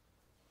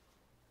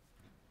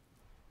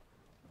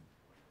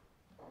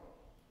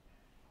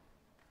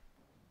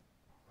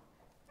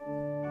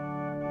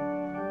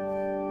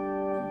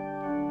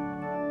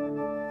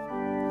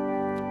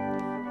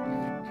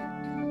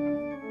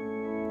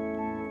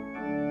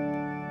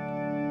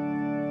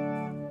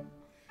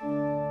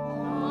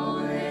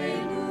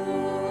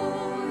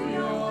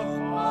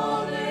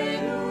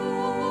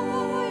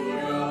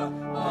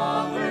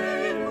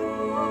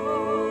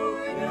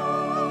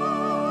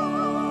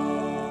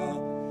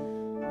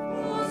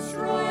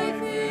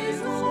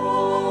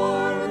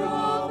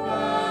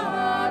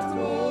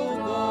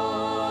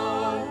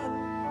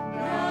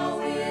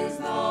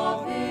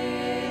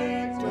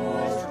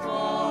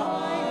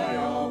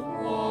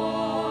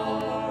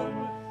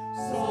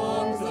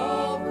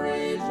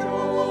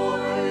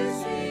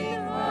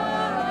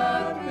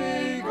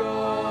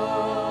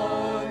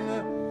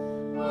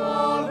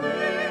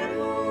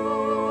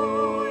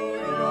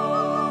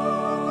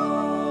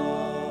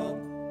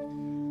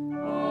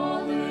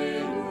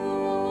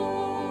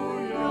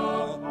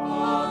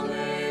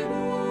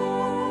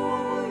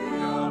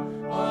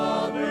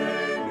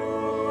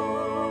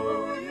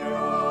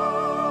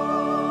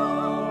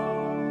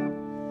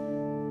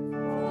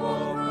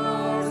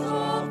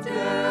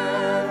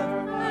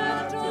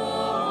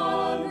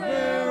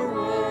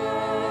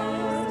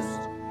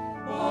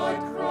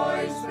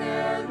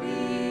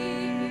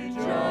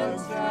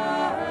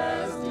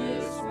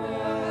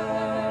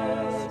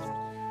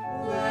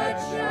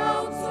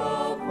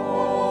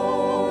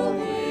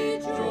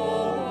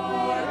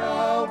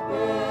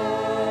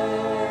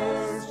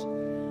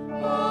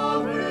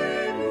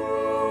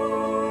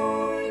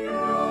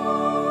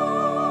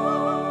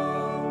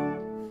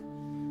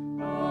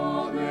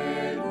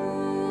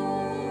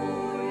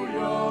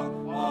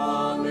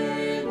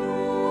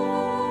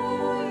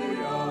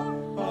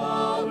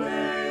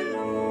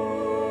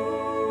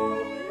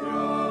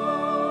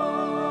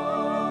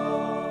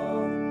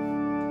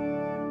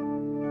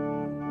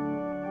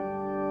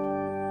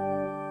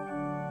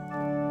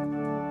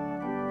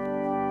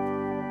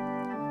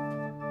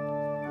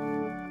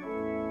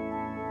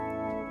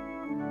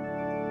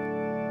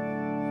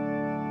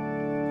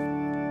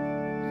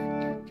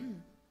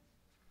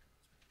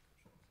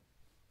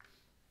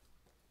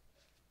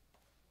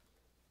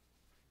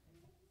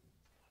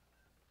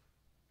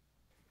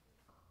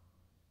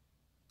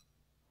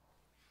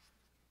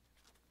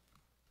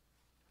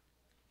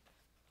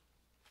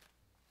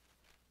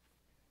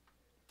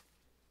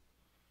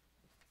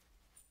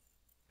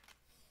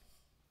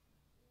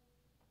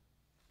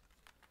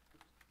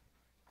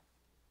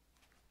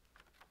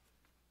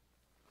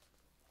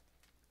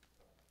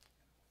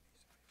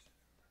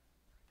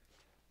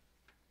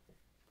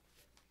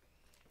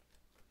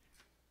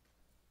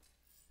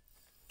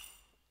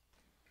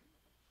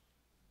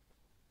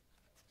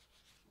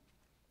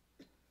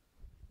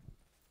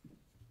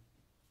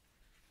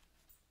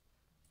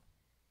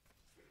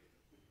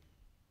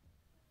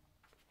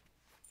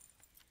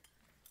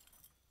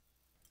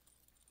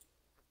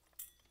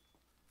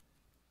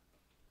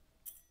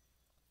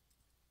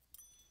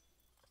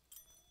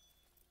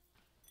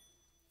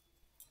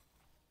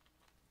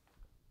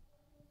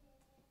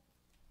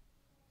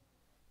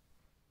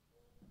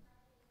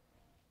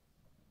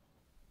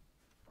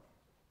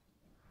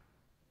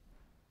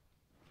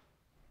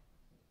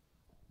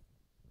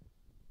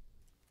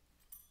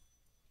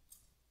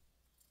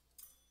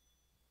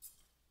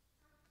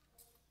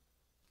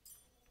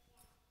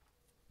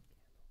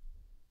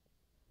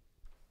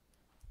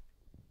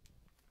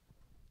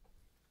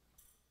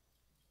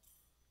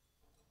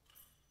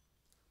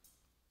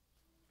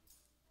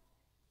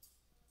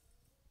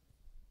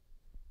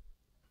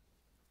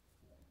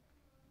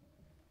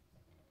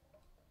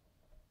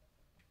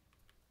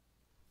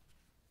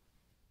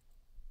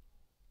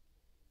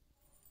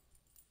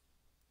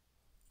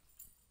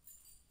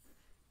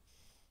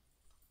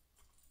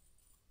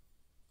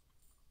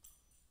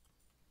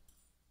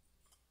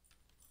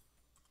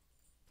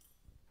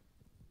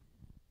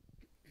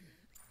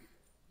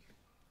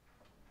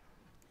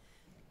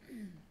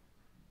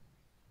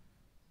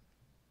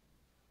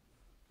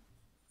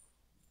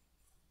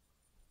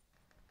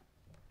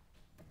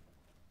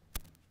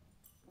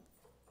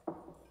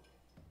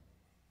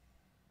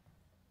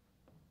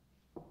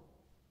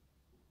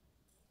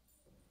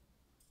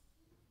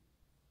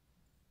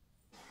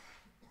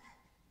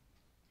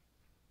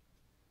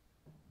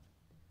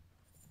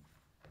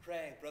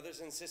 Pray,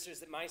 brothers and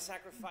sisters, that my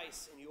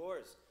sacrifice and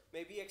yours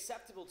may be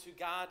acceptable to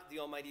God, the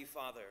Almighty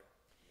Father.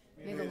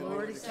 May the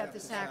Lord accept the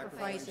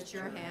sacrifice at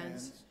your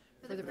hands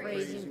for the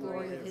praise and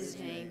glory of his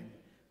name,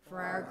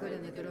 for our good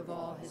and the good of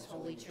all his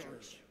holy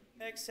church.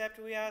 Accept,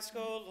 we ask,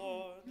 O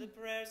Lord, the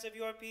prayers of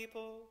your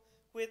people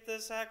with the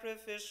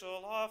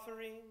sacrificial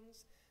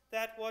offerings,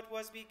 that what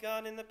was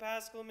begun in the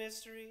Paschal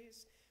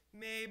mysteries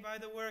may, by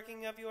the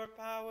working of your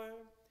power,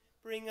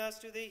 bring us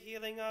to the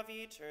healing of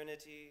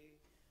eternity.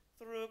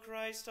 Through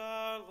Christ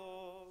our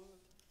Lord.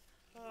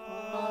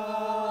 Amen.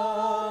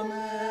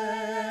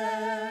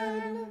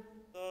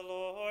 The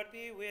Lord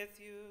be with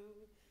you.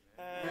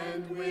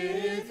 And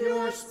with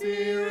your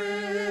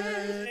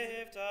spirit.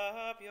 Lift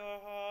up your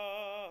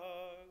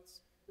hearts.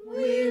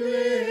 We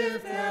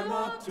lift them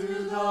up to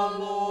the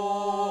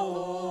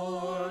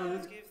Lord.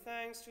 Let's give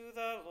thanks to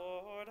the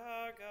Lord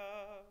our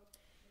God.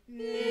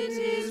 It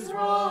is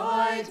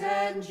right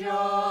and just.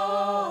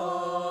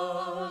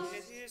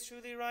 It is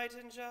truly right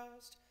and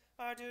just,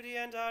 our duty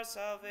and our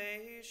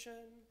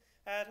salvation,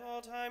 at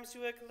all times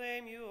to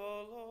acclaim you,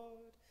 O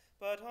Lord,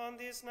 but on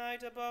this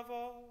night above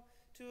all,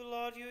 to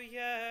laud you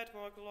yet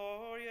more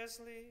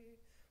gloriously,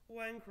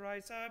 when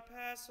Christ our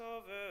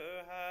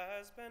Passover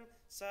has been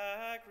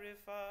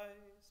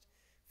sacrificed.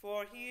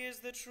 For he is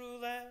the true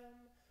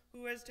Lamb,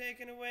 who has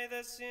taken away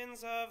the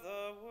sins of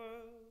the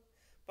world.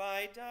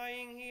 By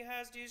dying he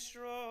has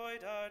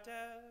destroyed our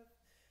death,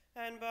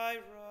 and by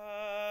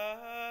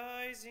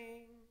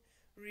rising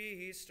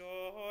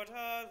restored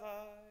our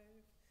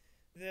life.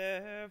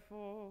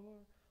 Therefore,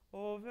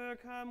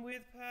 overcome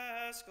with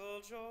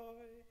paschal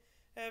joy,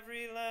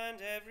 every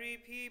land, every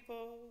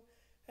people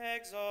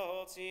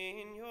exalts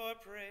in your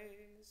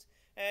praise,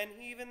 and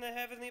even the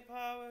heavenly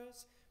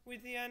powers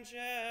with the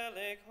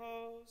angelic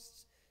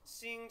hosts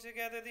sing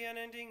together the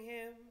unending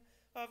hymn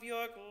of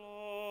your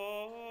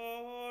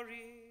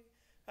glory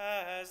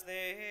as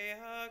they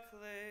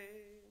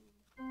acclaim.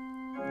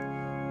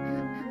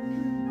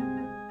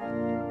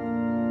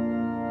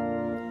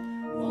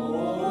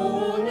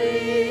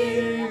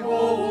 Holy,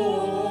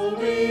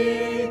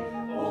 holy,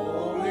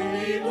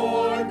 holy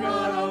Lord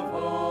God of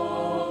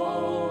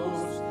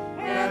hosts,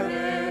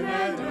 heaven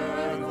and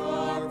earth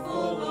are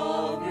full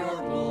of your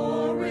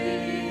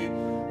glory.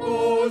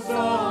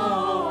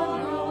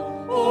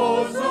 Hosanna,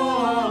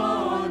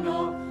 Hosanna,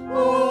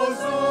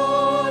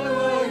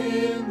 Hosanna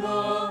in the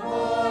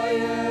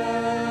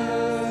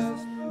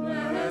highest.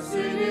 Blessed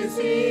is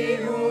he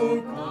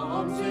who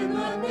comes in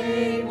the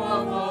name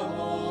of the Lord.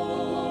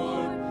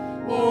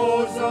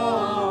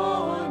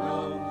 Hosanna,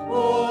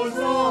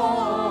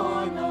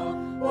 Hosanna,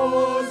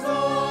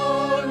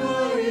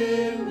 Hosanna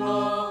in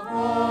the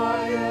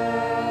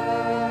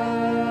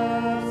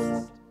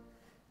highest.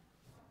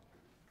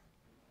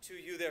 To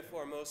you,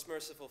 therefore, most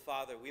merciful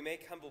Father, we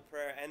make humble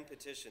prayer and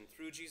petition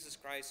through Jesus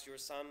Christ, your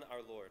Son,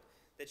 our Lord,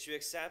 that you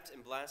accept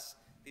and bless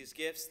these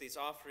gifts, these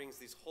offerings,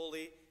 these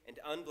holy and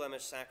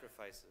unblemished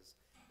sacrifices,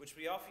 which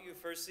we offer you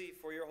firstly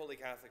for your holy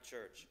Catholic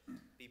Church.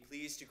 Be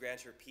pleased to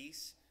grant her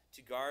peace,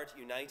 to guard,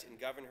 unite, and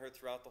govern her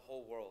throughout the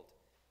whole world,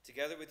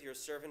 together with your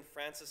servant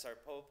Francis, our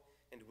Pope,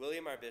 and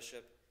William, our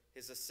Bishop,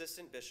 his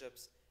assistant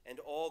bishops, and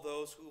all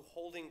those who,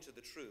 holding to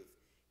the truth,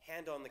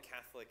 hand on the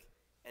Catholic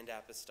and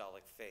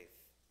apostolic faith.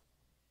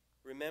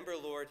 Remember,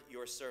 Lord,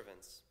 your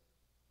servants,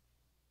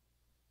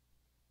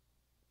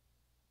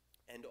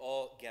 and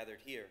all gathered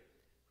here,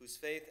 whose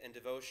faith and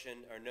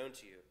devotion are known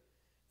to you.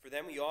 For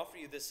them we offer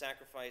you this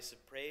sacrifice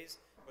of praise,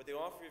 or they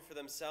offer it for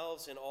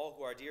themselves and all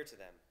who are dear to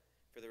them,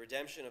 for the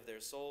redemption of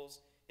their souls,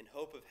 in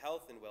hope of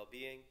health and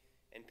well-being,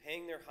 and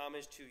paying their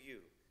homage to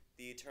you,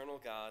 the eternal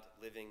God,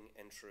 living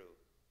and true.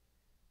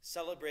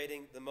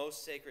 Celebrating the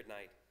most sacred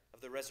night of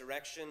the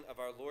resurrection of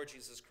our Lord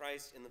Jesus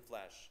Christ in the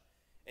flesh,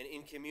 and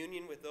in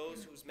communion with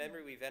those whose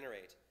memory we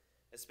venerate,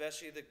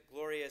 especially the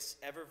glorious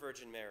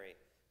ever-Virgin Mary,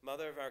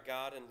 Mother of our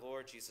God and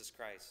Lord Jesus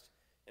Christ,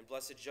 and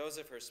blessed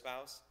Joseph, her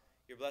spouse,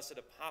 your blessed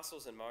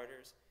apostles and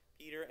martyrs,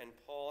 Peter and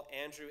Paul,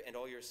 Andrew, and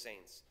all your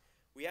saints.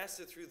 We ask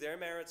that through their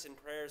merits and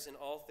prayers in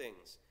all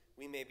things,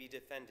 we may be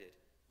defended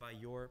by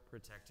your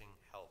protecting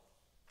help.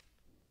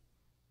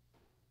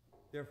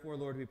 Therefore,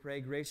 Lord, we pray,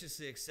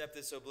 graciously accept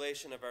this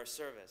oblation of our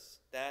service,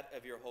 that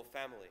of your whole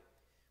family,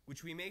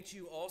 which we make to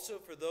you also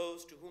for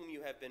those to whom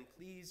you have been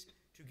pleased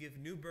to give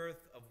new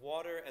birth of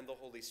water and the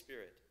Holy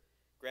Spirit,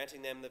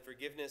 granting them the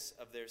forgiveness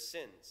of their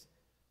sins.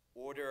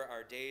 Order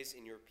our days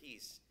in your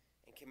peace,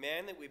 and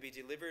command that we be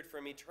delivered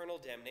from eternal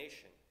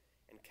damnation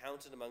and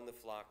counted among the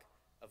flock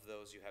of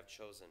those you have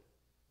chosen.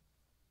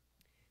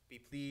 Be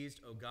pleased,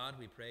 O God,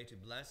 we pray, to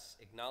bless,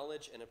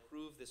 acknowledge, and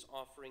approve this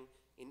offering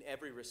in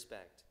every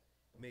respect.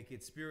 Make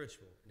it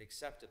spiritual and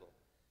acceptable,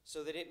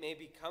 so that it may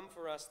become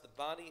for us the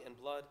body and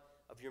blood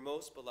of your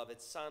most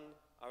beloved Son,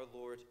 our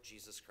Lord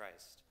Jesus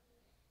Christ.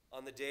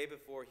 On the day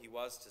before he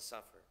was to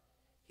suffer,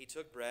 he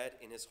took bread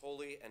in his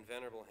holy and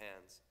venerable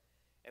hands,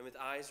 and with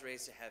eyes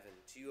raised to heaven,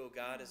 to you, O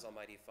God, as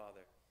Almighty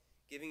Father,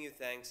 giving you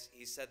thanks,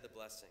 he said the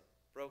blessing,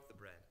 broke the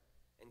bread,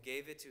 and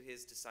gave it to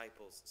his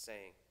disciples,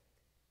 saying,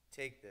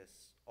 "Take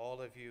this,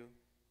 all of you,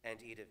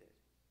 and eat of it.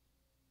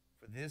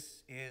 For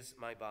this is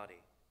my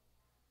body,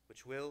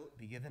 which will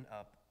be given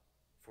up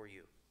for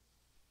you."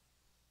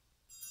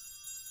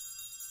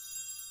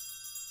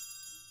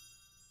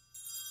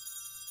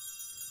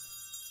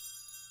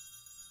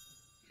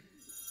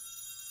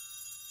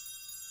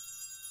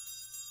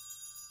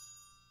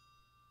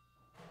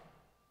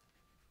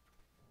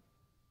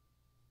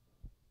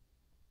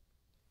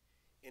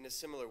 In a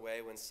similar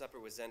way, when supper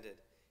was ended,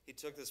 he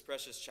took this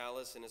precious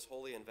chalice in his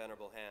holy and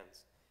venerable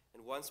hands,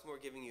 and once more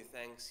giving you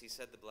thanks, he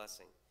said the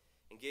blessing,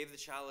 and gave the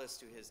chalice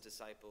to his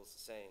disciples,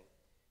 saying,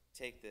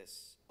 "Take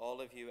this, all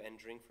of you, and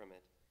drink from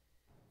it.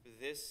 For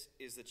this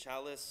is the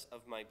chalice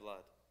of my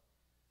blood,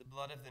 the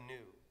blood of the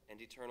new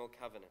and eternal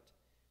covenant,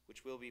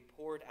 which will be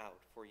poured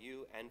out for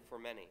you and for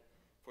many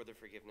for the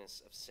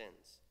forgiveness of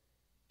sins.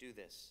 Do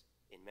this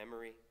in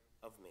memory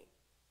of me."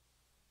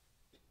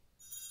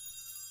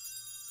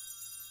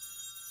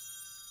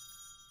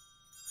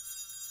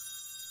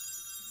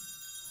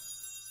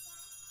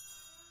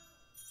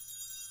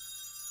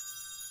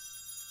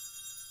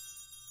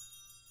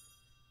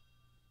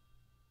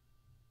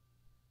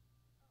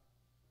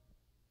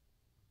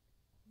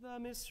 The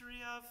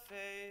mystery of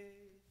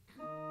faith.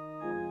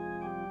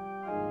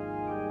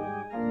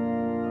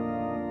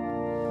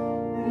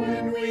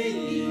 When we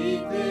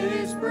eat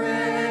this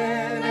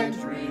bread and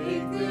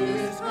drink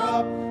this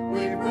cup,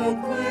 we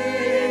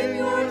proclaim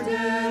your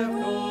death,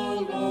 O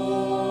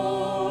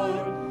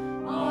Lord,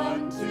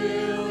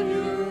 until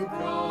you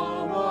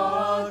come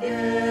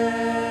again.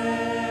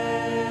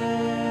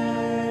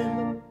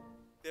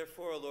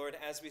 Therefore, O Lord,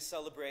 as we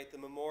celebrate the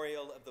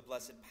memorial of the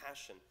Blessed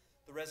Passion,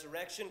 the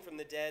resurrection from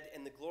the dead,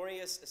 and the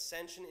glorious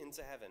ascension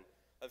into heaven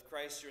of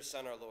Christ your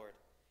Son, our Lord,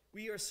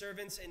 we, your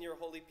servants and your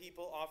holy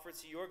people, offer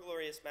to your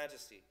glorious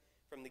majesty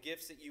from the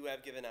gifts that you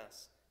have given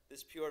us,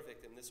 this pure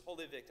victim, this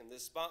holy victim,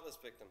 this spotless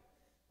victim,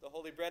 the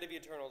holy bread of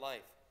eternal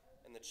life,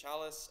 and the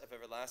chalice of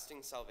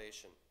everlasting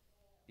salvation.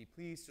 Be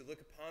pleased to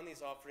look upon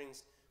these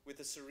offerings with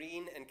a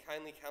serene and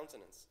kindly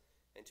countenance,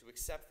 and to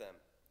accept them,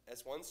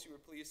 as once you were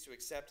pleased to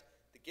accept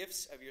the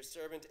gifts of your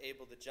servant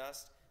Abel the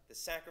just, the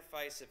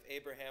sacrifice of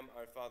Abraham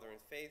our father in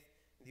faith,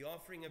 and the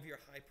offering of your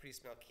high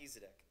priest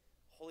Melchizedek,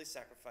 holy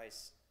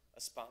sacrifice,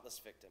 a spotless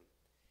victim.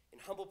 In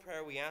humble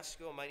prayer we ask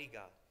you, Almighty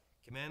God,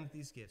 command that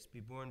these gifts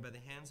be borne by the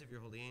hands of your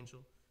holy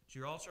angel to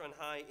your altar on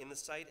high in the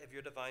sight of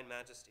your divine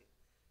majesty,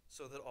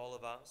 so that all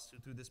of us who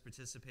through this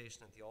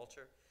participation at the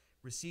altar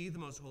receive the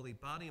most holy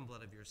body and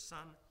blood of your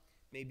Son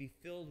may be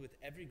filled with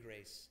every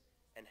grace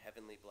and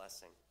heavenly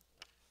blessing.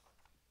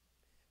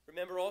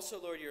 Remember also,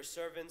 Lord, your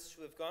servants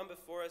who have gone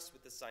before us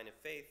with the sign of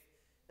faith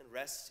and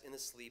rest in the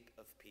sleep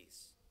of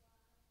peace.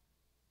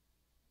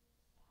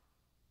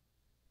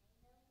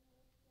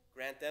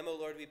 Grant them, O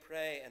Lord, we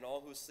pray, and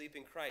all who sleep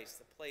in Christ,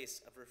 the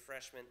place of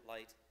refreshment,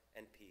 light,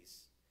 and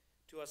peace.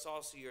 To us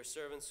also, your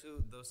servants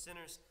who, though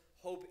sinners,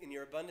 hope in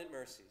your abundant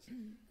mercies,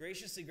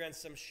 graciously grant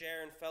some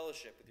share and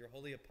fellowship with your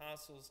holy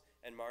apostles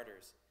and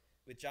martyrs,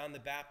 with John the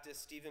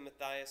Baptist, Stephen,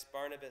 Matthias,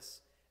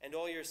 Barnabas, and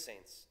all your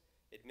saints.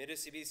 Admit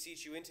us, we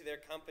beseech you, into their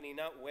company,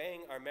 not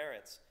weighing our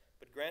merits,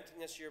 but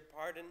granting us your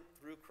pardon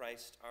through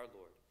Christ our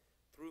Lord,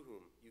 through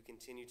whom you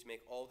continue to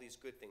make all these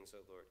good things, O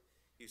Lord.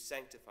 You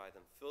sanctify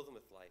them, fill them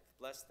with life,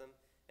 bless them,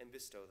 and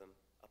bestow them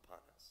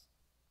upon us.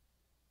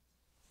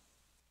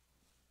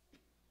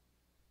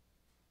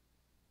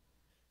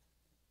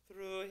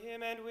 Through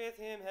him and with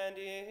him and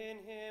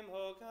in him,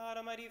 O God,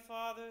 Almighty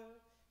Father,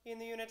 in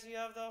the unity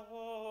of the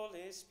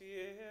Holy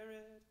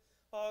Spirit,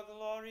 all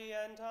glory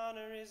and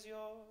honor is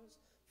yours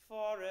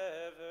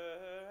forever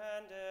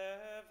and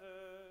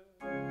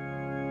ever.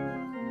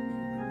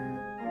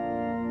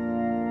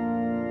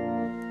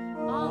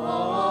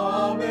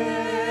 Amen,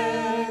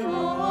 amen,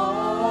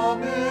 amen,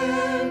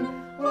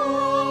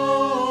 amen,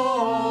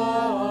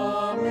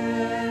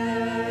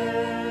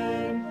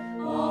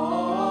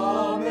 amen,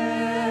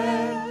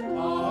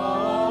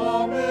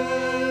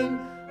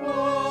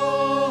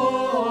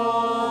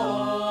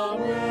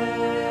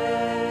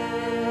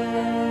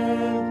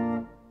 amen.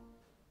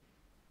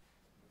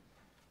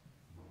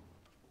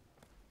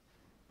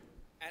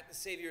 At the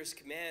Savior's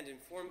command,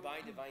 informed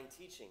by divine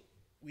teaching,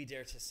 we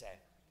dare to say,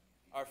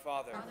 Our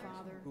Father,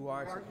 who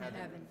art in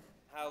heaven,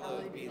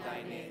 hallowed be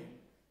thy name.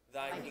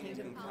 Thy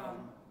kingdom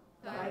come,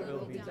 thy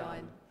will be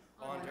done,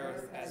 on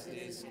earth as it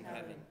is in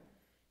heaven.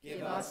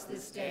 Give us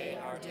this day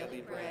our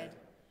daily bread,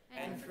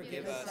 and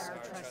forgive us our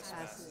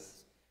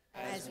trespasses,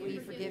 as we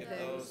forgive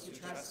those who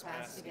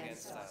trespass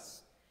against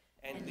us.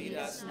 And lead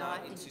us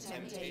not into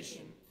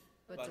temptation,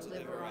 but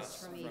deliver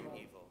us from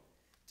evil.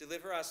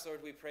 Deliver us,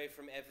 Lord, we pray,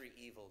 from every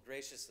evil.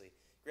 Graciously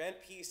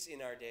grant peace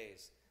in our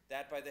days,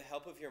 that by the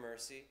help of your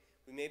mercy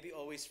we may be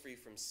always free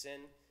from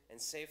sin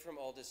and safe from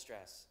all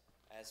distress,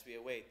 as we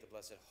await the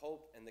blessed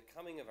hope and the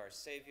coming of our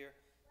Savior,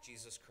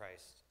 Jesus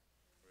Christ.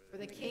 For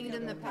the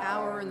kingdom, the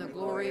power, and the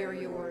glory are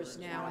yours,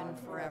 now and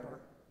forever.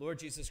 Lord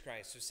Jesus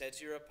Christ, who said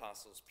to your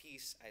apostles,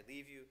 "Peace I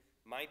leave you,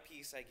 my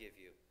peace I give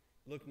you,"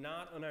 look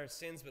not on our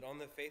sins, but on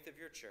the faith of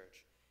your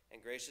church,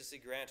 and graciously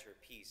grant her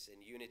peace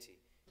and unity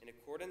in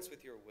accordance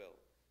with your will,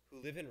 who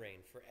live and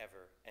reign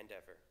forever and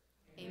ever.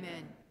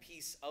 Amen.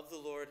 Peace of the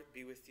Lord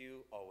be with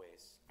you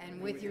always. And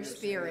with your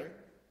spirit.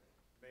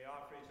 May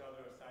offer each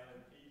other a sign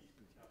of peace.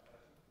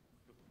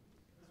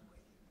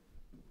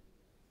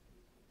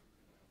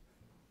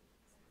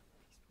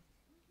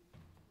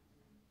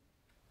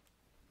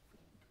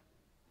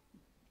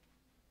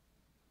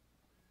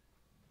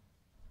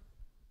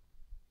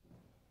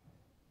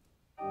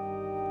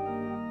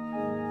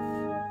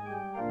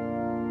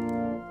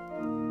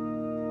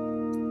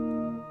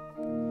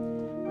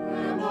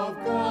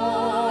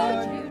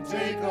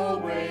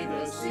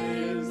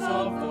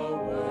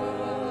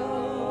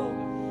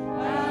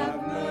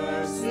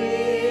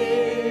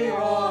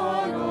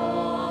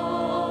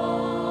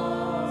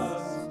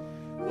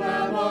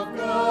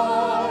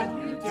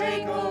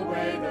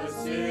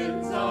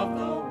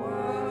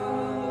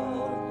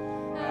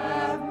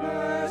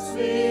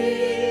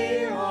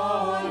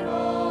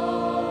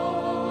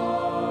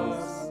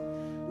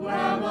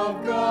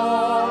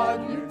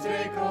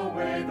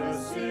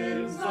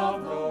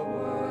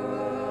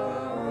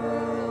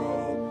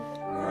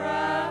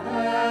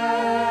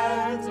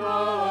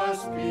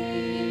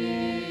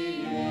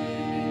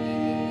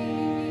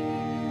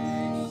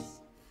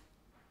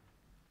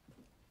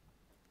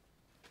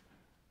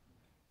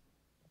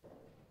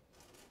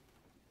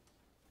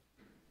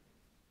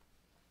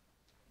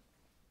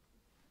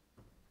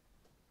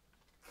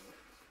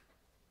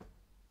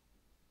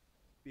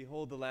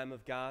 Behold the Lamb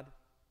of God.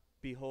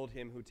 Behold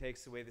him who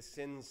takes away the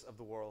sins of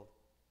the world.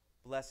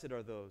 Blessed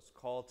are those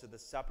called to the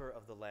supper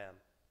of the Lamb.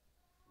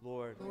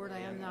 Lord, I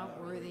am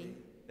not worthy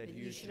that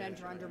you should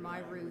enter under my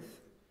roof,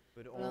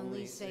 but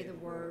only say the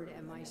word,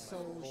 and my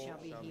soul shall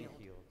be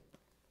healed.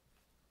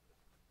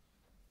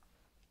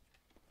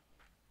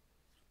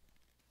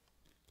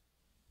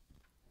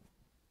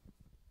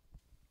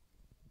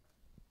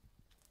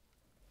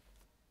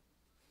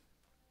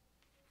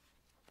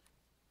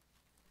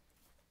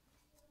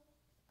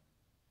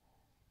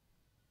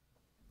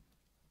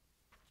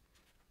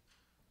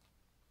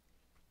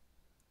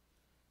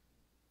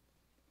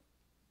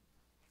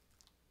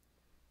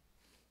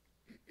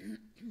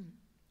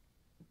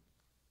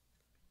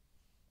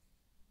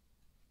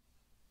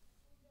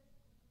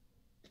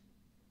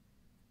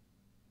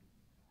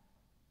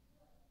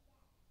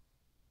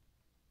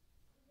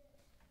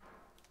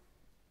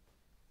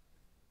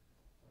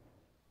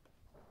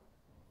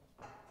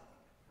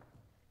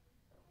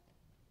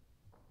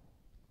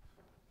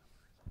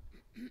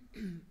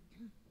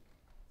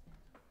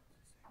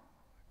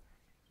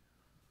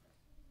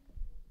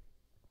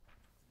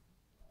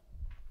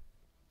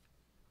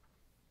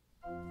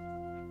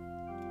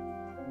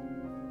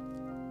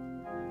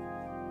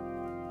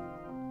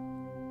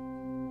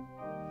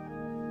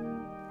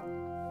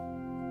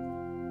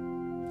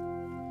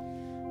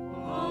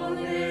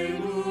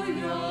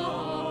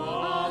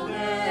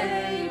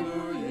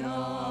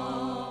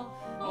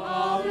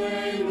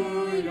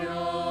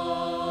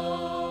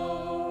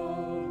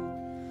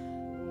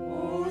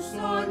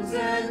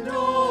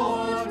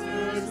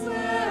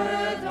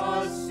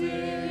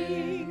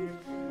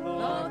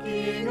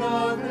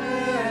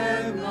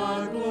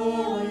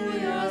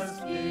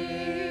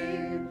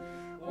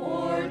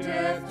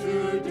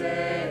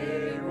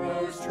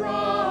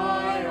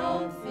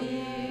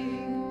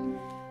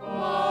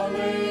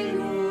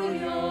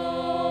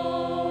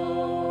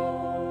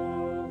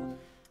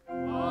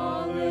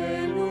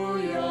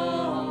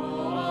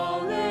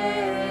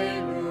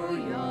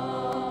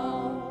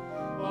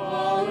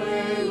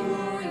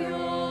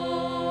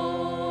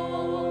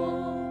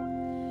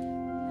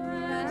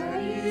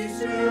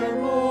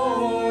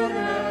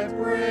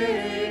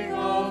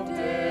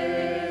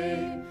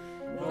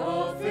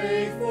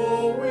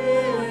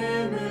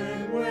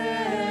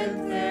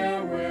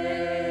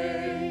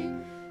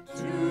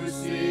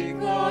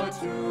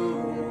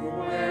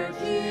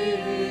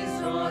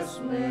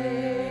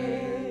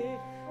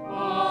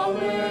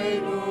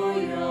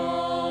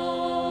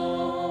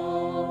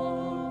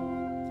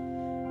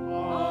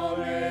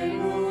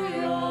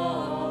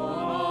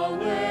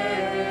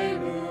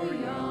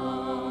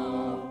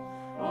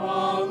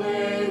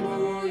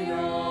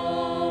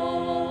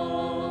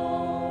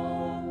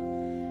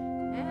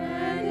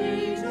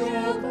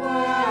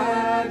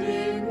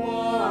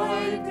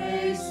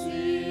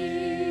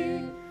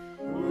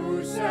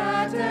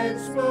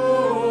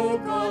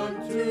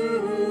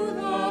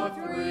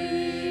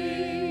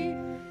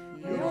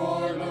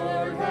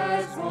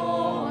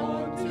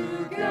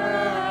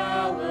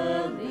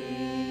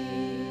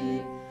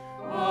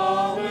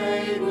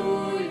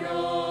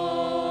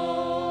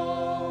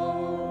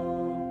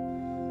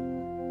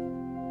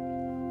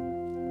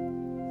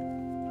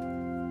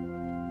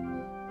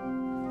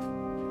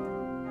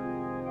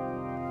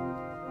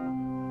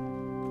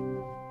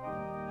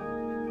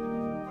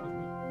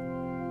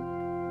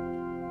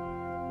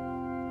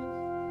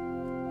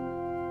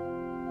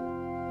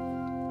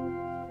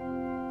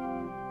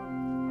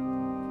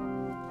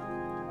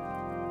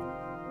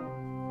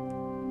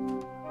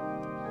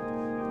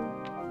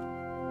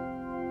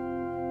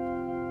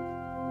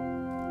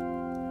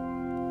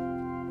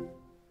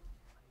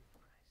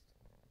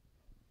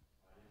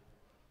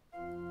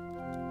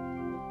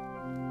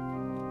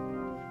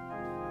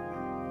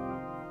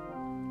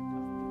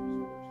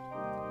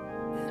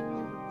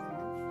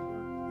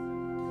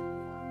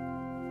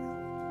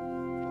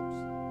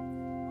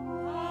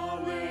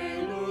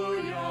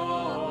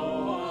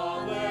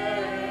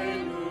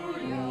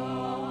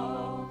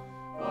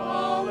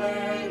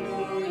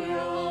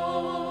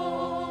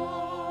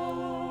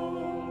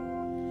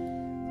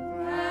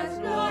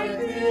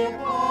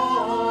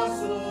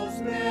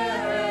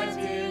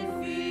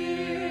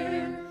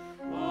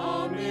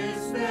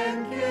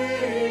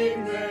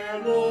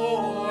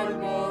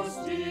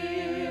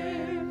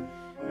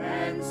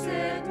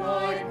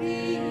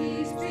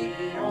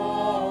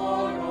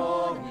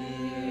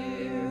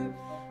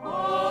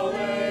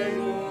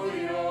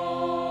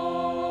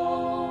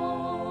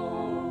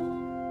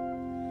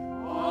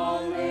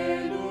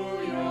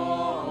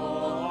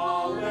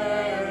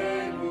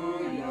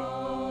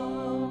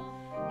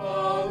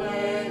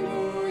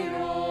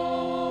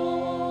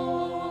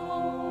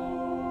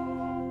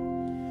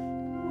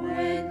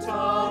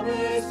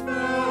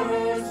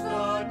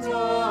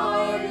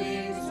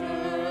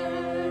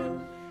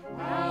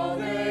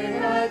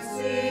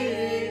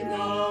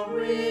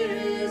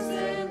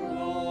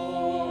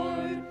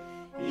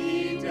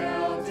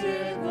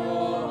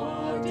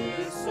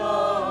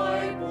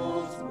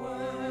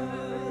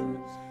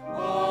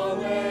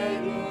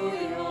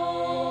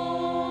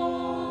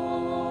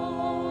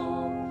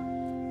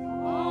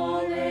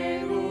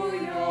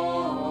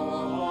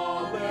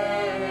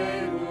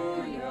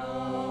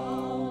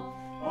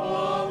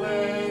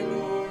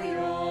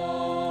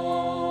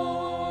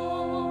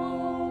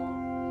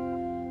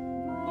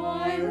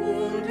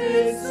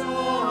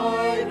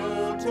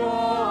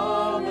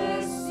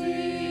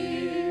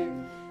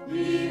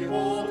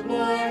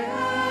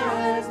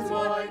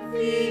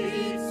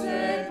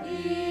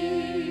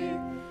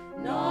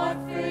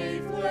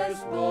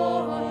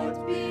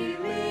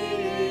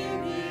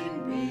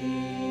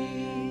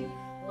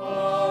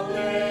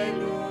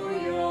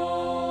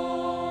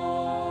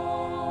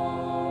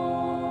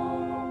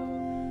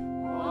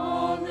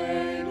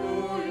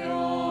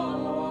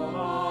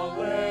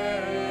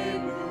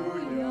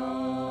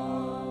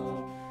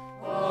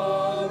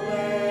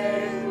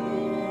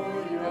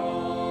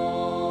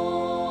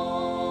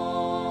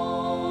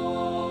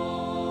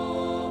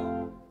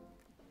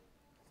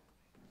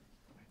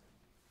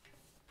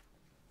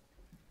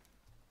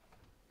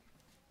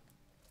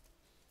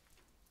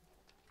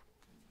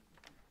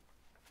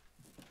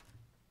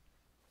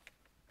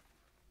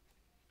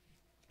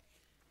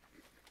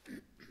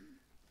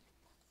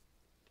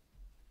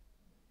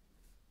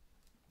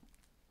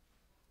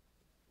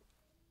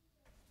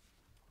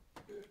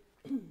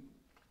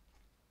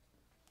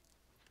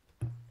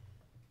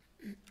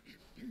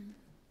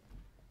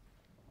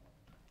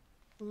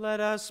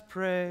 Let us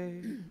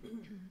pray.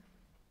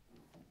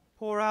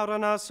 Pour out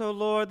on us, O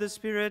Lord, the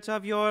Spirit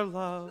of your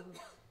love,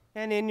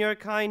 and in your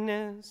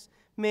kindness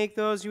make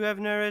those you have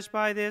nourished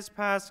by this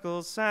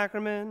Paschal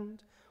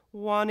sacrament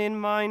one in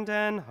mind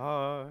and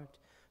heart,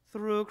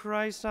 through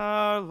Christ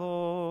our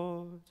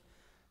Lord.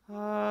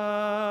 Amen.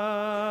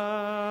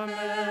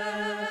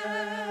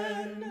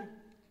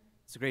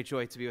 It's a great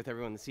joy to be with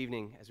everyone this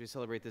evening as we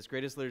celebrate this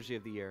greatest liturgy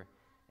of the year.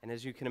 And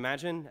as you can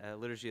imagine, a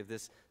liturgy of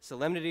this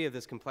solemnity, of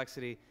this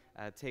complexity,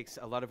 takes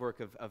a lot of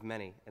work of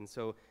many. And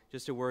so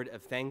just a word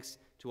of thanks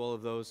to all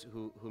of those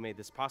who made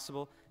this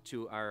possible,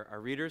 to our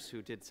readers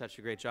who did such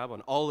a great job on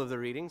all of the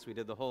readings. We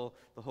did the whole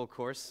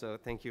course, so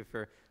thank you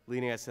for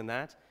leading us in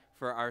that.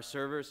 For our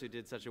servers who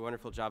did such a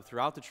wonderful job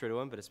throughout the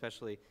Triduum, but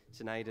especially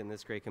tonight in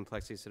this great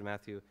complexity, so to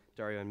Matthew,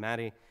 Dario, and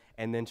Maddie.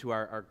 And then to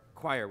our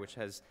choir, which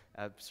has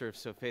served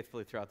so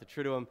faithfully throughout the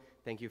Triduum.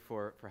 Thank you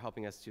for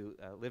helping us to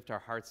lift our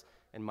hearts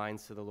and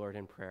minds to the Lord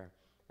in prayer.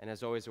 And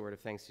as always, a word of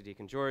thanks to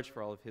Deacon George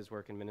for all of his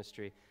work in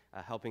ministry,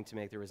 helping to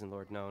make the risen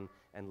Lord known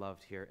and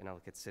loved here in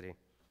Ellicott City.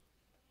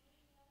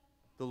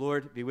 The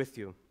Lord be with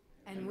you.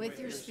 And with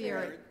your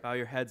spirit. Bow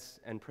your heads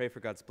and pray for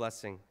God's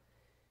blessing.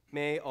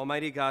 May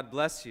Almighty God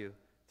bless you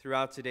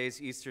throughout today's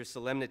Easter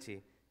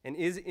solemnity, and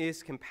in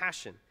his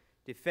compassion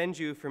defend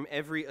you from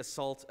every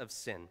assault of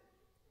sin.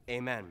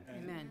 Amen.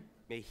 Amen.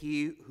 May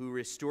he who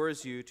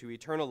restores you to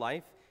eternal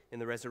life in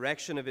the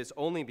resurrection of his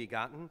only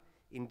begotten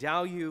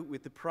endow you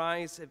with the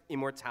prize of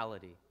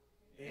immortality.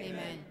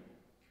 Amen.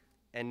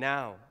 And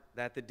now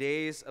that the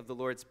days of the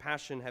Lord's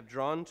Passion have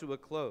drawn to a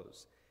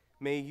close,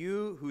 may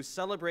you who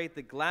celebrate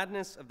the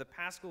gladness of the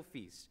Paschal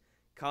feast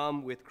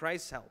come with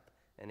Christ's help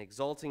and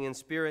exulting in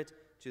spirit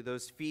to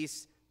those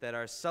feasts that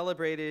are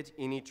celebrated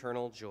in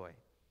eternal joy.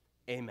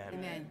 Amen.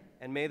 Amen.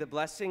 And may the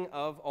blessing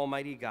of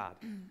Almighty God,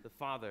 the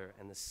Father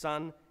and the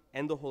Son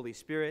and the Holy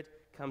Spirit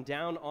come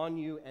down on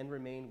you and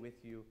remain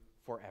with you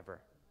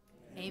forever.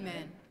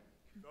 Amen.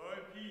 Go in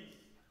peace,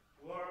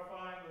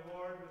 glorifying the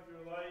Lord with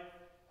your life.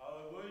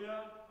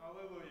 Alleluia,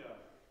 alleluia.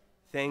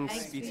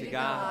 Thanks be to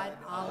God.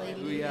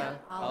 Alleluia,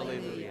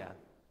 alleluia.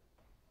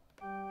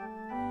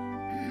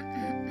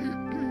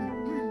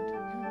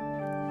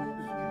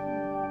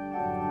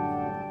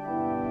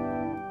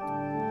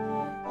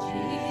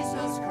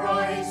 Jesus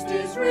Christ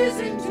is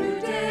risen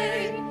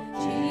today.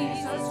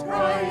 Jesus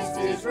Christ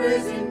is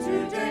risen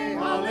today.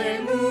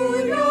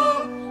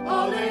 Alleluia,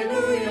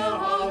 alleluia,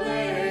 alleluia.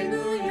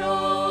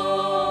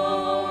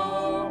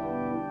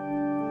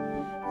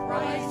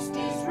 Christ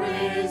is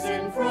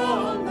risen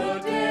from the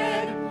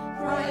dead.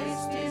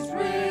 Christ is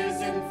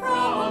risen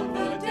from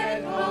the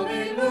dead.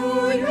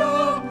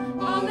 Alleluia,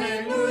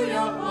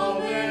 alleluia,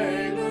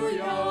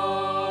 alleluia.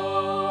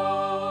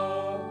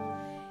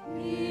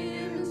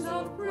 Hymns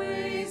of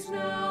praise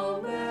now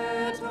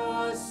let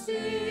us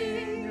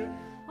sing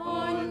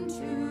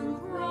unto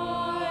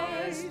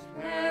Christ,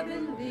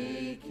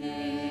 heavenly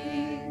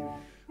King,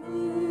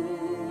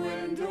 who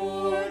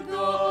endured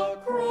the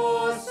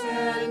cross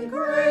and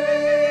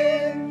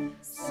grave,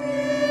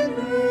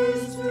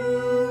 sinners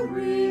to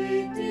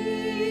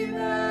redeem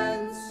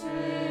and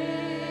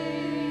save.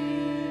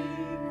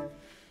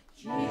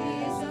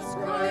 Jesus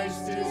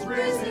Christ is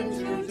risen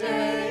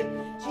today.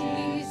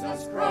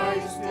 Jesus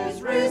Christ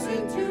is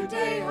risen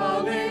today.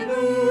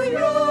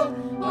 Hallelujah,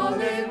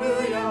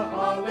 hallelujah,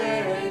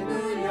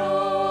 hallelujah.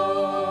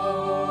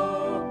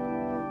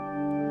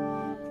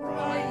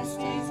 Christ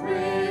is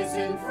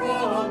risen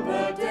from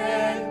the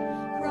dead.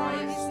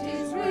 Christ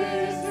is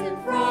risen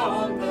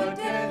from the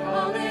dead.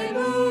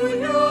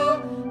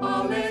 Hallelujah,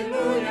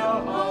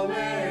 hallelujah,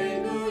 hallelujah.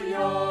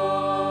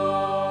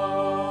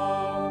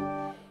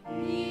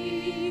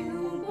 He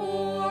who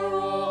bore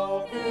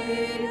all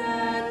pain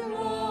and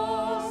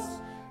loss,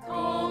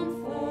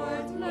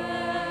 comfortless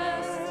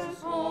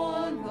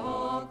on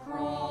the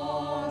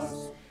cross,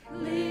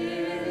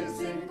 lives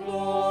in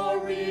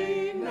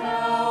glory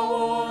now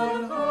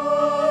on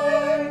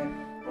high,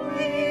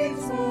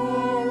 pleads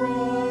for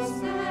us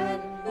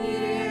and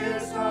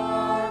hears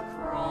our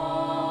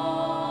cry.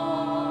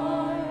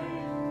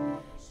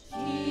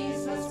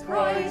 Jesus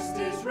Christ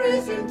is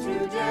risen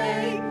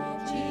today.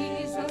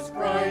 Jesus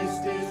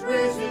Christ is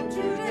risen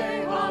today.